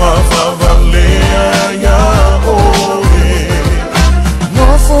lo fa fa valea ya oe.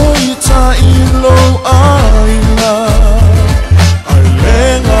 Nofo ita ilo aina,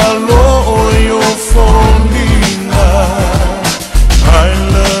 ailenga lo oyo fonina. I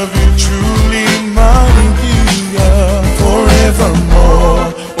love you truly, my dear, forevermore.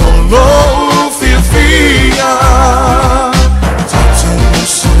 Oh, lo fia, tate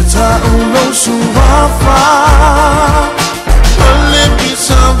musita ulo suafa, alepi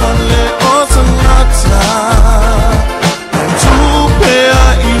savale otanata, tupea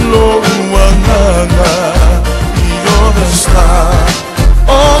ilo uangana, you're the star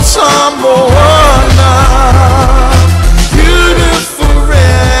of Samoana.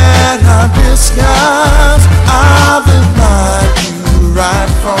 Hibiscus, I've admired you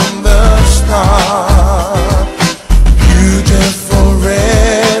right from the start. Beautiful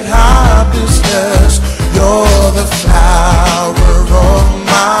red hibiscus, you're the flower of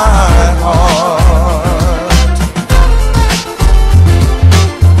my heart.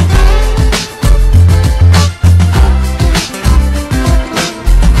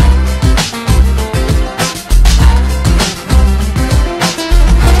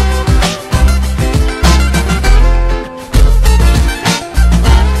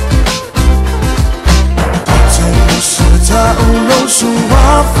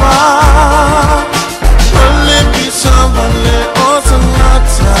 Suafa, alepi savale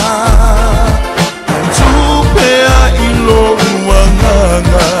otanata, tupea ilo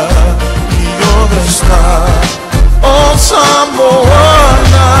uangana, you're the star of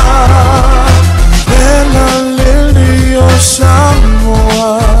Samoana. Bella lily of Samoa,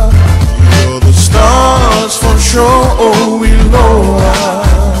 you're the stars from shore, oh we loa.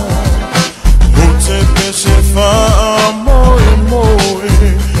 Hote pese fa moe moe,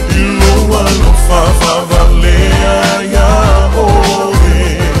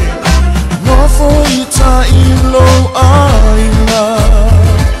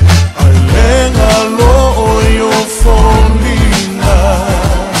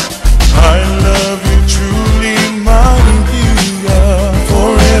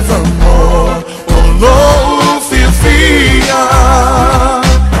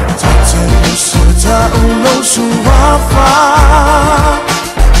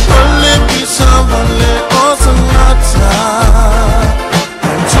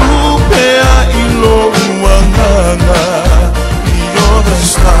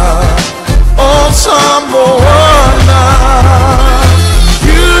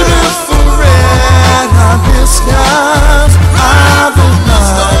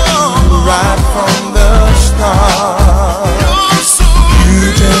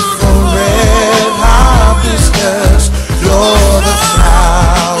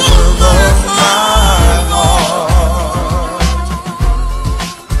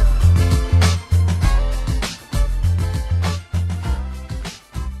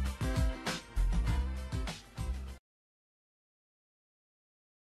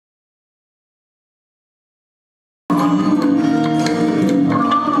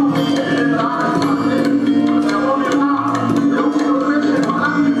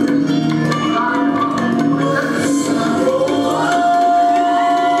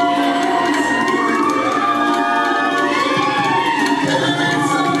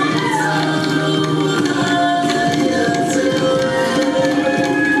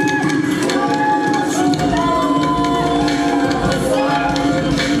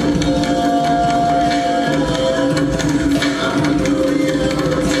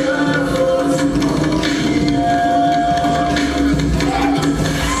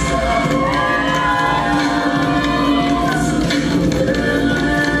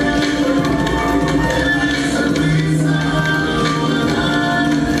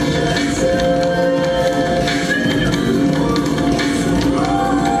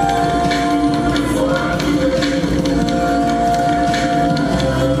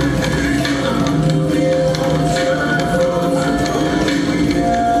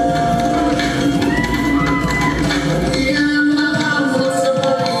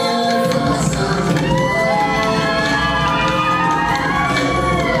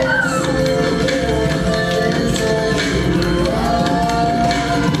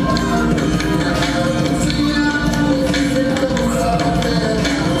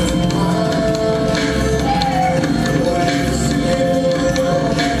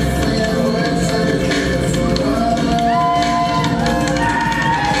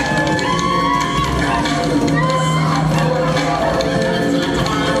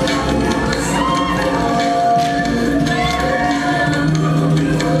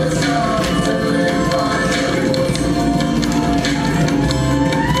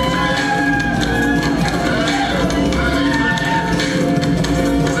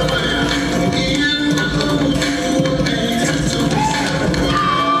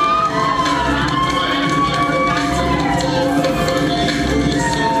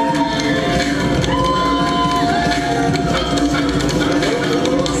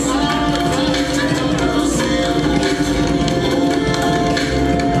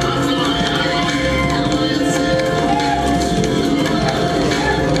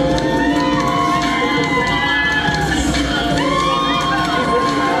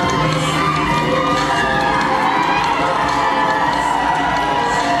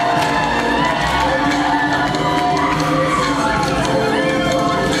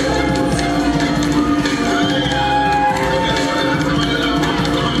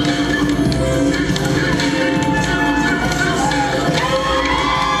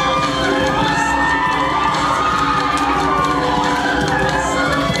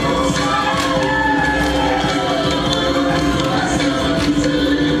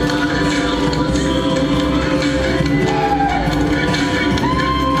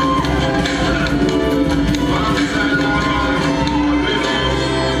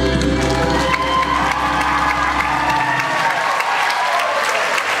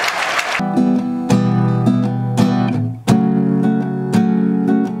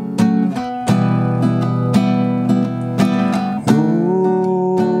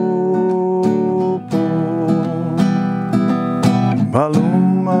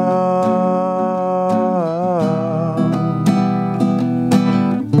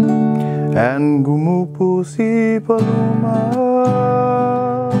 and gumupu si paluma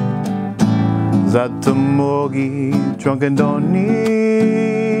Zatamogi drunken doni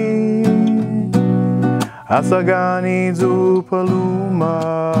Asagani zu paluma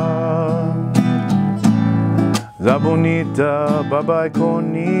Zabonita babai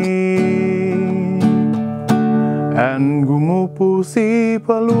koni and gumupu si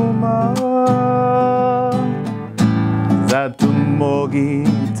paluma Zatumogi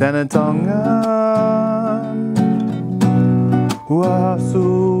tenetongan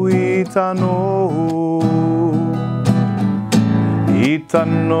Wasu itano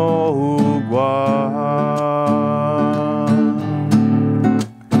gua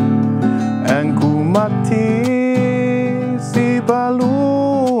and kumati si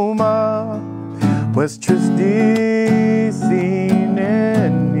paluma pues tristi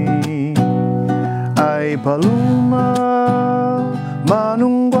sineni ay paluma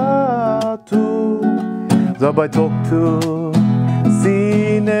manungwatu zabay talk to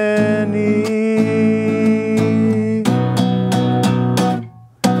sineni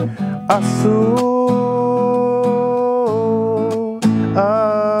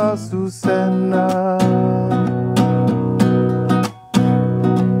Asusena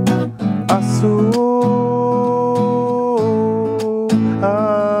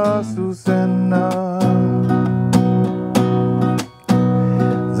Asusena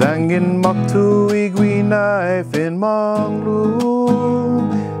Zangin maktu igwinay fin manglu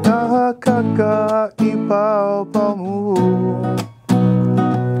Nakaka ipaw pamu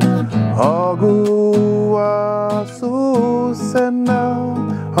Hagu asusena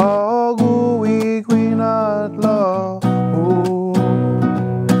Hagu igwinat la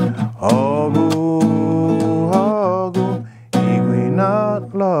Hagu igwinat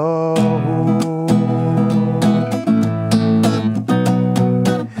la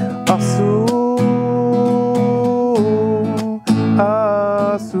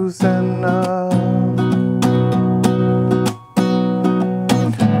Asusena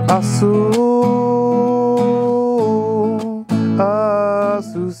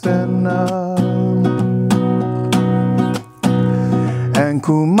Asusena and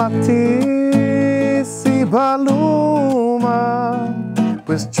kumati si paluma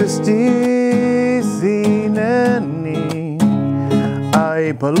pues tristi sineni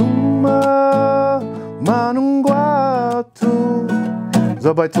ay paluma manungwatu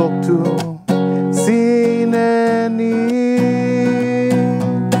zabay talk to sineni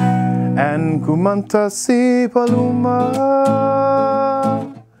and kumanta si paluma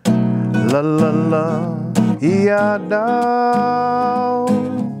la la la iadaw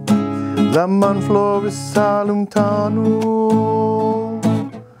zaman flores salum tanu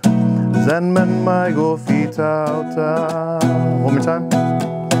zanman my go feet out one more time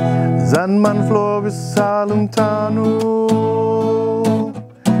zanman flores salum tanu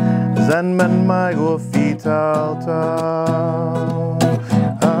zanman my go feet out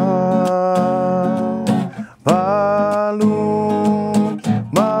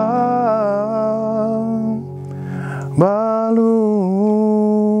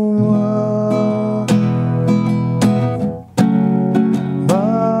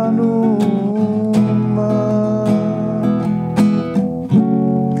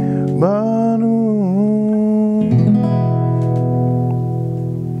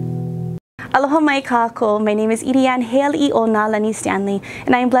Aloha mai kako. My name is Irian Haley O'Nalani Stanley,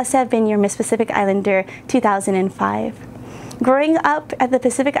 and I am blessed to have been your Miss Pacific Islander 2005. Growing up at the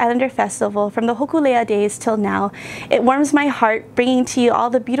Pacific Islander Festival from the Hokulea days till now, it warms my heart bringing to you all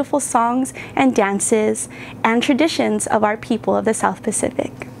the beautiful songs and dances and traditions of our people of the South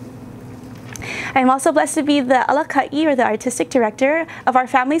Pacific. I am also blessed to be the alaka'i, or the artistic director, of our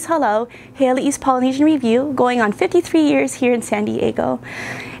family's Hello, Halei's Polynesian Review, going on 53 years here in San Diego.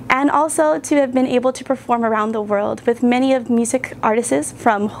 And also to have been able to perform around the world with many of music artists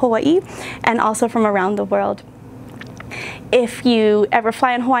from Hawaii and also from around the world. If you ever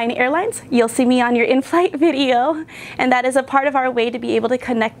fly on Hawaiian Airlines, you'll see me on your in-flight video, and that is a part of our way to be able to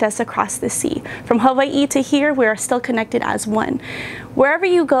connect us across the sea. From Hawaii to here, we are still connected as one. Wherever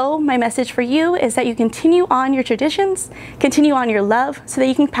you go, my message for you is that you continue on your traditions, continue on your love, so that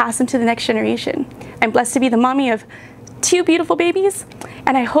you can pass them to the next generation. I'm blessed to be the mommy of 2 beautiful babies,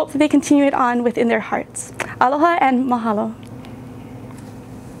 and I hope that they continue it on within their hearts. Aloha and mahalo.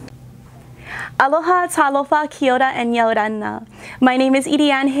 Aloha, talofa, kiora, and yaurana. My name is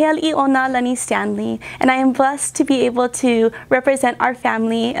Irian Haley O'Nalani Stanley, and I am blessed to be able to represent our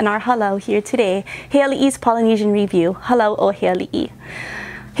family and our halau here today, Halei's Polynesian Review. Halau o Halei.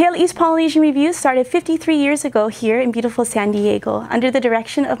 Hail East Polynesian Review started 53 years ago here in beautiful San Diego under the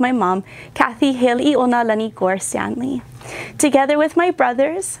direction of my mom, Kathy Haley Onalani Gore Stanley. Together with my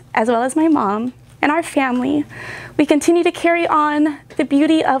brothers, as well as my mom, and our family, we continue to carry on the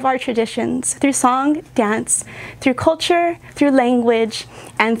beauty of our traditions through song, dance, through culture, through language,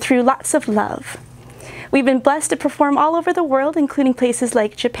 and through lots of love. We've been blessed to perform all over the world, including places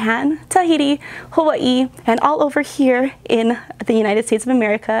like Japan, Tahiti, Hawaii, and all over here in the United States of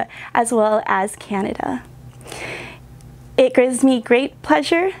America, as well as Canada. It gives me great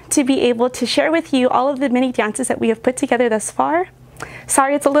pleasure to be able to share with you all of the many dances that we have put together thus far.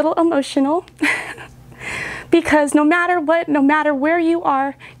 Sorry, it's a little emotional. Because no matter what, no matter where you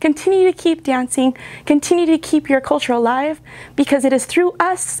are, continue to keep dancing, continue to keep your culture alive, because it is through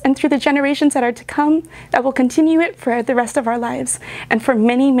us and through the generations that are to come that will continue it for the rest of our lives and for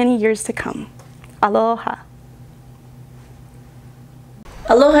many, many years to come. Aloha.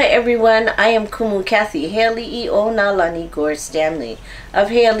 Aloha everyone, I am Kumu Kathy Haley Onalani Gore Stanley of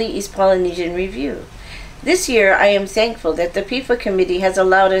Haley East Polynesian Review. This year, I am thankful that the PIFA committee has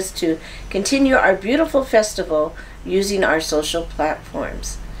allowed us to continue our beautiful festival using our social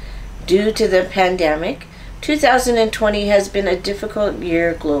platforms. Due to the pandemic, 2020 has been a difficult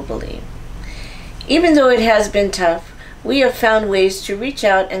year globally. Even though it has been tough, we have found ways to reach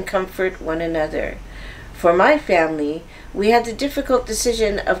out and comfort one another. For my family, we had the difficult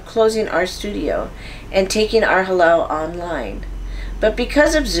decision of closing our studio and taking our halau online. But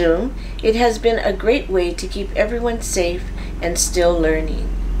because of Zoom, it has been a great way to keep everyone safe and still learning.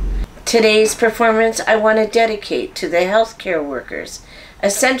 Today's performance I want to dedicate to the healthcare workers,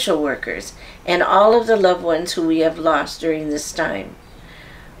 essential workers, and all of the loved ones who we have lost during this time.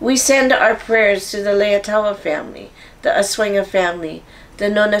 We send our prayers to the Leatawa family, the Aswenga family, the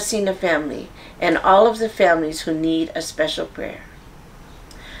Nonasina family, and all of the families who need a special prayer.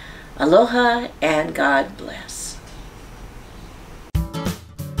 Aloha and God bless.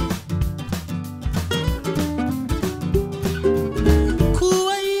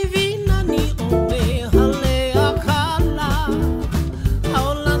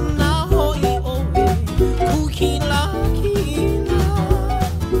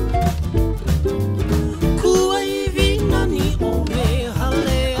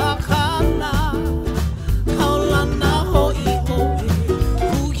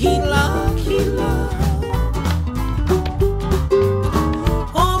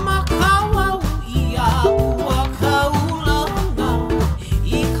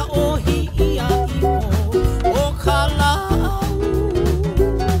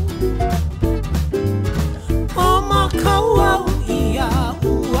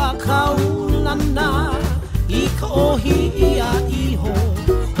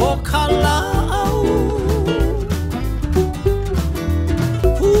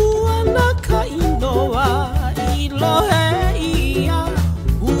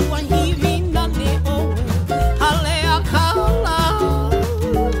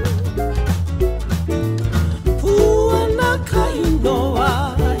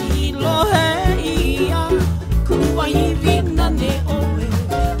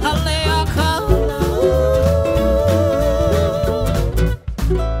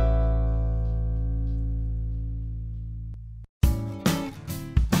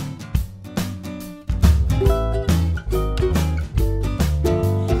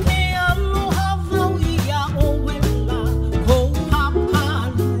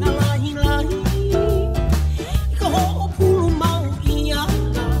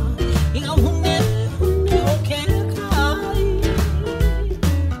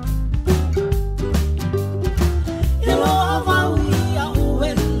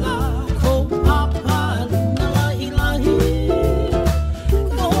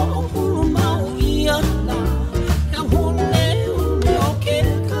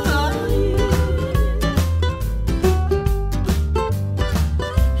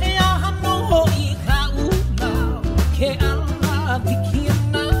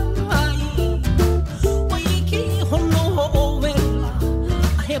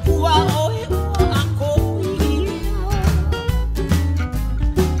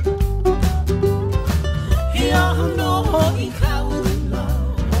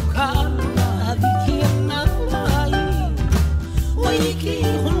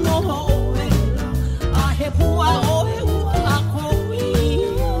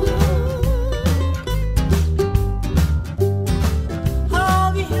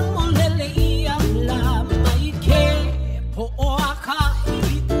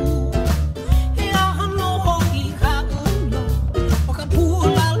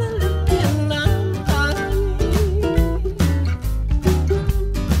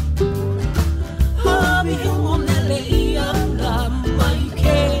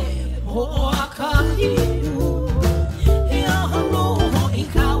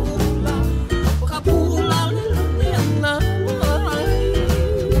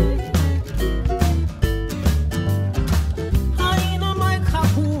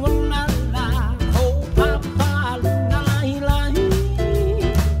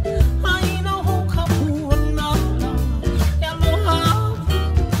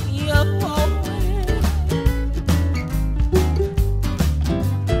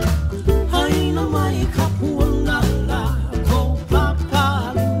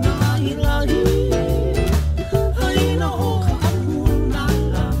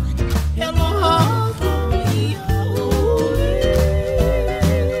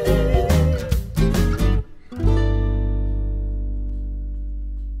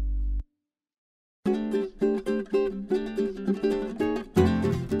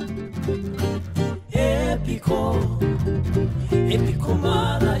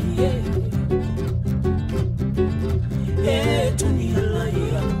 kumara ye e tuni la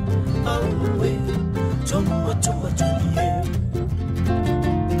ya awe tuma tuma tuni ye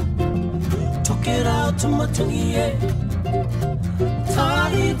took it out to my tuni ye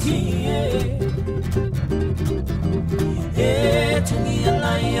tari ti ye e tuni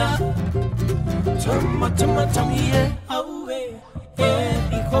la ya tuma tuma tuni ye awe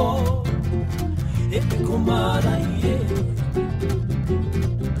e kumara ye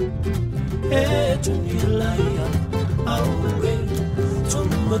e tuni la ya awe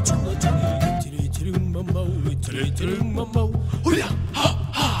tuma tuma tuni tiri tiri mamma tiri tiri mamma huya ha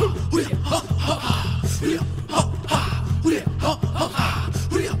ha huya ha ha huya ha ha huya ha ha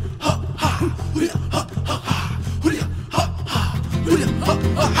huya ha ha huya ha ha huya ha ha huya ha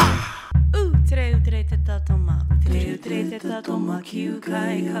ha Utre te tatoma, utre te tatoma, kiu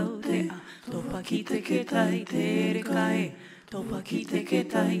kai kaute a, topa ki te ke tai te re kai, topa ki te ke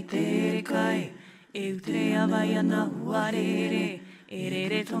tai te re kai, e utre awai ana huarere, e re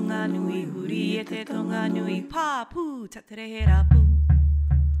re tonga nui, huri e te tonga nui, pā pū, tatere he rā pū.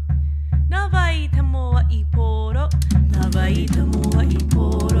 Nā vai te moa I poro, nā vai te moa I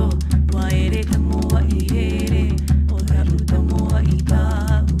poro, wa e re te moa I here, o ta u te moa I tā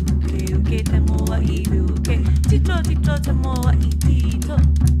uke te moa I uke, tito tito te moa I tito.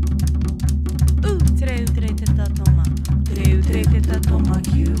 Utre te tatoma, utre te tatoma,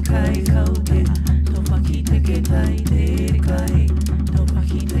 kiu kai kaute a, topa ki te ke tai te re kai, topa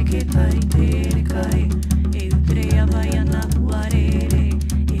ki te ke tai te re kai, e utre awai ana huarere,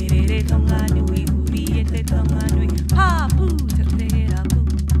 e re re tonga nui, huri e te tonga nui, pā pū te te ra pū.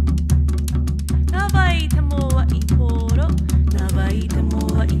 Nā vai te moa I poro, nā vai te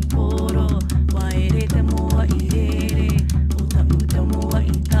moa I poro, wa e re te moa I here, o ta u te moa I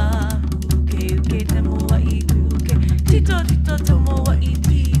tā, uke te moa I uke, tito tito te moa I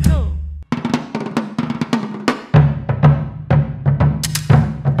tito.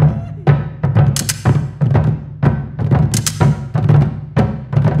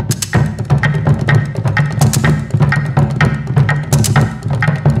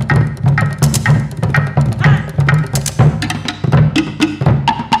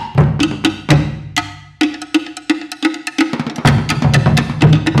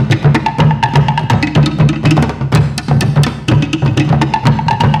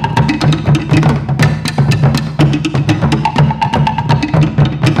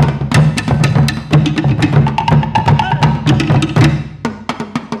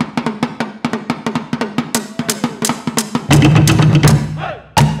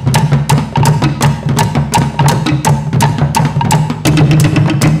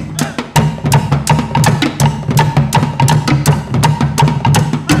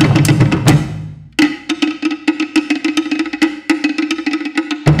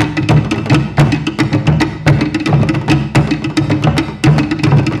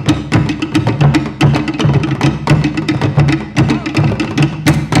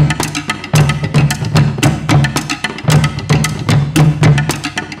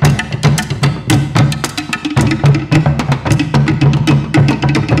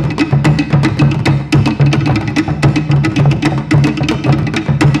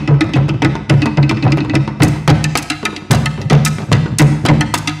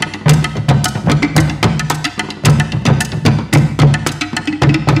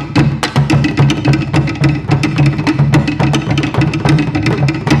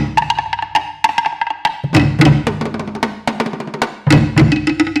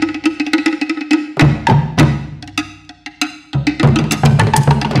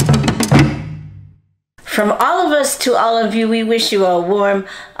 From all of us to all of you, we wish you a warm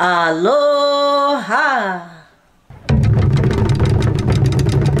aloha.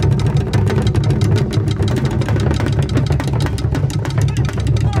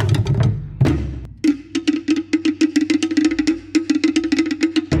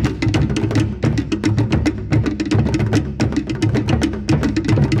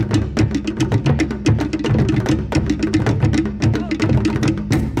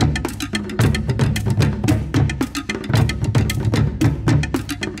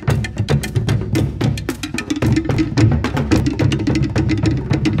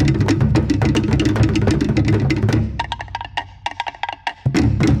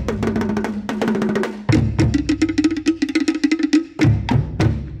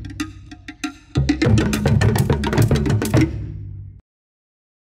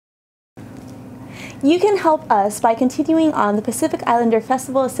 You can help us by continuing on the Pacific Islander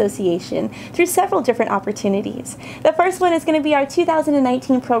Festival Association through several different opportunities. The first one is going to be our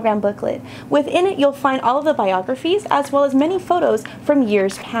 2019 program booklet. Within it, you'll find all of the biographies as well as many photos from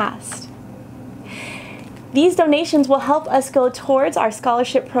years past. These donations will help us go towards our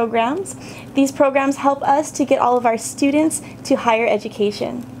scholarship programs. These programs help us to get all of our students to higher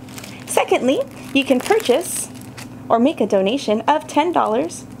education. Secondly, you can purchase or make a donation of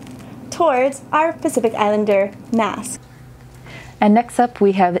 $10 towards our Pacific Islander mask. And next up,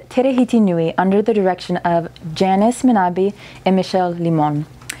 we have Terehiti Nui under the direction of Janice Minabe and Michelle Limon.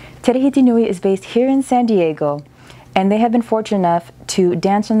 Terehiti Nui is based here in San Diego, and they have been fortunate enough to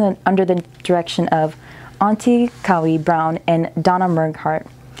dance under the direction of Auntie Kawi Brown and Donna Merghart.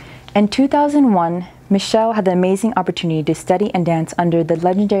 In 2001, Michelle had the amazing opportunity to study and dance under the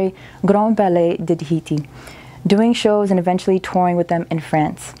legendary Grand Ballet de Tahiti, doing shows and eventually touring with them in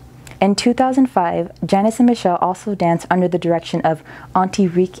France. In 2005, Janice and Michelle also danced under the direction of Auntie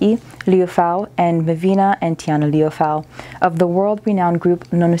Riki Liufau and Mavina and Tiana Liufau of the world-renowned group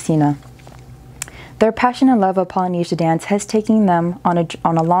Nonusina. Their passion and love of Polynesia dance has taken them on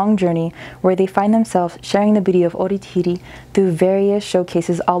a long journey where they find themselves sharing the beauty of Ori Tahiti through various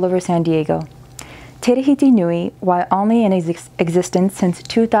showcases all over San Diego. Terehiti Nui, while only in existence since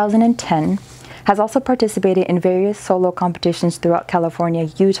 2010, has also participated in various solo competitions throughout California,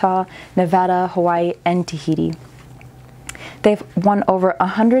 Utah, Nevada, Hawaii, and Tahiti. They've won over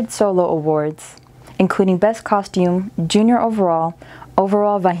 100 solo awards, including Best Costume, Junior Overall,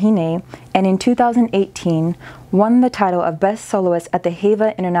 Overall Vahine, and in 2018 won the title of Best Soloist at the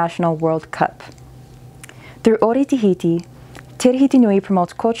Heva International World Cup. Through Ori Tahiti, Terehiti Nui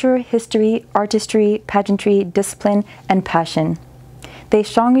promotes culture, history, artistry, pageantry, discipline, and passion. They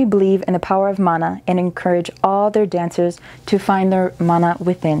strongly believe in the power of mana and encourage all their dancers to find their mana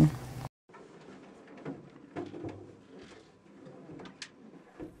within.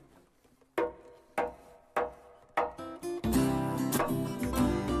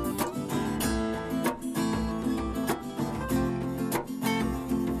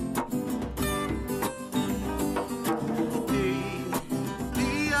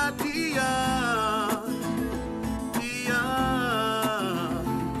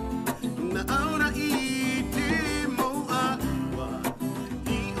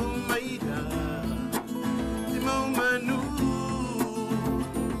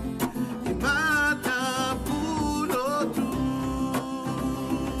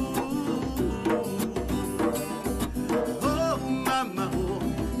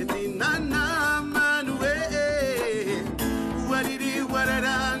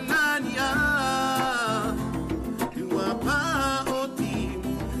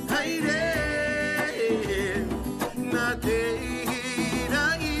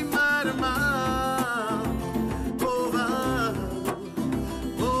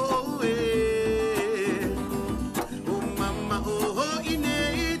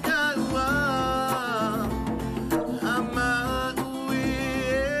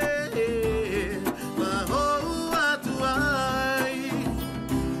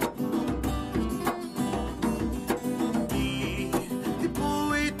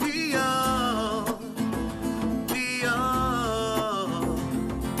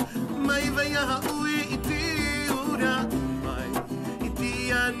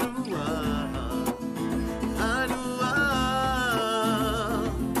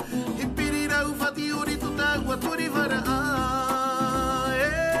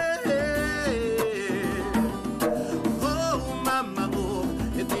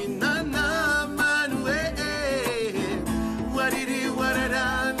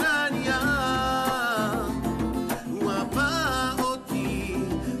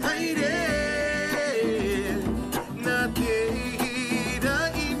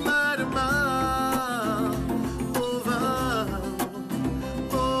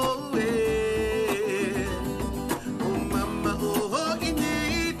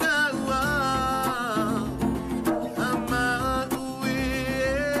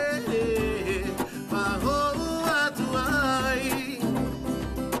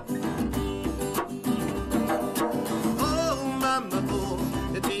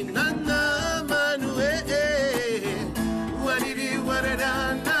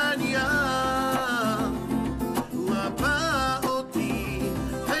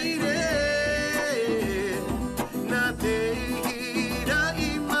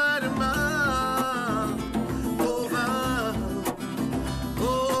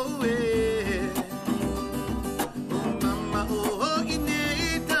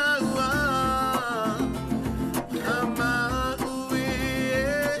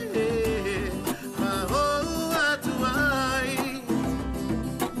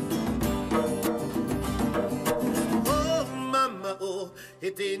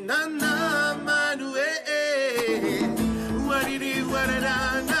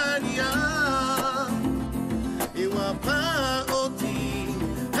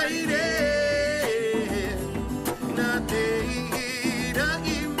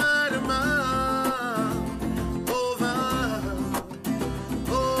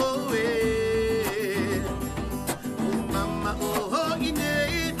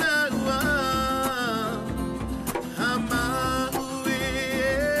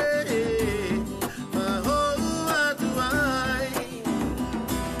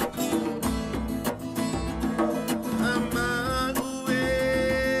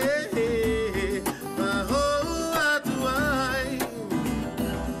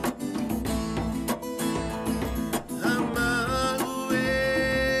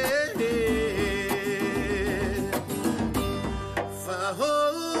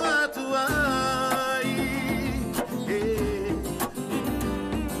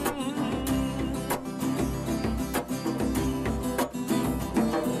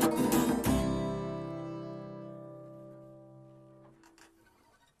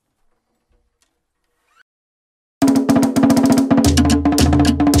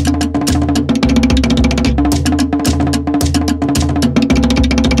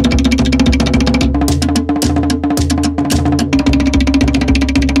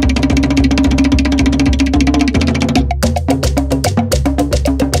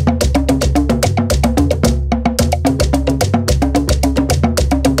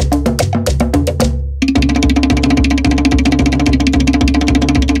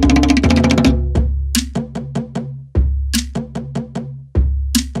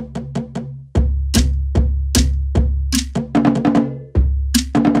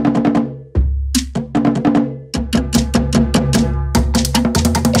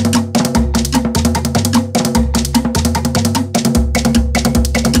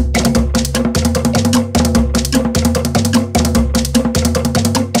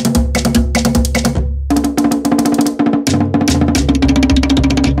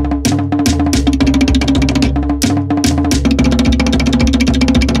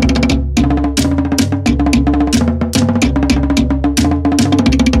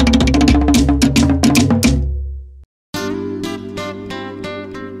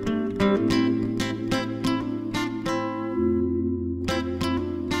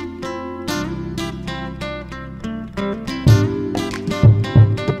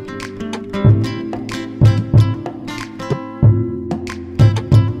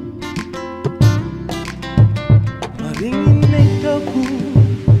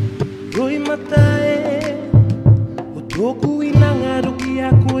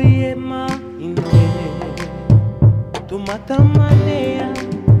 Matamanea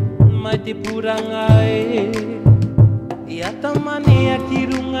matipurangae Yatamanea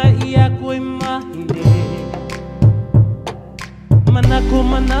kirunga iyako imahine Manako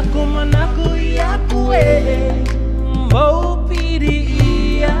manako manako iyako Mbau piri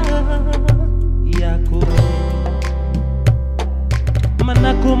iya iyako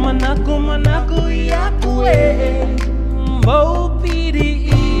Manako manako manako iyako Mbau piri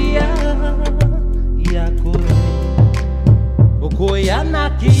iya iyako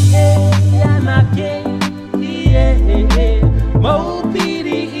Yanake, yanake, yeah,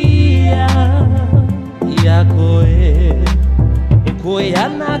 maupiri iya, yakoe.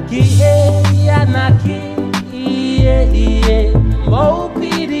 Yanake, yanake, yeah,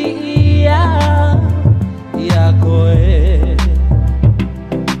 maupiri iya, yakoe.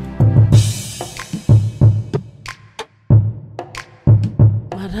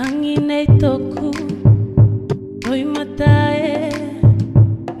 Marangi nei toku, oi matae.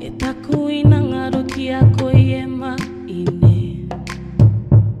 Ako yema ine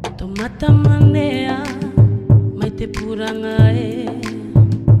Tomata manea Maite purangae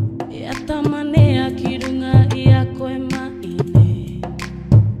Yata manea kirunga Iako ema ine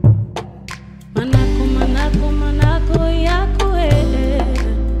Manako manako manako Iako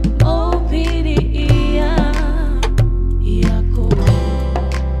O piri iya Iako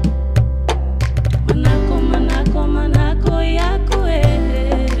Manako manako manako Iako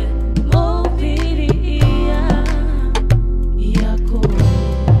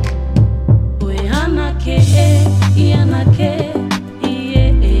Yanake,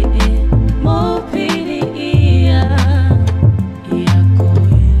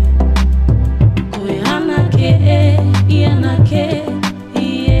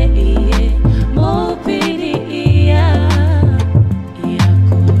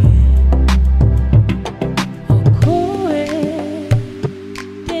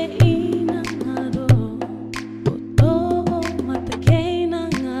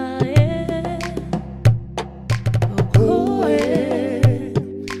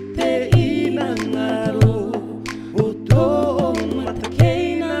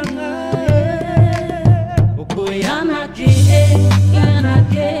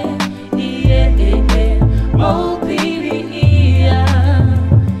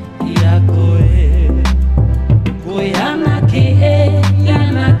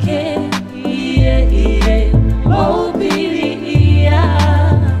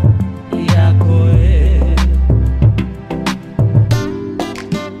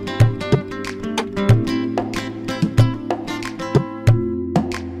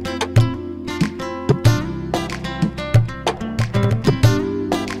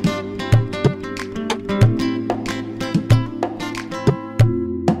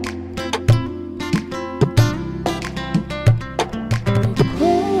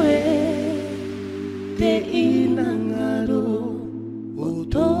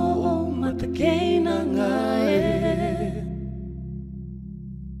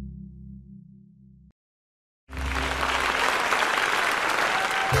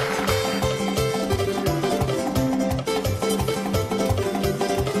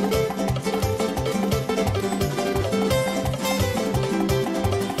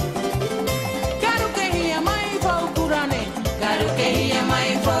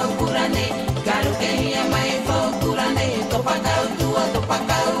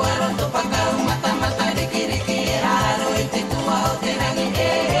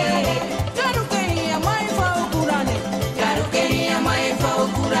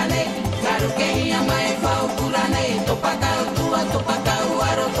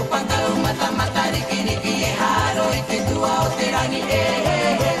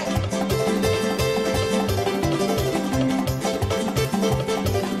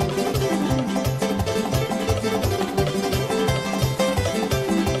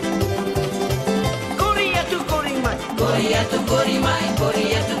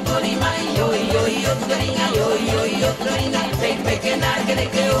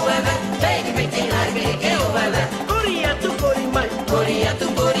 COS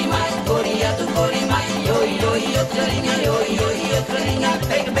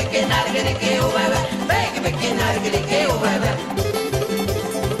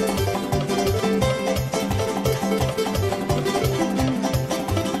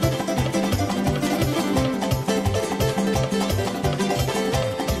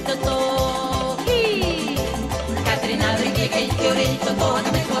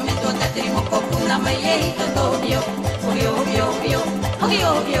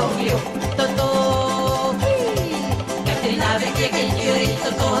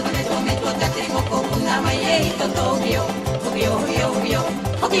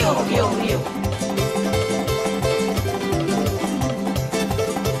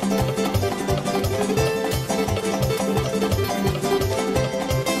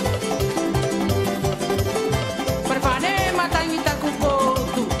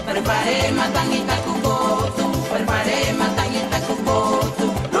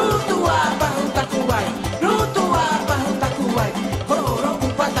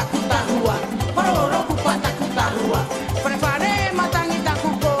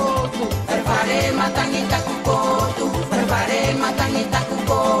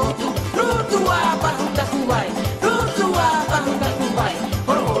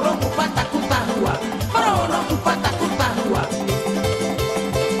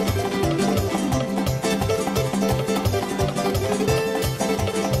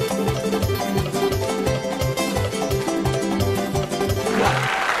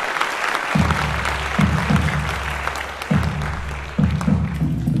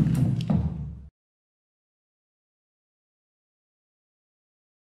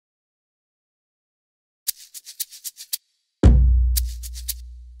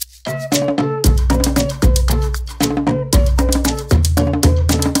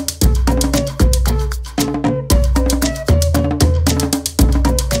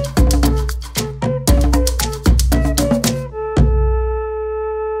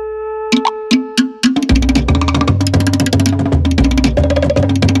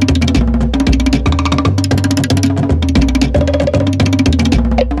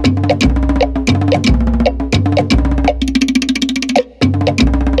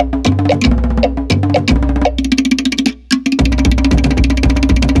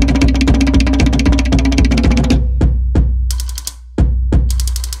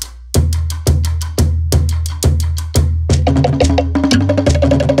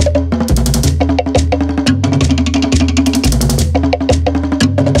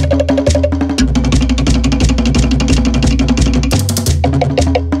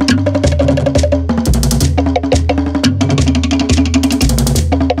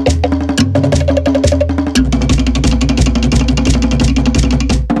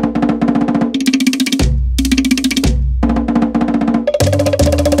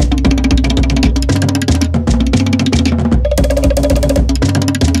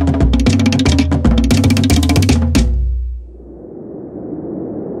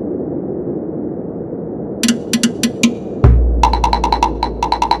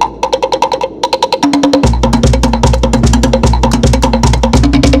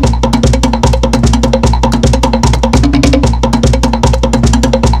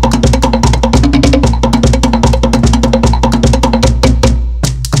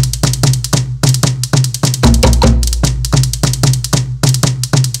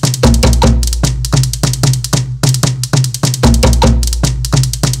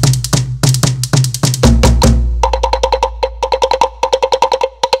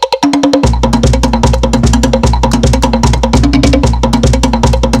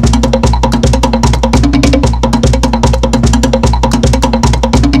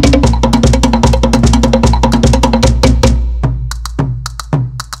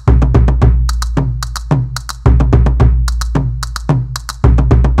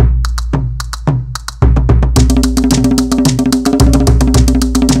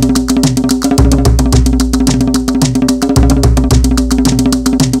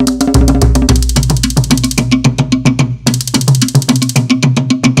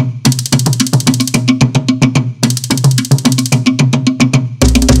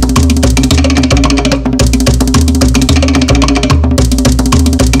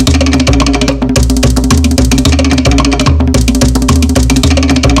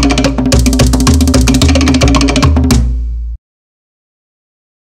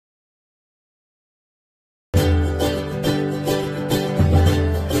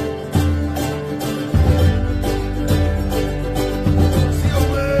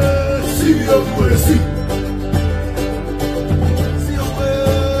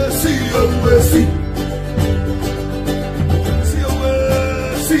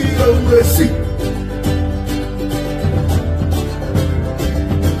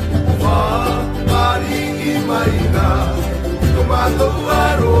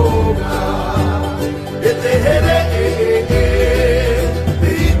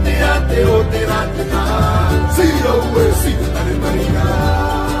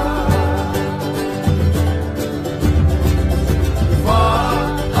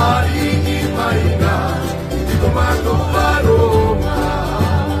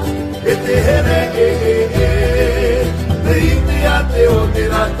o te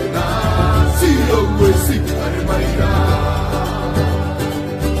ratuna Si o ue si are mai rā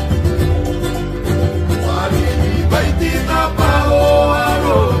Mariki mai tina pa o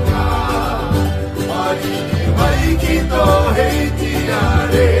aroka Mariki mai ki tō hei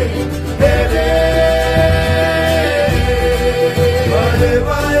tiare Here Vae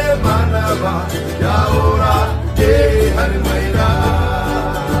vae manava Ya ora te hare mai rā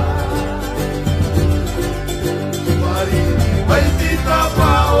Mariki mai tina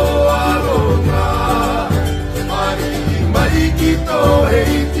pa o aroka Mariki mai ki tō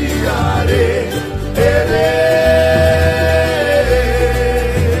hei tiare Here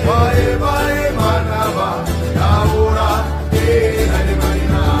Vae vae manava Ya ora te hare mai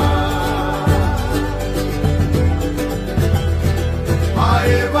rā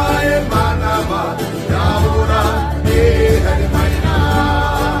Vae vae manava Ya ora te hare mai rā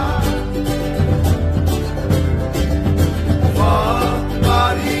Wha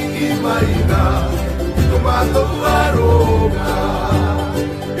mariki mai rā Tomato aroma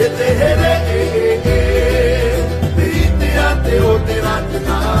E te here Te ite a te o te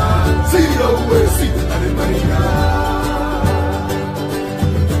ratena Si o ue si are mai rā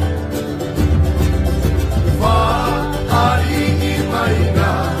Wha mariki mai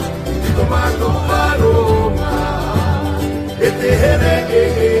rā Tomato aroma E te here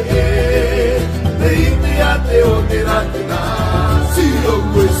Te ite a te o te ratena Si o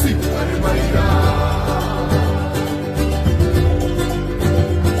ue si are mai rā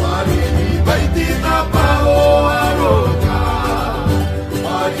Mariki mai tina pa o aroka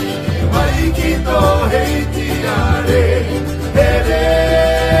Mariki mai ki tō hei tiare Here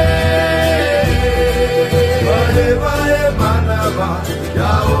Vae vae manava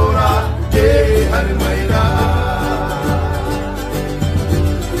Ya ora te hare mai rā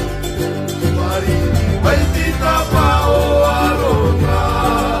Mariki mai tina pa o aroka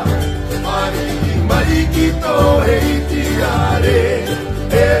Mariki mai ki tō hei tiare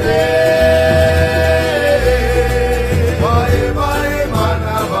Here Vae vae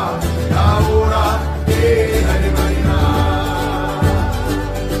manava Ya ora te hare mai rā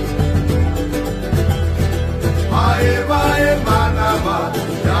Vae vae manava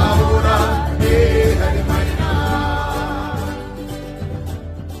Ya ora te hare mai rā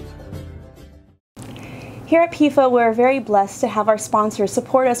Here at PIFA, we're very blessed to have our sponsors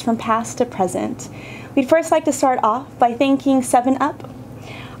support us from past to present. We'd first like to start off by thanking 7-Up,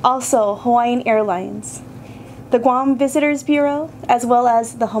 also Hawaiian Airlines, the Guam Visitors Bureau, as well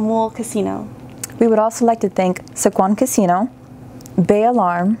as the Hamul Casino. We would also like to thank Sequan Casino, Bay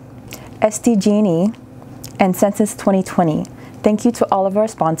Alarm, SDG&E, and Census 2020. Thank you to all of our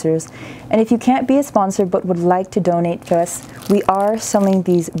sponsors. And if you can't be a sponsor but would like to donate to us, we are selling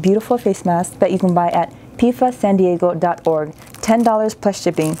these beautiful face masks that you can buy at pifasandiego.org. $10 plus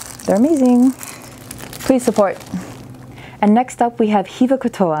shipping. They're amazing. Please support. And next up we have Hiva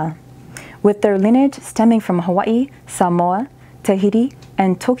Katoa. With their lineage stemming from Hawaii, Samoa, Tahiti,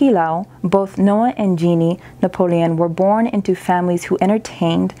 and Tokelau, both Noah and Jeannie Napoleon were born into families who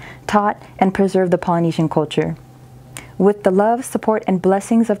entertained, taught, and preserved the Polynesian culture. With the love, support, and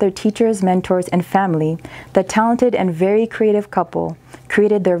blessings of their teachers, mentors, and family, the talented and very creative couple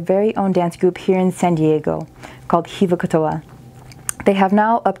created their very own dance group here in San Diego called Hiva Katoa. They have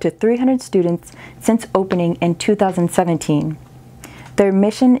now up to 300 students since opening in 2017. Their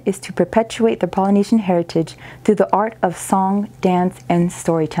mission is to perpetuate the Polynesian heritage through the art of song, dance, and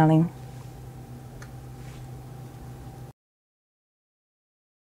storytelling.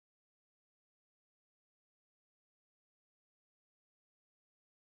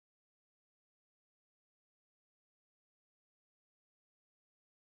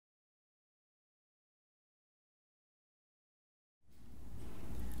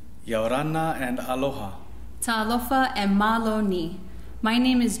 Yaorana and aloha. Ta'alofa and malo ni. My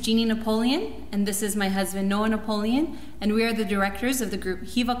name is Jeannie Napoleon, and this is my husband Noah Napoleon, and we are the directors of the group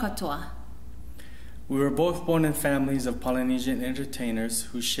Hiva Katoa. We were both born in families of Polynesian entertainers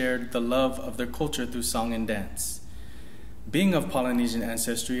who shared the love of their culture through song and dance. Being of Polynesian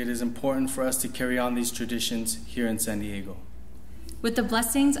ancestry, it is important for us to carry on these traditions here in San Diego. With the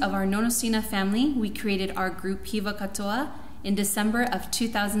blessings of our Nonosina family, we created our group Hiva Katoa in December of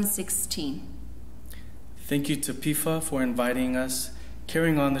 2016. Thank you to PIFA for inviting us,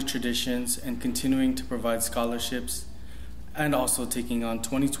 carrying on the traditions, and continuing to provide scholarships, and also taking on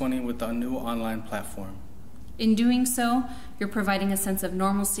 2020 with a new online platform. In doing so, you're providing a sense of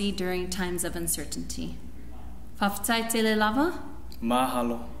normalcy during times of uncertainty. Faftai tele lava.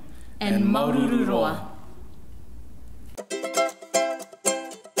 Mahalo. And maurururoa.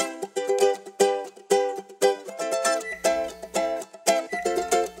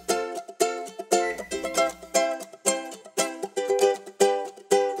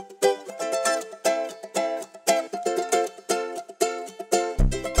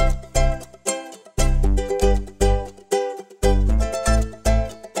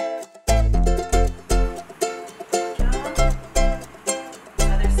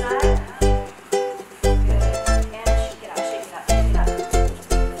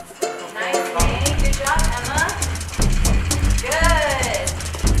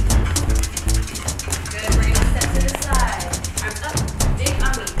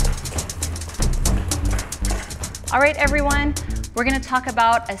 right, everyone, we're going to talk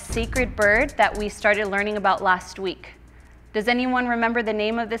about a sacred bird that we started learning about last week. Does anyone remember the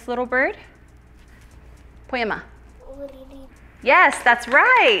name of this little bird? Poema. Yes, that's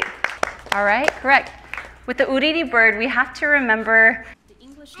right. All right, correct. With the uriri bird, we have to remember the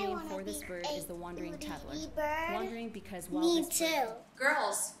English name for this bird is the wandering tattler. Wandering because while Me too.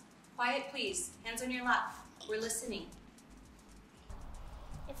 Girls, quiet please. Hands on your lap. We're listening.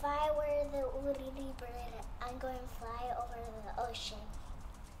 If I were the uriri bird, I'm going to fly over the ocean.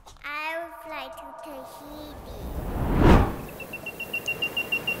 I would fly to Tahiti.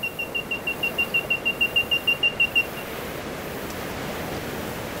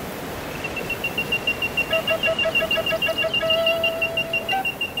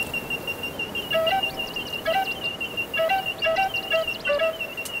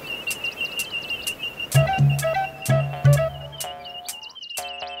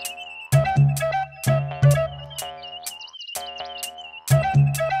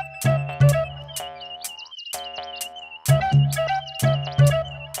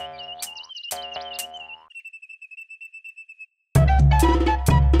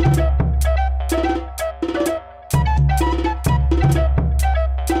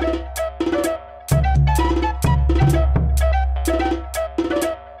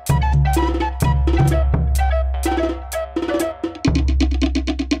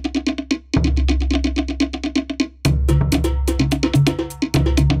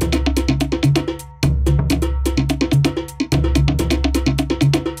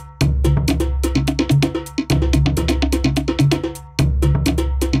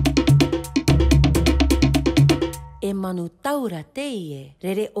 Manu taura teie,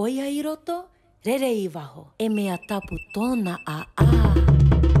 rere oia I roto, rere I waho. E mea tapu tōna a.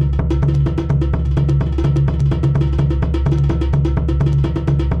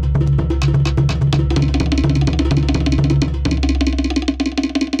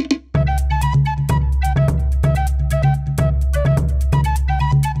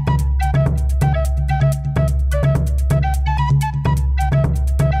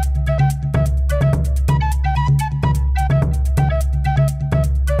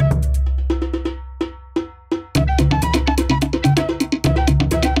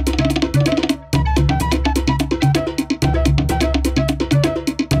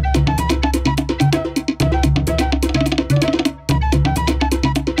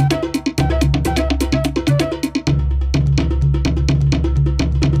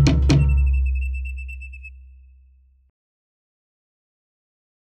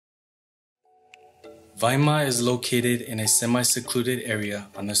 Vaima is located in a semi-secluded area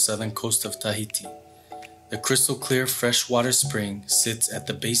on the southern coast of Tahiti. The crystal-clear freshwater spring sits at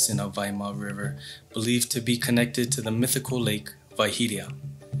the basin of Vaima River, believed to be connected to the mythical lake Vaihiria.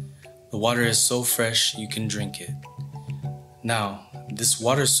 The water is so fresh you can drink it. Now, this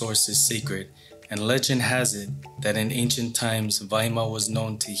water source is sacred, and legend has it that in ancient times Vaima was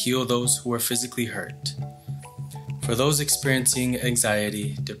known to heal those who were physically hurt. For those experiencing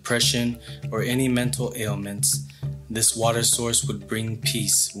anxiety, depression, or any mental ailments, this water source would bring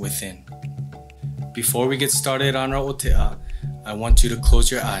peace within. Before we get started on our ote'a, I want you to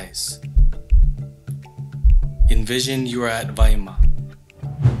close your eyes. Envision you are at Vaima.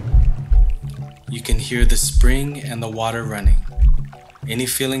 You can hear the spring and the water running. Any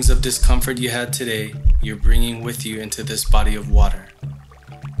feelings of discomfort you had today, you're bringing with you into this body of water.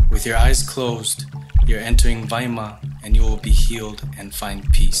 With your eyes closed, you're entering Vaima and you will be healed and find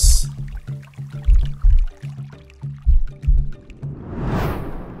peace.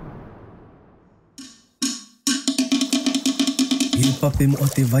 E papem o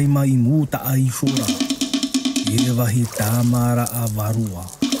te Vaima I muta a I hora. E wahi tāmara a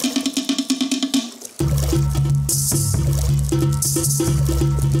varua.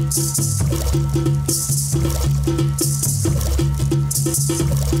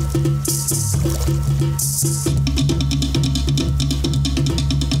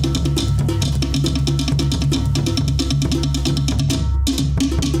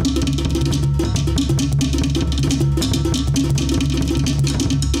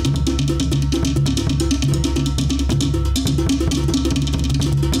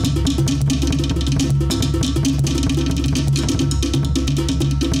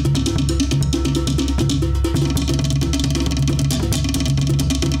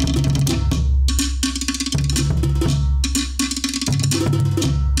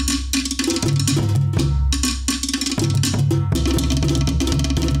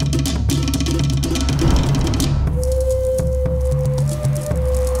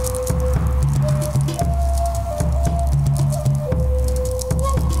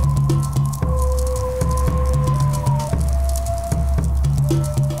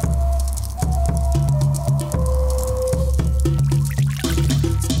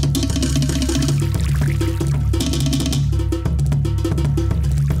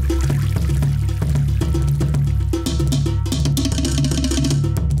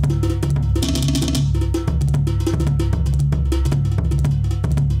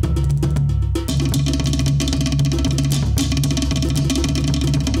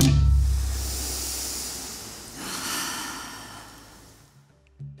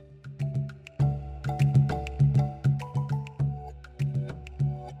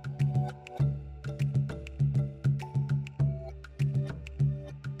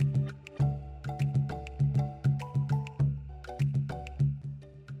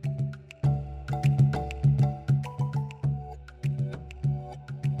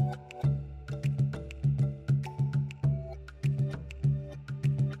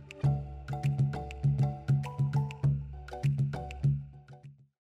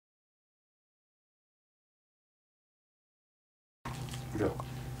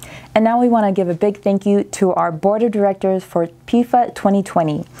 And now we want to give a big thank you to our board of directors for PIFA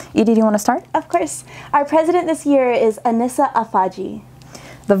 2020. Edie, do you want to start? Of course. Our president this year is Anissa Afaji.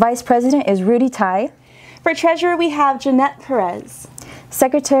 The vice president is Rudy Tai. For treasurer, we have Jeanette Perez.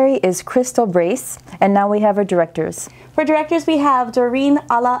 Secretary is Crystal Brace. And now we have our directors. For directors, we have Doreen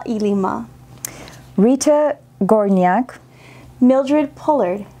Ala Ilima, Rita Gorniak, Mildred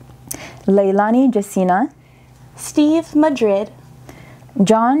Pollard, Leilani Jacina, Steve Madrid,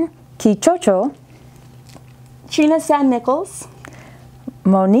 John Kichocho, Trina San Nichols,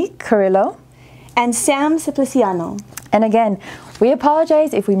 Monique Carrillo, and Sam Simpliciano. And again, we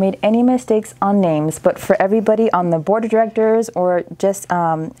apologize if we made any mistakes on names, but for everybody on the board of directors or just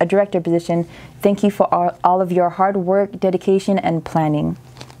a director position, thank you for all of your hard work, dedication, and planning.